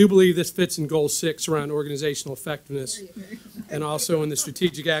 So I do believe this fits in Goal 6 around organizational effectiveness and also in the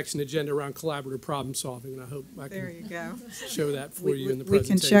strategic action agenda around collaborative problem solving. And I hope I can show that for you in the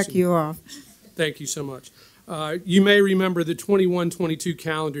presentation. We can check you off. Thank you so much. You may remember the 21-22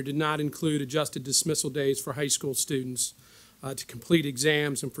 calendar did not include adjusted dismissal days for high school students to complete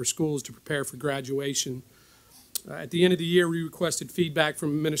exams and for schools to prepare for graduation. At the end of the year, we requested feedback from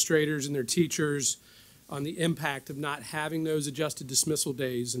administrators and their teachers on the impact of not having those adjusted dismissal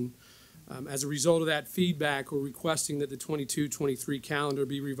days. And as a result of that feedback, we're requesting that the 22-23 calendar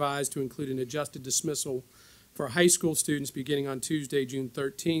be revised to include an adjusted dismissal for high school students beginning on Tuesday, June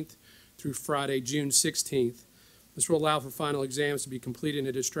 13th through Friday, June 16th. This will allow for final exams to be completed in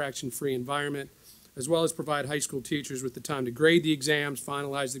a distraction-free environment, as well as provide high school teachers with the time to grade the exams,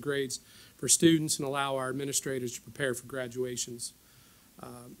 finalize the grades for students, and allow our administrators to prepare for graduations.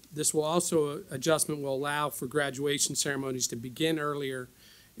 This will also, adjustment will allow for graduation ceremonies to begin earlier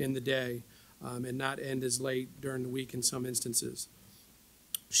in the day and not end as late during the week in some instances.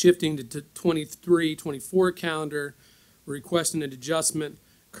 Shifting to 23-24 calendar, we're requesting an adjustment.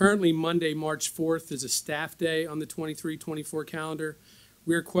 Currently, Monday, March 4th is a staff day on the 23-24 calendar.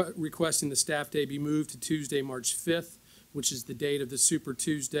 We're requesting the staff day be moved to Tuesday, March 5th, which is the date of the Super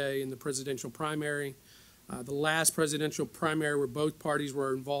Tuesday in the presidential primary. The last presidential primary where both parties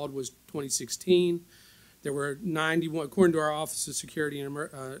were involved was 2016. There were 91, according to our Office of Security and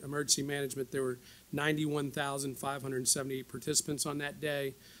Emergency Management, there were 91,578 participants on that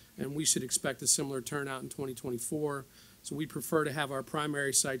day, and we should expect a similar turnout in 2024. So we prefer to have our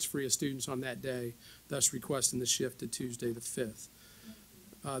primary sites free of students on that day, thus requesting the shift to Tuesday the 5th.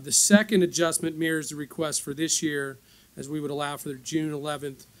 The second adjustment mirrors the request for this year, as we would allow for the June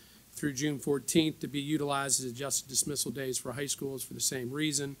 11th through June 14th to be utilized as adjusted dismissal days for high schools for the same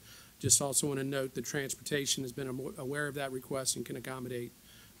reason. Just also want to note that transportation has been aware of that request and can accommodate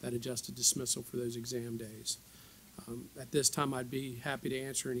that adjusted dismissal for those exam days. At this time, I'd be happy to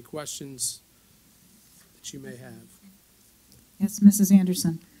answer any questions that you may have. Yes, Mrs.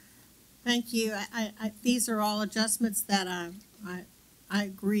 Anderson. Thank you. These are all adjustments that I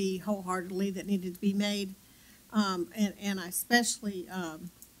agree wholeheartedly that needed to be made. And I especially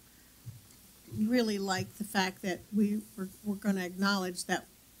really like the fact that we're going to acknowledge that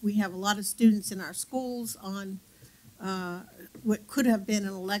we have a lot of students in our schools on what could have been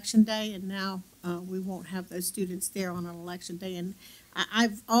an election day, and now we won't have those students there on an election day. And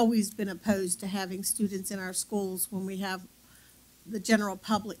I've always been opposed to having students in our schools when we have the general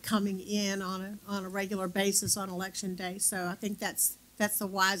public coming in on a regular basis on election day. So I think that's the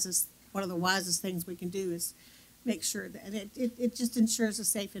wisest, one of the wisest things we can do is make sure that, and it just ensures a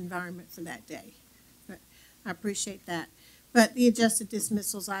safe environment for that day. But I appreciate that. But the adjusted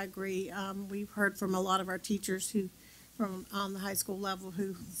dismissals, I agree. We've heard from a lot of our teachers who, from on the high school level,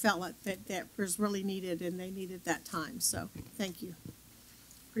 who felt like that was really needed and they needed that time. So thank you.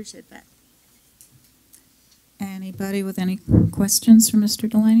 Appreciate that. Anybody with any questions for Mr.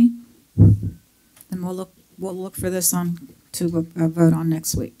 Delaney? Then we'll look for this to a vote on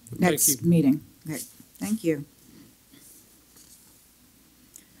next week, next meeting. Okay, thank you.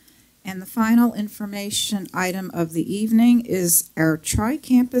 And the final information item of the evening is our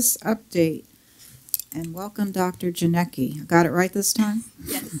Tri-Campus update. And welcome, Dr. Janicki. Got it right this time?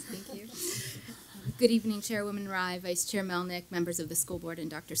 Yes, thank you. Good evening, Chairwoman Rye, Vice Chair Melnick, members of the school board,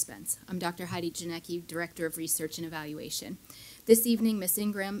 and Dr. Spence. I'm Dr. Heidi Janicki, Director of Research and Evaluation. This evening, Ms.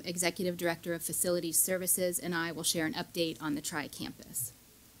 Ingram, Executive Director of Facilities Services, and I will share an update on the Tri-Campus.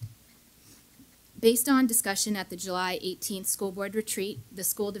 Based on discussion at the July 18th school board retreat, the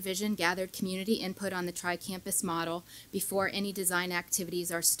school division gathered community input on the Tri-Campus model before any design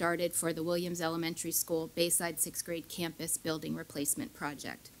activities are started for the Williams Elementary School Bayside 6th grade campus building replacement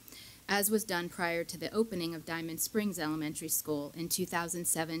project, as was done prior to the opening of Diamond Springs Elementary School in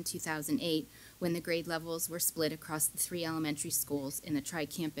 2007-2008, when the grade levels were split across the 3 elementary schools in the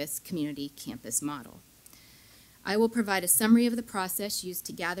Tri-Campus community campus model. I will provide a summary of the process used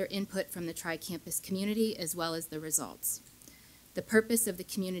to gather input from the Tri-Campus community as well as the results. The purpose of the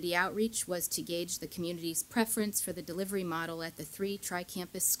community outreach was to gauge the community's preference for the delivery model at the 3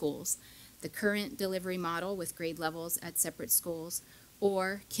 Tri-Campus schools, the current delivery model with grade levels at separate schools,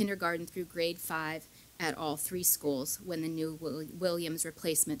 or kindergarten through grade 5 at all 3 schools when the new Williams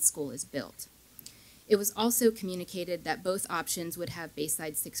replacement school is built. It was also communicated that both options would have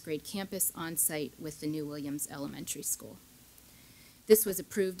Bayside 6th grade campus on site with the new Williams Elementary School. This was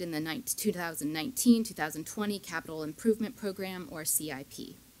approved in the 2019-2020 Capital Improvement Program, or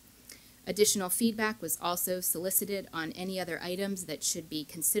CIP. Additional feedback was also solicited on any other items that should be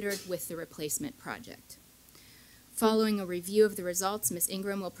considered with the replacement project. Following a review of the results, Ms.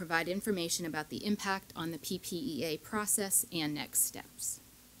 Ingram will provide information about the impact on the PPEA process and next steps.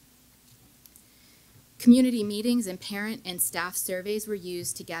 Community meetings and parent and staff surveys were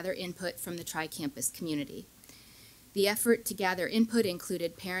used to gather input from the Tri-Campus community. The effort to gather input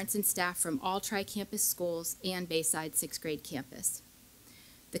included parents and staff from all Tri-Campus schools and Bayside 6th grade campus.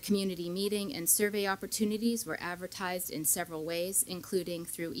 The community meeting and survey opportunities were advertised in several ways, including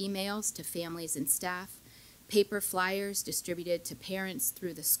through emails to families and staff, paper flyers distributed to parents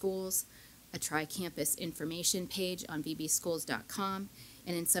through the schools, a Tri-Campus information page on bbschools.com,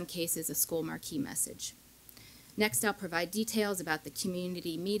 and in some cases a school marquee message. Next, I'll provide details about the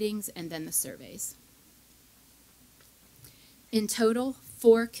community meetings and then the surveys. In total,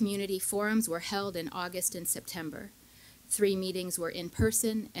 4 community forums were held in August and September. 3 meetings were in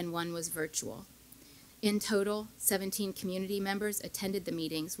person and 1 was virtual. In total, 17 community members attended the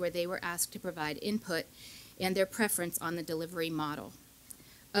meetings where they were asked to provide input and their preference on the delivery model.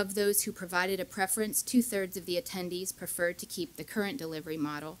 Of those who provided a preference, 2/3 of the attendees preferred to keep the current delivery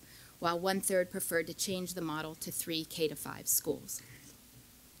model, while 1/3 preferred to change the model to 3 K-5 schools.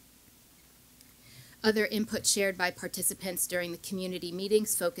 Other input shared by participants during the community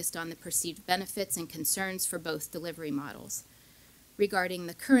meetings focused on the perceived benefits and concerns for both delivery models. Regarding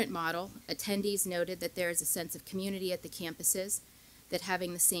the current model, attendees noted that there is a sense of community at the campuses, that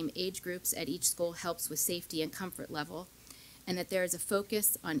having the same age groups at each school helps with safety and comfort level, and that there is a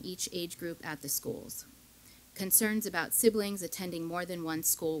focus on each age group at the schools. Concerns about siblings attending more than one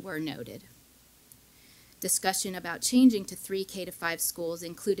school were noted. Discussion about changing to 3 K-5 schools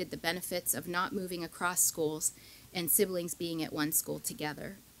included the benefits of not moving across schools and siblings being at one school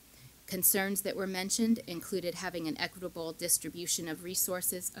together. Concerns that were mentioned included having an equitable distribution of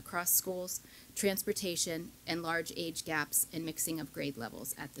resources across schools, transportation, and large age gaps and mixing of grade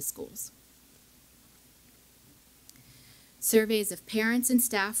levels at the schools. Surveys of parents and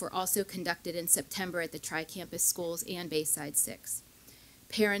staff were also conducted in September at the Tri-Campus schools and Bayside 6.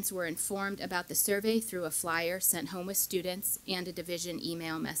 Parents were informed about the survey through a flyer sent home with students and a division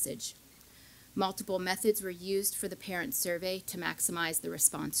email message. Multiple methods were used for the parent survey to maximize the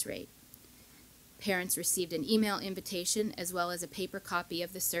response rate. Parents received an email invitation as well as a paper copy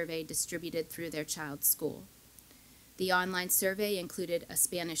of the survey distributed through their child's school. The online survey included a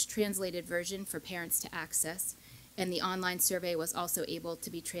Spanish translated version for parents to access, and the online survey was also able to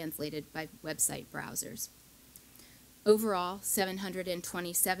be translated by website browsers. Overall,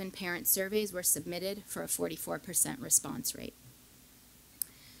 727 parent surveys were submitted for a 44% response rate.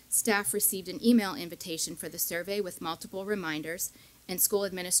 Staff received an email invitation for the survey with multiple reminders, and school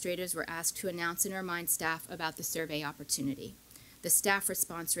administrators were asked to announce and remind staff about the survey opportunity. The staff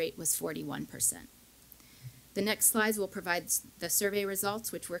response rate was 41%. The next slides will provide the survey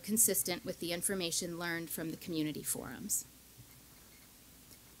results, which were consistent with the information learned from the community forums.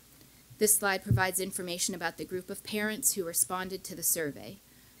 This slide provides information about the group of parents who responded to the survey.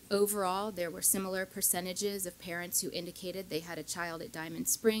 Overall, there were similar percentages of parents who indicated they had a child at Diamond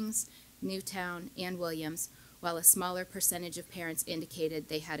Springs, Newtown, and Williams, while a smaller percentage of parents indicated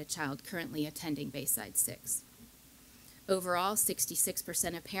they had a child currently attending Bayside 6. Overall,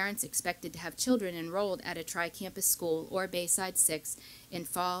 66% of parents expected to have children enrolled at a tri-campus school or Bayside 6 in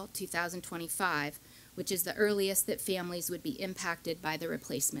fall 2025, which is the earliest that families would be impacted by the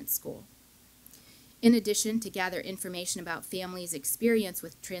replacement school. In addition, to gather information about families' experience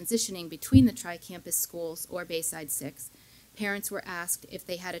with transitioning between the tri-campus schools or Bayside 6, parents were asked if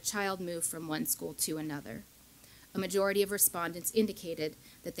they had a child move from one school to another. A majority of respondents indicated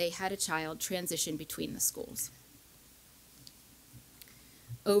that they had a child transition between the schools.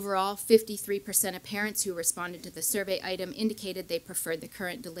 Overall, 53% of parents who responded to the survey item indicated they preferred the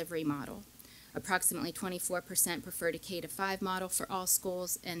current delivery model. Approximately 24% preferred a K-5 model for all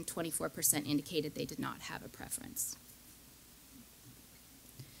schools, and 24% indicated they did not have a preference.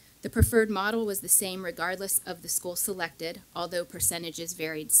 The preferred model was the same regardless of the school selected, although percentages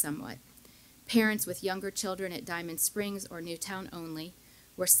varied somewhat. Parents with younger children at Diamond Springs or Newtown only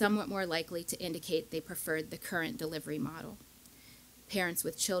were somewhat more likely to indicate they preferred the current delivery model. Parents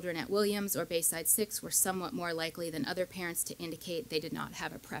with children at Williams or Bayside 6 were somewhat more likely than other parents to indicate they did not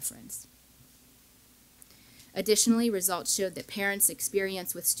have a preference. Additionally, results showed that parents'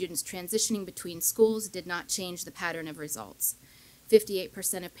 experience with students transitioning between schools did not change the pattern of results.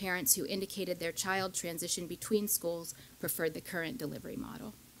 58% of parents who indicated their child transitioned between schools preferred the current delivery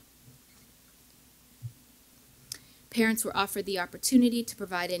model. Parents were offered the opportunity to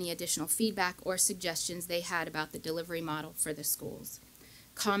provide any additional feedback or suggestions they had about the delivery model for the schools.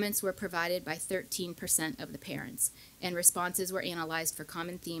 Comments were provided by 13% of the parents, and responses were analyzed for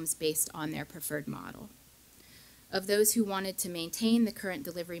common themes based on their preferred model. Of those who wanted to maintain the current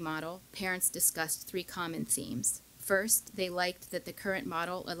delivery model, parents discussed 3 common themes. First, they liked that the current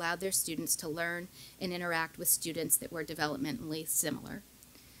model allowed their students to learn and interact with students that were developmentally similar.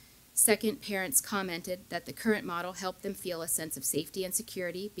 Second, parents commented that the current model helped them feel a sense of safety and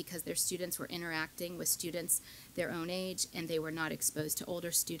security because their students were interacting with students their own age and they were not exposed to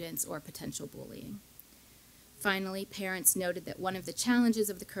older students or potential bullying. Finally, parents noted that one of the challenges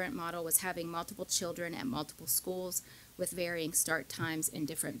of the current model was having multiple children at multiple schools with varying start times and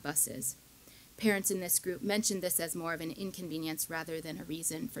different buses. Parents in this group mentioned this as more of an inconvenience rather than a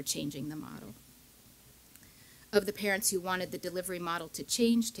reason for changing the model. Of the parents who wanted the delivery model to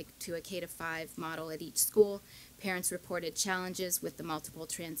change to a K-5 model at each school, parents reported challenges with the multiple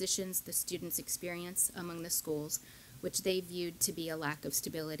transitions the students experience among the schools, which they viewed to be a lack of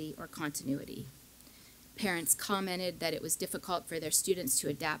stability or continuity. Parents commented that it was difficult for their students to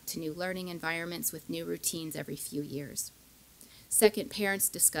adapt to new learning environments with new routines every few years. Second, parents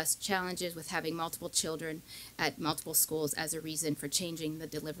discussed challenges with having multiple children at multiple schools as a reason for changing the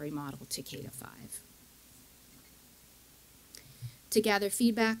delivery model to K-5. To gather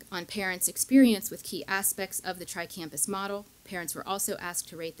feedback on parents' experience with key aspects of the tri-campus model, parents were also asked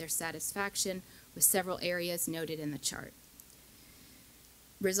to rate their satisfaction with several areas noted in the chart.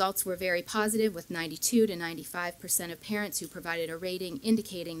 Results were very positive, with 92 to 95% of parents who provided a rating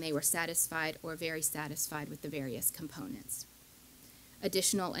indicating they were satisfied or very satisfied with the various components.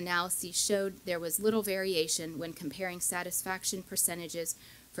 Additional analyses showed there was little variation when comparing satisfaction percentages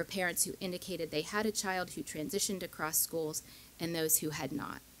for parents who indicated they had a child who transitioned across schools and those who had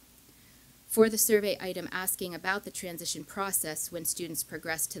not. For the survey item asking about the transition process when students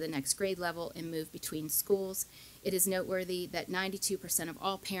progress to the next grade level and move between schools, it is noteworthy that 92% of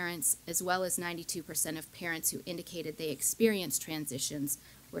all parents, as well as 92% of parents who indicated they experienced transitions,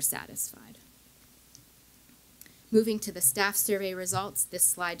 were satisfied. Moving to the staff survey results, this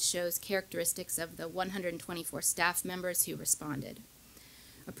slide shows characteristics of the 124 staff members who responded.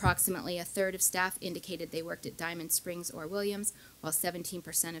 Approximately a third of staff indicated they worked at Diamond Springs or Williams, while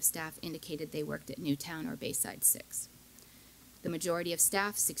 17% of staff indicated they worked at Newtown or Bayside 6. The majority of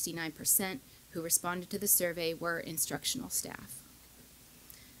staff, 69%, who responded to the survey were instructional staff.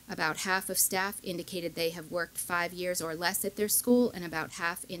 About half of staff indicated they have worked 5 years or less at their school, and about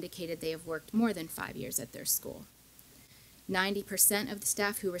half indicated they have worked more than 5 years at their school. 90% of the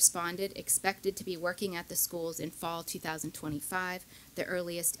staff who responded expected to be working at the schools in fall 2025, the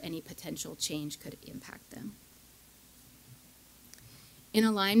earliest any potential change could impact them. In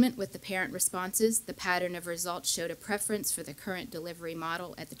alignment with the parent responses, the pattern of results showed a preference for the current delivery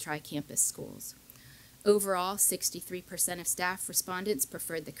model at the tri-campus schools. Overall, 63% of staff respondents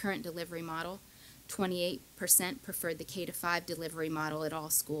preferred the current delivery model, 28% preferred the K-5 delivery model at all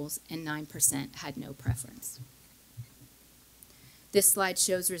schools, and 9% had no preference. This slide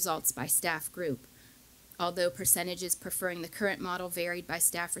shows results by staff group. Although percentages preferring the current model varied by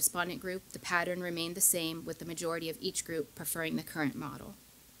staff respondent group, the pattern remained the same, with the majority of each group preferring the current model.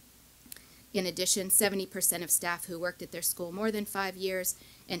 In addition, 70% of staff who worked at their school more than 5 years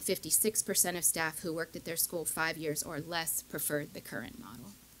and 56% of staff who worked at their school 5 years or less preferred the current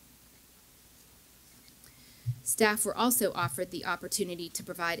model. Staff were also offered the opportunity to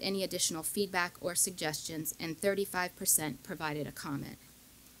provide any additional feedback or suggestions, and 35% provided a comment.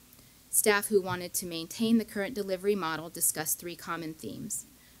 Staff who wanted to maintain the current delivery model discussed 3 common themes.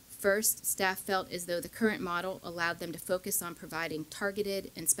 First, staff felt as though the current model allowed them to focus on providing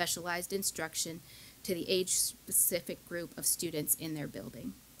targeted and specialized instruction to the age-specific group of students in their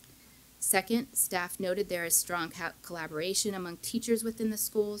building. Second, staff noted there is strong collaboration among teachers within the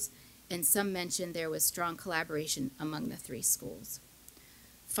schools, and some mentioned there was strong collaboration among the 3 schools.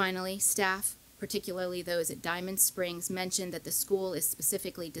 Finally, staff, particularly those at Diamond Springs, mentioned that the school is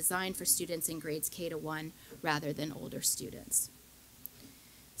specifically designed for students in grades K-1 rather than older students.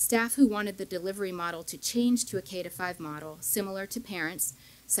 Staff who wanted the delivery model to change to a K-5 model, similar to parents,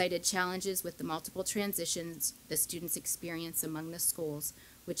 cited challenges with the multiple transitions the students experience among the schools,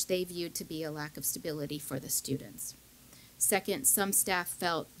 which they viewed to be a lack of stability for the students. Second, some staff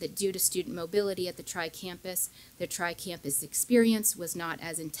felt that due to student mobility at the tri-campus, their tri-campus experience was not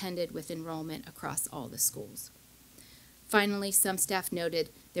as intended with enrollment across all the schools. Finally, some staff noted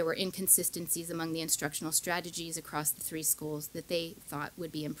there were inconsistencies among the instructional strategies across the 3 schools that they thought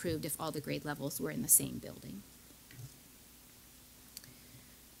would be improved if all the grade levels were in the same building.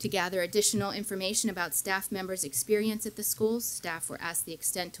 To gather additional information about staff members' experience at the schools, staff were asked the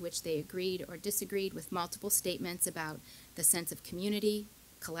extent to which they agreed or disagreed with multiple statements about the sense of community,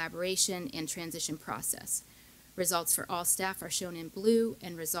 collaboration, and transition process. Results for all staff are shown in blue,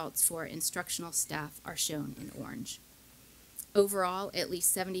 and results for instructional staff are shown in orange. Overall, at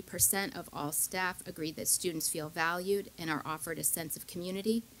least 70% of all staff agreed that students feel valued and are offered a sense of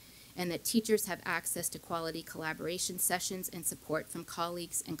community, and that teachers have access to quality collaboration sessions and support from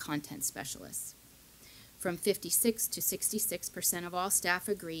colleagues and content specialists. From 56 to 66% of all staff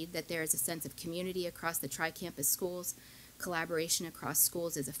agreed that there is a sense of community across the tri-campus schools, collaboration across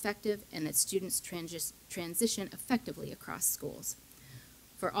schools is effective, and that students transition effectively across schools.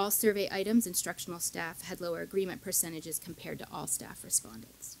 For all survey items, instructional staff had lower agreement percentages compared to all staff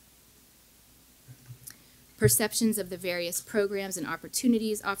respondents. Perceptions of the various programs and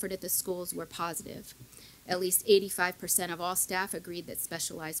opportunities offered at the schools were positive. At least 85% of all staff agreed that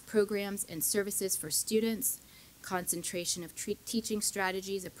specialized programs and services for students, concentration of teaching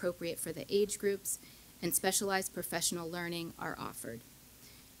strategies appropriate for the age groups, and specialized professional learning are offered.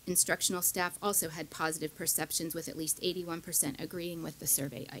 Instructional staff also had positive perceptions, with at least 81% agreeing with the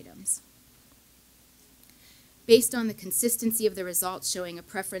survey items. Based on the consistency of the results showing a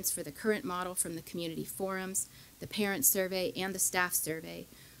preference for the current model from the community forums, the parent survey, and the staff survey,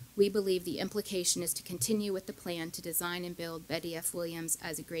 we believe the implication is to continue with the plan to design and build Betty F. Williams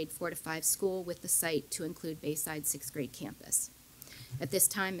as a grade 4 to 5 school with the site to include Bayside 6th grade campus. At this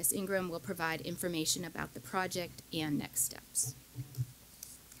time, Ms. Ingram will provide information about the project and next steps.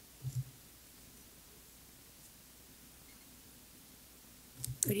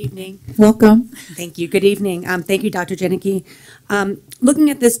 Good evening. Welcome. Thank you. Good evening. Thank you, Dr. Janicki. Looking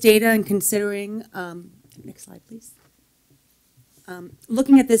at this data and considering, next slide, please.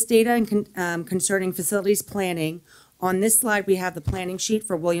 Looking at this data and concerning facilities planning, on this slide we have the planning sheet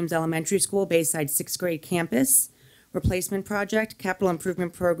for Williams Elementary School Bayside 6th grade campus replacement project, capital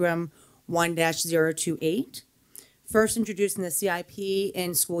improvement program 1-028. First introduced in the CIP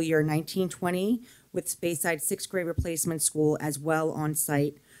in school year 1920 with Bayside 6th grade replacement school as well on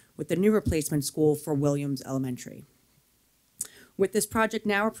site with the new replacement school for Williams Elementary. With this project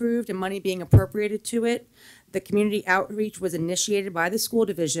now approved and money being appropriated to it, the community outreach was initiated by the school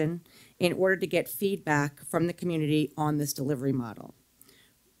division in order to get feedback from the community on this delivery model.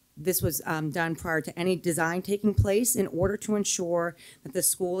 This was done prior to any design taking place in order to ensure that the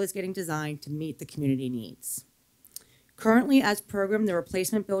school is getting designed to meet the community needs. Currently, as programmed, the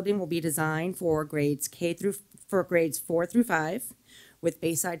replacement building will be designed for grades 4 through 5 with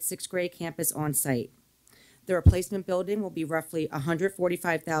Bayside 6th grade campus on site. The replacement building will be roughly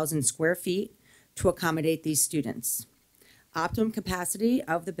 145,000 square feet to accommodate these students. Optimum capacity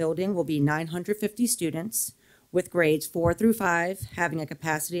of the building will be 950 students with grades 4 through 5 having a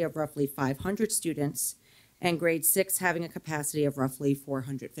capacity of roughly 500 students and grade 6 having a capacity of roughly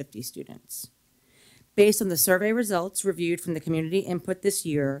 450 students. Based on the survey results reviewed from the community input this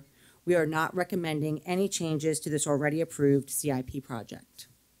year, we are not recommending any changes to this already approved CIP project.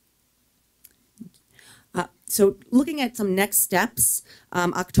 So looking at some next steps,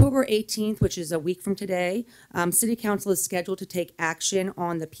 October 18th, which is a week from today, City Council is scheduled to take action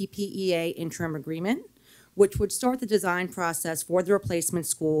on the PPEA interim agreement, which would start the design process for the replacement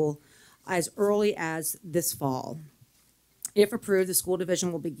school as early as this fall. If approved, the school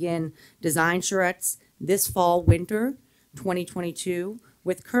division will begin design charrettes this fall, winter 2022,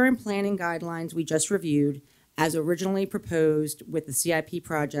 with current planning guidelines we just reviewed as originally proposed with the CIP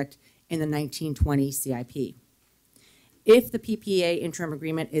project in the 1920 CIP. If the PPA interim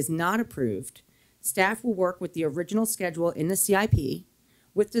agreement is not approved, staff will work with the original schedule in the CIP,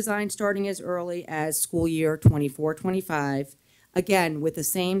 with design starting as early as school year 24-25, again with the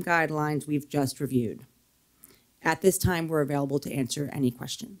same guidelines we've just reviewed. At this time, we're available to answer any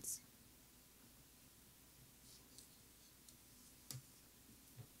questions.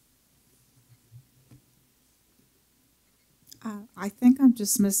 I think I'm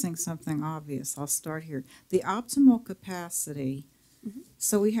just missing something obvious. I'll start here. The optimal capacity.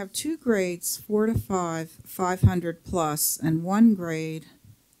 So we have two grades, 4 to 5, 500 plus, and one grade,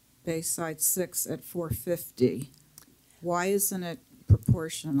 Bayside 6 at 450. Why isn't it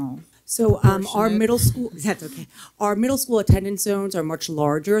proportional? So our middle school, that's okay. Our middle school attendance zones are much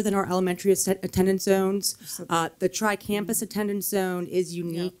larger than our elementary attendance zones. The tri-campus attendance zone is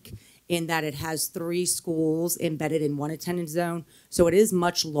unique in that it has 3 schools embedded in one attendance zone. So it is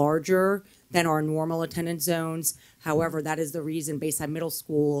much larger than our normal attendance zones. However, that is the reason Bayside Middle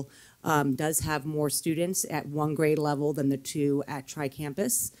School does have more students at one grade level than the 2 at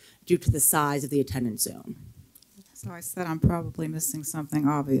tri-campus due to the size of the attendance zone. So I said I'm probably missing something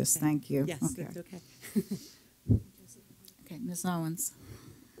obvious. Thank you. Yes, okay. that's okay. Okay, Ms. Owens.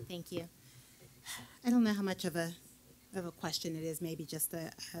 Thank you. I don't know how much of a question it is. Maybe just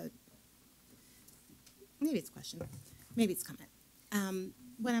maybe it's a question. Maybe it's a comment.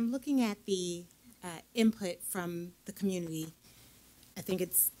 When I'm looking at the input from the community, I think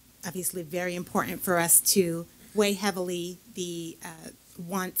it's obviously very important for us to weigh heavily the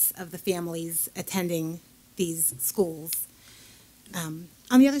wants of the families attending these schools. On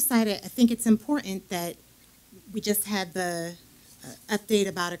the other side, I think it's important that we just had the update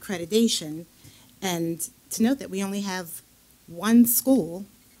about accreditation, and to note that we only have one school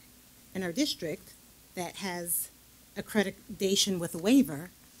in our district that has accreditation with a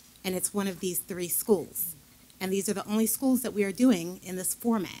waiver, and it's one of these 3 schools. And these are the only schools that we are doing in this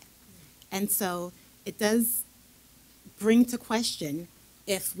format. And so it does bring to question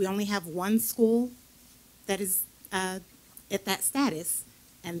if we only have one school that is at that status,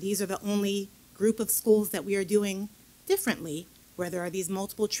 and these are the only group of schools that we are doing differently, where there are these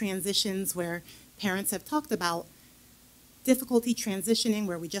multiple transitions where parents have talked about difficulty transitioning,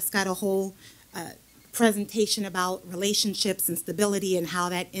 where we just got a whole presentation about relationships and stability and how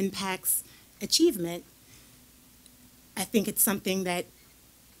that impacts achievement. I think it's something that,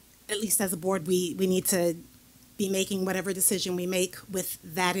 at least as a board, we need to be making whatever decision we make with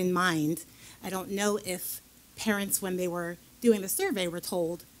that in mind. I don't know if parents, when they were doing the survey, were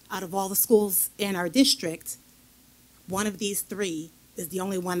told, out of all the schools in our district, one of these 3 is the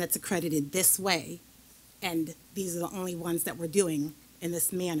only one that's accredited this way, and these are the only ones that we're doing in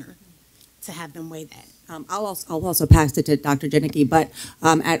this manner, to have them weigh that. I'll also pass it to Dr. Janicki, but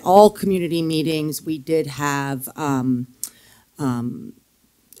at all community meetings, we did have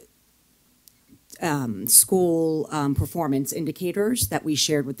school performance indicators that we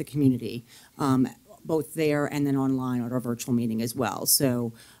shared with the community, both there and then online at our virtual meeting as well.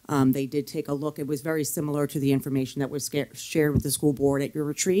 So they did take a look. It was very similar to the information that was shared with the school board at your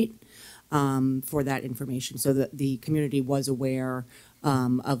retreat for that information. So that the community was aware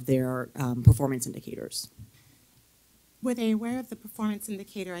of their performance indicators. Were they aware of the performance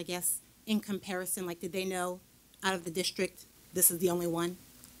indicator, I guess, in comparison? Like, did they know out of the district, this is the only one?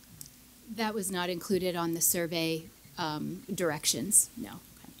 That was not included on the survey directions, no.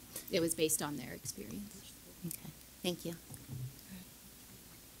 Okay. It was based on their experience. Okay, thank you.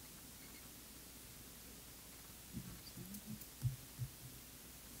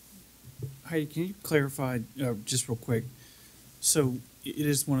 Heidi, can you clarify just real quick? So it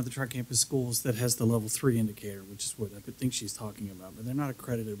is one of the tri-campus schools that has the level 3 indicator, which is what I think she's talking about, but they're not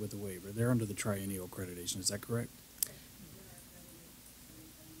accredited with a waiver. They're under the triennial accreditation. Is that correct?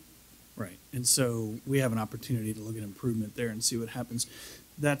 Right. And so we have an opportunity to look at improvement there and see what happens.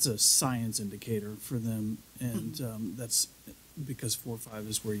 that's a science indicator for them, and that's because 4 or 5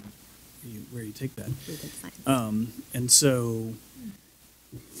 is where you take that. And so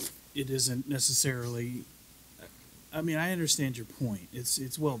it isn't necessarily. I mean, I understand your point.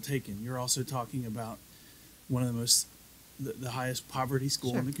 It's well taken. You're also talking about one of the highest poverty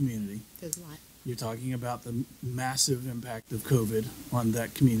school in the community. There's a lot. You're talking about the massive impact of COVID on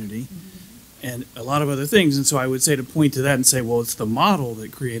that community and a lot of other things. And so I would say to point to that and say, well, it's the model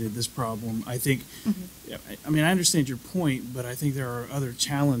that created this problem. I think, I mean, I understand your point, but I think there are other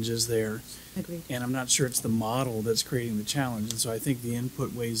challenges there. Agreed. And I'm not sure it's the model that's creating the challenge. And so I think the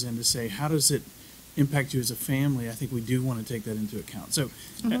input weighs in to say, how does it impact you as a family? I think we do want to take that into account. So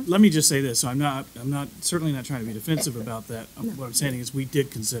let me just say this. So I'm certainly not trying to be defensive about that. What I'm saying is we did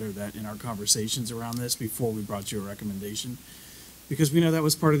consider that in our conversations around this before we brought you a recommendation, because we know that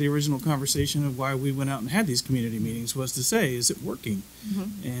was part of the original conversation of why we went out and had these community meetings, was to say, is it working?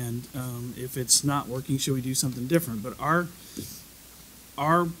 And if it's not working, should we do something different? But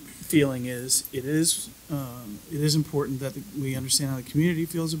our feeling is it is important that we understand how the community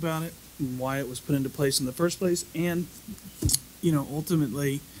feels about it, why it was put into place in the first place, and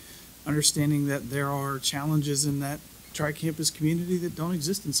ultimately understanding that there are challenges in that tri-campus community that don't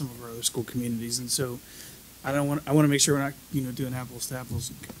exist in some of our other school communities. And so I want to make sure we're not doing apples to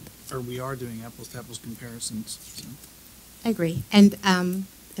apples, or we are doing apples to apples comparisons. So. I agree. And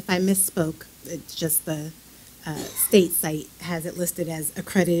if I misspoke, it's just the state site has it listed as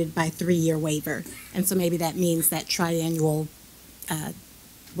accredited by 3-year waiver, and so maybe that means that triannual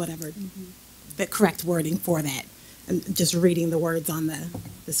whatever the correct wording for that. I'm just reading the words on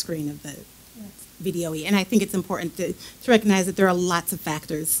the screen of the VDOE. And I think it's important to recognize that there are lots of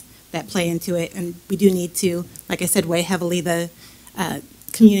factors that play into it, and we do need to, like I said, weigh heavily the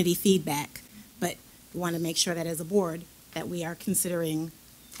community feedback, but we want to make sure that as a board that we are considering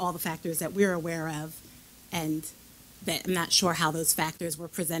all the factors that we're aware of, and that I'm not sure how those factors were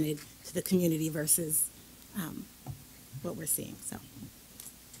presented to the community versus what we're seeing. So.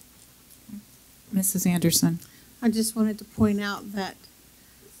 Mrs. Anderson. I just wanted to point out that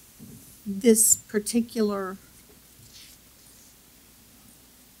this particular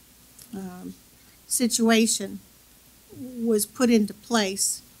situation was put into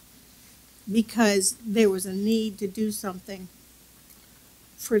place because there was a need to do something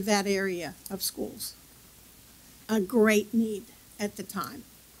for that area of schools. A great need at the time.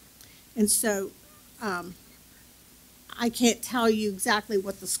 And so I can't tell you exactly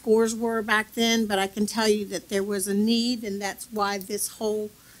what the scores were back then, but I can tell you that there was a need, and that's why this whole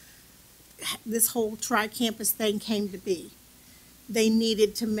tri-campus thing came to be. They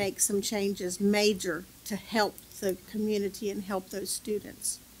needed to make some changes major to help the community and help those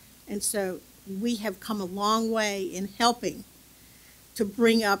students. And so we have come a long way in helping to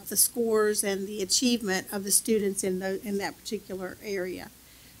bring up the scores and the achievement of the students in that particular area.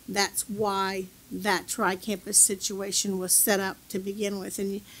 That's why that tri-campus situation was set up to begin with.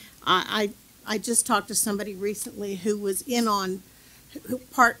 And I just talked to somebody recently who was in on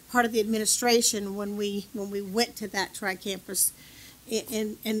part of the administration when we went to that tri-campus,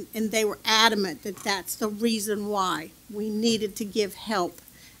 and they were adamant that that's the reason why we needed to give help,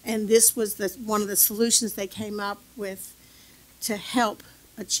 and this was one of the solutions they came up with to help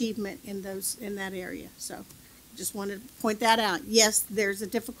achievement in that area. So just wanted to point that out. Yes, there's a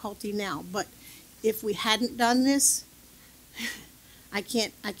difficulty now, but if we hadn't done this, I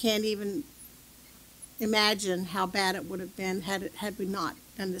can't even imagine how bad it would have been had we not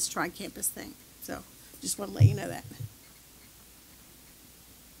done this tri-campus thing. So just want to let you know that.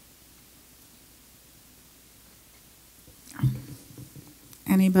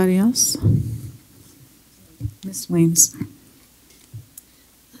 Anybody else? Ms. Weems.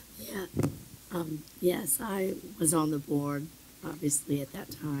 Yeah. Yes, I was on the board, obviously, at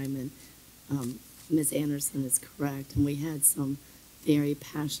that time, and Ms. Anderson is correct, and we had some very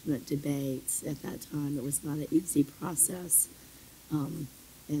passionate debates at that time. It was not an easy process, and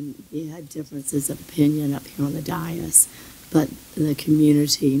we had differences of opinion up here on the dais, but the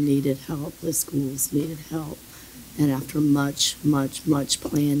community needed help, the schools needed help, and after much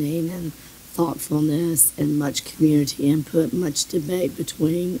planning and thoughtfulness and much community input, much debate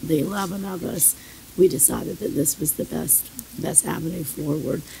between the 11 of us, we decided that this was the best avenue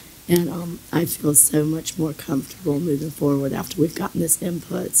forward. And I feel so much more comfortable moving forward after we've gotten this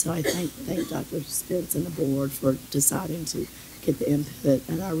input. So I thank Dr. Spence and the board for deciding to get the input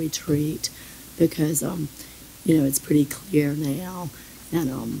at our retreat, because it's pretty clear now.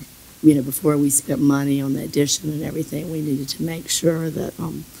 And before we spent money on the addition and everything, we needed to make sure that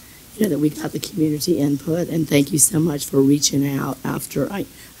that we got the community input, and thank you so much for reaching out after I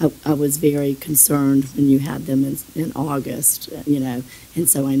was very concerned when you had them in August, and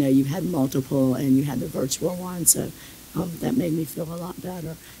so I know you had multiple and you had the virtual one, so that made me feel a lot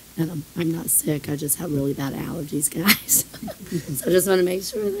better. And I'm not sick, I just have really bad allergies, guys. So I just want to make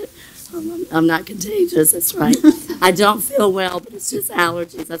sure that I'm not contagious, that's right. I don't feel well, but it's just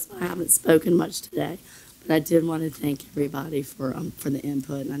allergies, that's why I haven't spoken much today. But I did want to thank everybody for the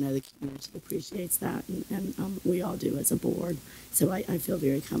input, and I know the community appreciates that, and we all do as a board. So I feel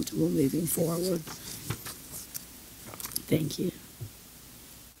very comfortable moving forward. Thank you.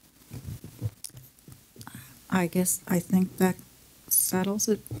 I think that settles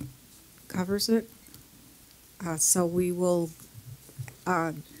it, covers it. So we will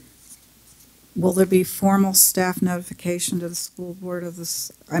there be formal staff notification to the school board of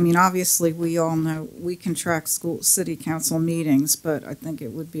this? I mean, obviously, we all know we can track city council meetings, but I think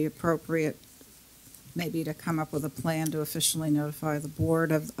it would be appropriate maybe to come up with a plan to officially notify the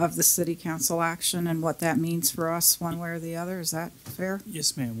board of the city council action and what that means for us one way or the other. Is that fair?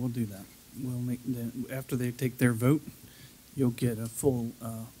 Yes, ma'am, we'll do that. We'll make, after they take their vote, you'll get a full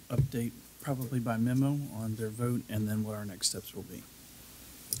update, probably by memo, on their vote and then what our next steps will be.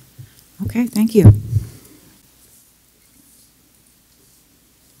 Okay, thank you.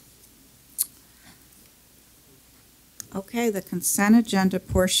 Okay, the consent agenda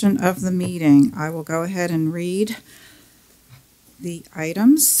portion of the meeting. I will go ahead and read the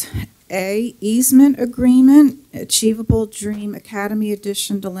items. A, easement agreement, Achievable Dream Academy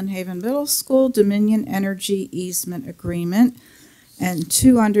Edition to Lynn Haven Middle School, Dominion Energy easement agreement. And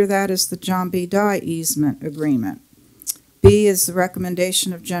 2 under that is the John B. Dye easement agreement. B is the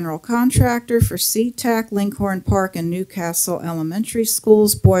recommendation of general contractor for SeaTac, Linkhorn Park, and Newcastle Elementary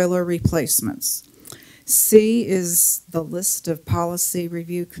Schools boiler replacements. C is the list of policy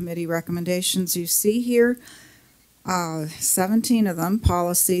review committee recommendations you see here. 17 of them.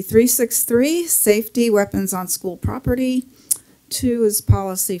 Policy 363, safety weapons on school property. 2 is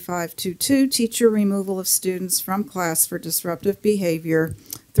policy 522, teacher removal of students from class for disruptive behavior.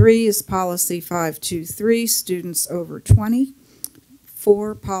 3 is policy 523, students over 20.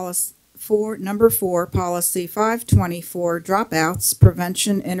 Number 4, policy 524, dropouts,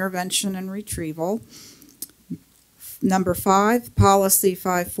 prevention, intervention, and retrieval. Number 5, policy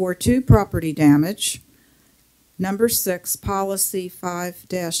 542, property damage. Number 6, policy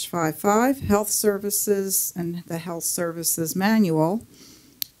 5-55, health services and the health services manual.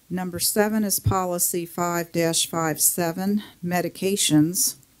 Number 7 is policy 5-57,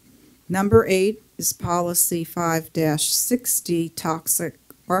 medications. Number 8 is policy 5-60, toxic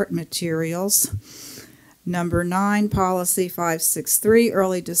art materials. Number 9, policy 563,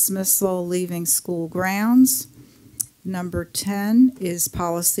 early dismissal, leaving school grounds. Number 10 is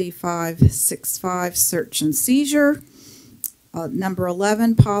policy 565, search and seizure. Number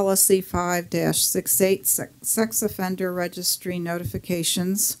 11, policy 5-68, sex offender registry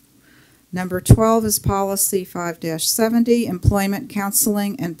notifications. Number 12 is policy 5-70, employment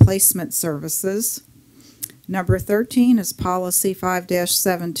counseling and placement services. Number 13 is policy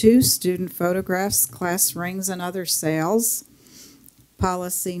 5-72, student photographs, class rings, and other sales.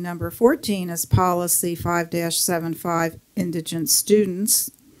 Policy number 14 is policy 5-75, indigent students.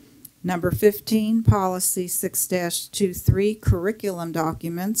 Number 15, policy 6-23, curriculum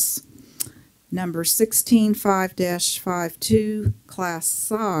documents. Number 16, 5-52, class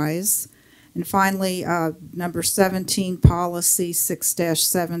size. And finally, number 17, policy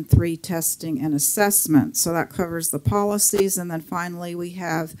 6-73, testing and assessment. So that covers the policies. And then finally, we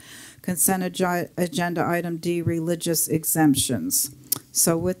have consent agenda item D, religious exemptions.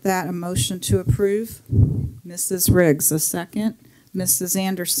 So with that, a motion to approve. Mrs. Riggs, a second. Mrs.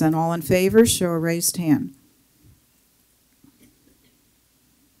 Anderson, all in favor, show a raised hand.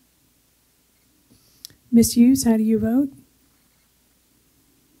 Ms. Hughes, how do you vote?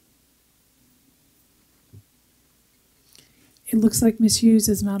 It looks like Ms. Hughes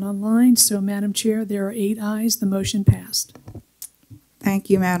is not online, so Madam Chair, there are 8 ayes. The motion passed. Thank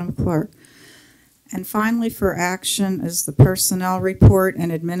you, Madam Clerk. And finally, for action is the personnel report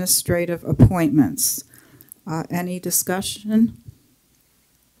and administrative appointments. Any discussion?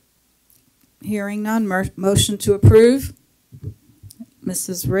 Hearing none, motion to approve.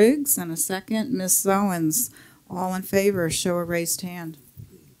 Mrs. Riggs, and a second. Ms. Owens, all in favor, show a raised hand.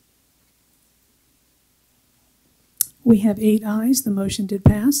 We have 8 ayes. The motion did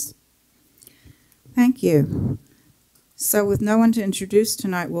pass. Thank you. So with no one to introduce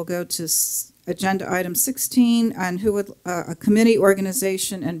tonight, we'll go to agenda item 16, and who would a committee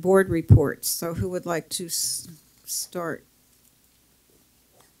organization and board reports. So who would like to start?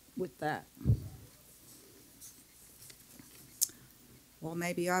 with that. Well,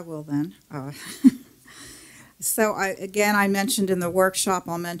 maybe I will then. So I mentioned in the workshop,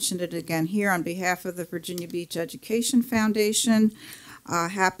 I'll mention it again here on behalf of the Virginia Beach Education Foundation.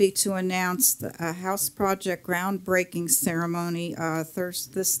 Happy to announce the house project groundbreaking ceremony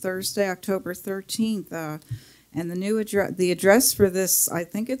this Thursday, October 13th. And the address for this, I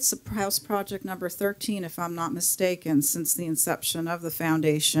think it's house project number 13, if I'm not mistaken, since the inception of the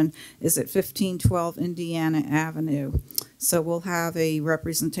foundation, is at 1512 Indiana Avenue. So we'll have a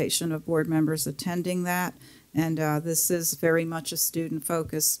representation of board members attending that. And this is very much a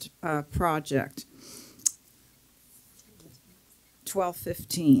student-focused project.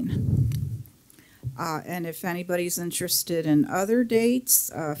 12:15. And if anybody's interested in other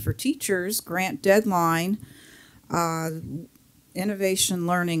dates for teachers, grant deadline, innovation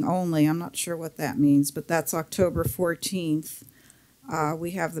learning only. I'm not sure what that means, but that's October 14th.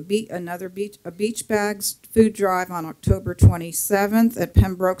 We have a beach bags food drive on October 27th at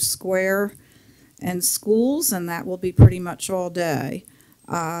Pembroke Square and schools, and that will be pretty much all day.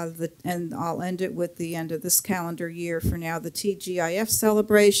 And I'll end it with the end of this calendar year for now, the TGIF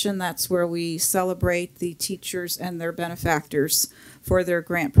celebration. That's where we celebrate the teachers and their benefactors for their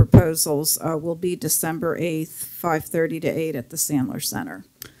grant proposals. Will be December 8th, 5:30 to 8 at the Sandler Center.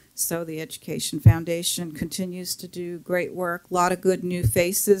 So the Education Foundation continues to do great work. A lot of good new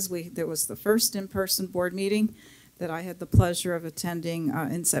faces. There was the first in-person board meeting that I had the pleasure of attending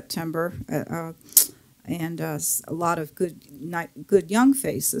in September, and a lot of good young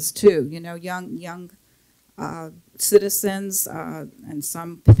faces too. You know, young citizens and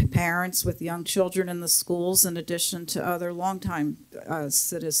some parents with young children in the schools, in addition to other longtime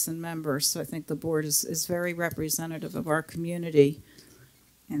citizen members. So I think the board is very representative of our community,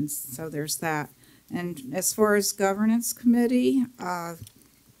 and so there's that. And as far as governance committee,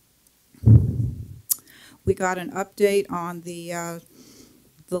 we got an update on the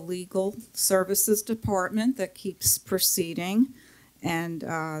legal services department that keeps proceeding, and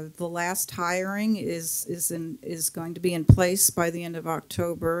the last hiring is going to be in place by the end of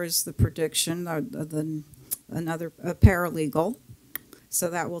October, is the prediction. Another paralegal, so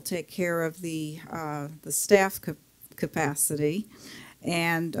that will take care of the staff capacity.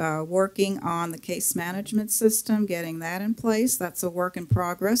 And working on the case management system, getting that in place. That's a work in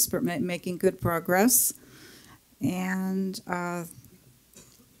progress, but making good progress. And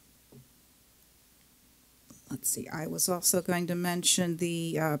let's see, I was also going to mention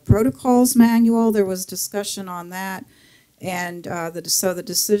the protocols manual. There was discussion on that. And so the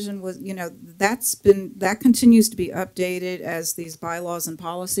decision was, you know, that continues to be updated as these bylaws and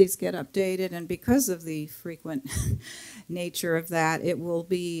policies get updated. And because of the frequent nature of that, it will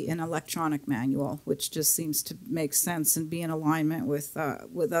be an electronic manual, which just seems to make sense and be in alignment with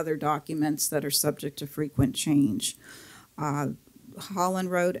other documents that are subject to frequent change. Holland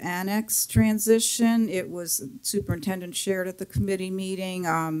Road Annex transition, it was superintendent shared at the committee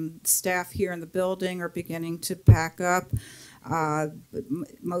meeting. Staff here in the building are beginning to pack up.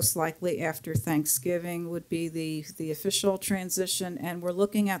 Most likely after Thanksgiving would be the official transition, and we're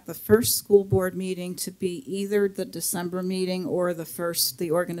looking at the first school board meeting to be either the December meeting or the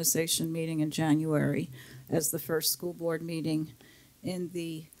organization meeting in January as the first school board meeting in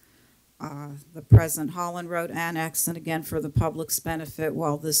the present Holland Road Annex, and again for the public's benefit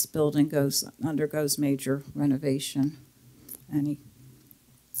while this building undergoes major renovation. I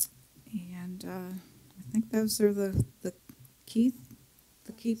think those are the key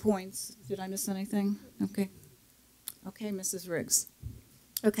points. Did I miss anything? Okay. Okay, Mrs. Riggs.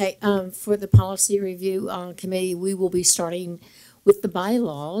 Okay, for the policy review committee, we will be starting with the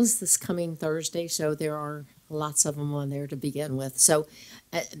bylaws this coming Thursday, so there are lots of them on there to begin with. So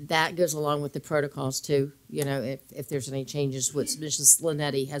that goes along with the protocols too. You know, if there's any changes, which Mrs.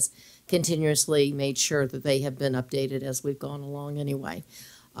 Linetti has continuously made sure that they have been updated as we've gone along anyway.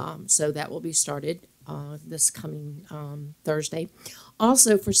 So that will be started this coming Thursday.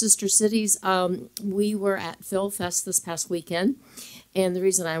 Also for Sister Cities, we were at Phil Fest this past weekend. And the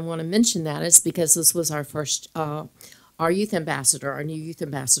reason I want to mention that is because this was our first our youth ambassador, our new youth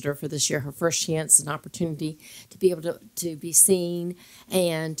ambassador for this year, her first chance and opportunity to be able to be seen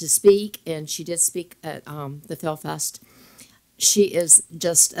and to speak. And she did speak at the Phil Fest. She is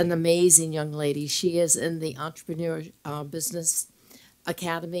just an amazing young lady. She is in the Entrepreneur Business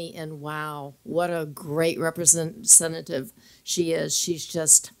Academy, and wow, what a great representative she is. She's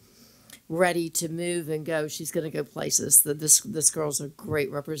just ready to move and go. She's going to go places. This girl's a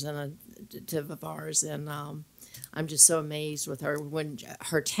great representative of ours, and I'm just so amazed with her. When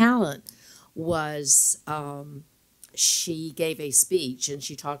her talent was she gave a speech and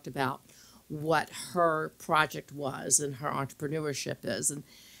she talked about what her project was and her entrepreneurship is. And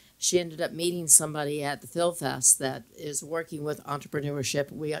she ended up meeting somebody at the Phil Fest that is working with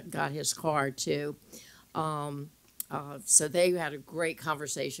entrepreneurship. We got his card too. So they had a great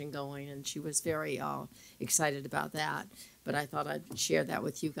conversation going, and she was very excited about that. But I thought I'd share that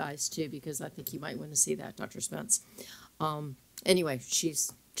with you guys too, because I think you might want to see that, Dr. Spence. Anyway,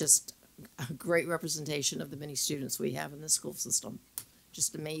 she's just a great representation of the many students we have in the school system.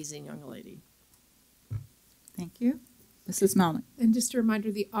 Just amazing young lady. Thank you. Mrs. Melnick. And just a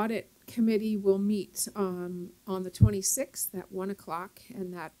reminder, the audit committee will meet on the 26th at 1 o'clock,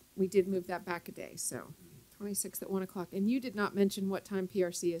 and that we did move that back a day, so 26th at 1 o'clock. And you did not mention what time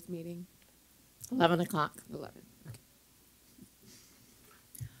PRC is meeting. 11 o'clock. 11.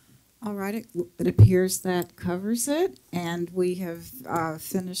 All right, it appears that covers it, and we have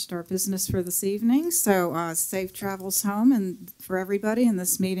finished our business for this evening. So safe travels home and for everybody, and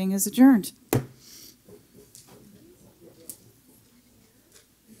this meeting is adjourned.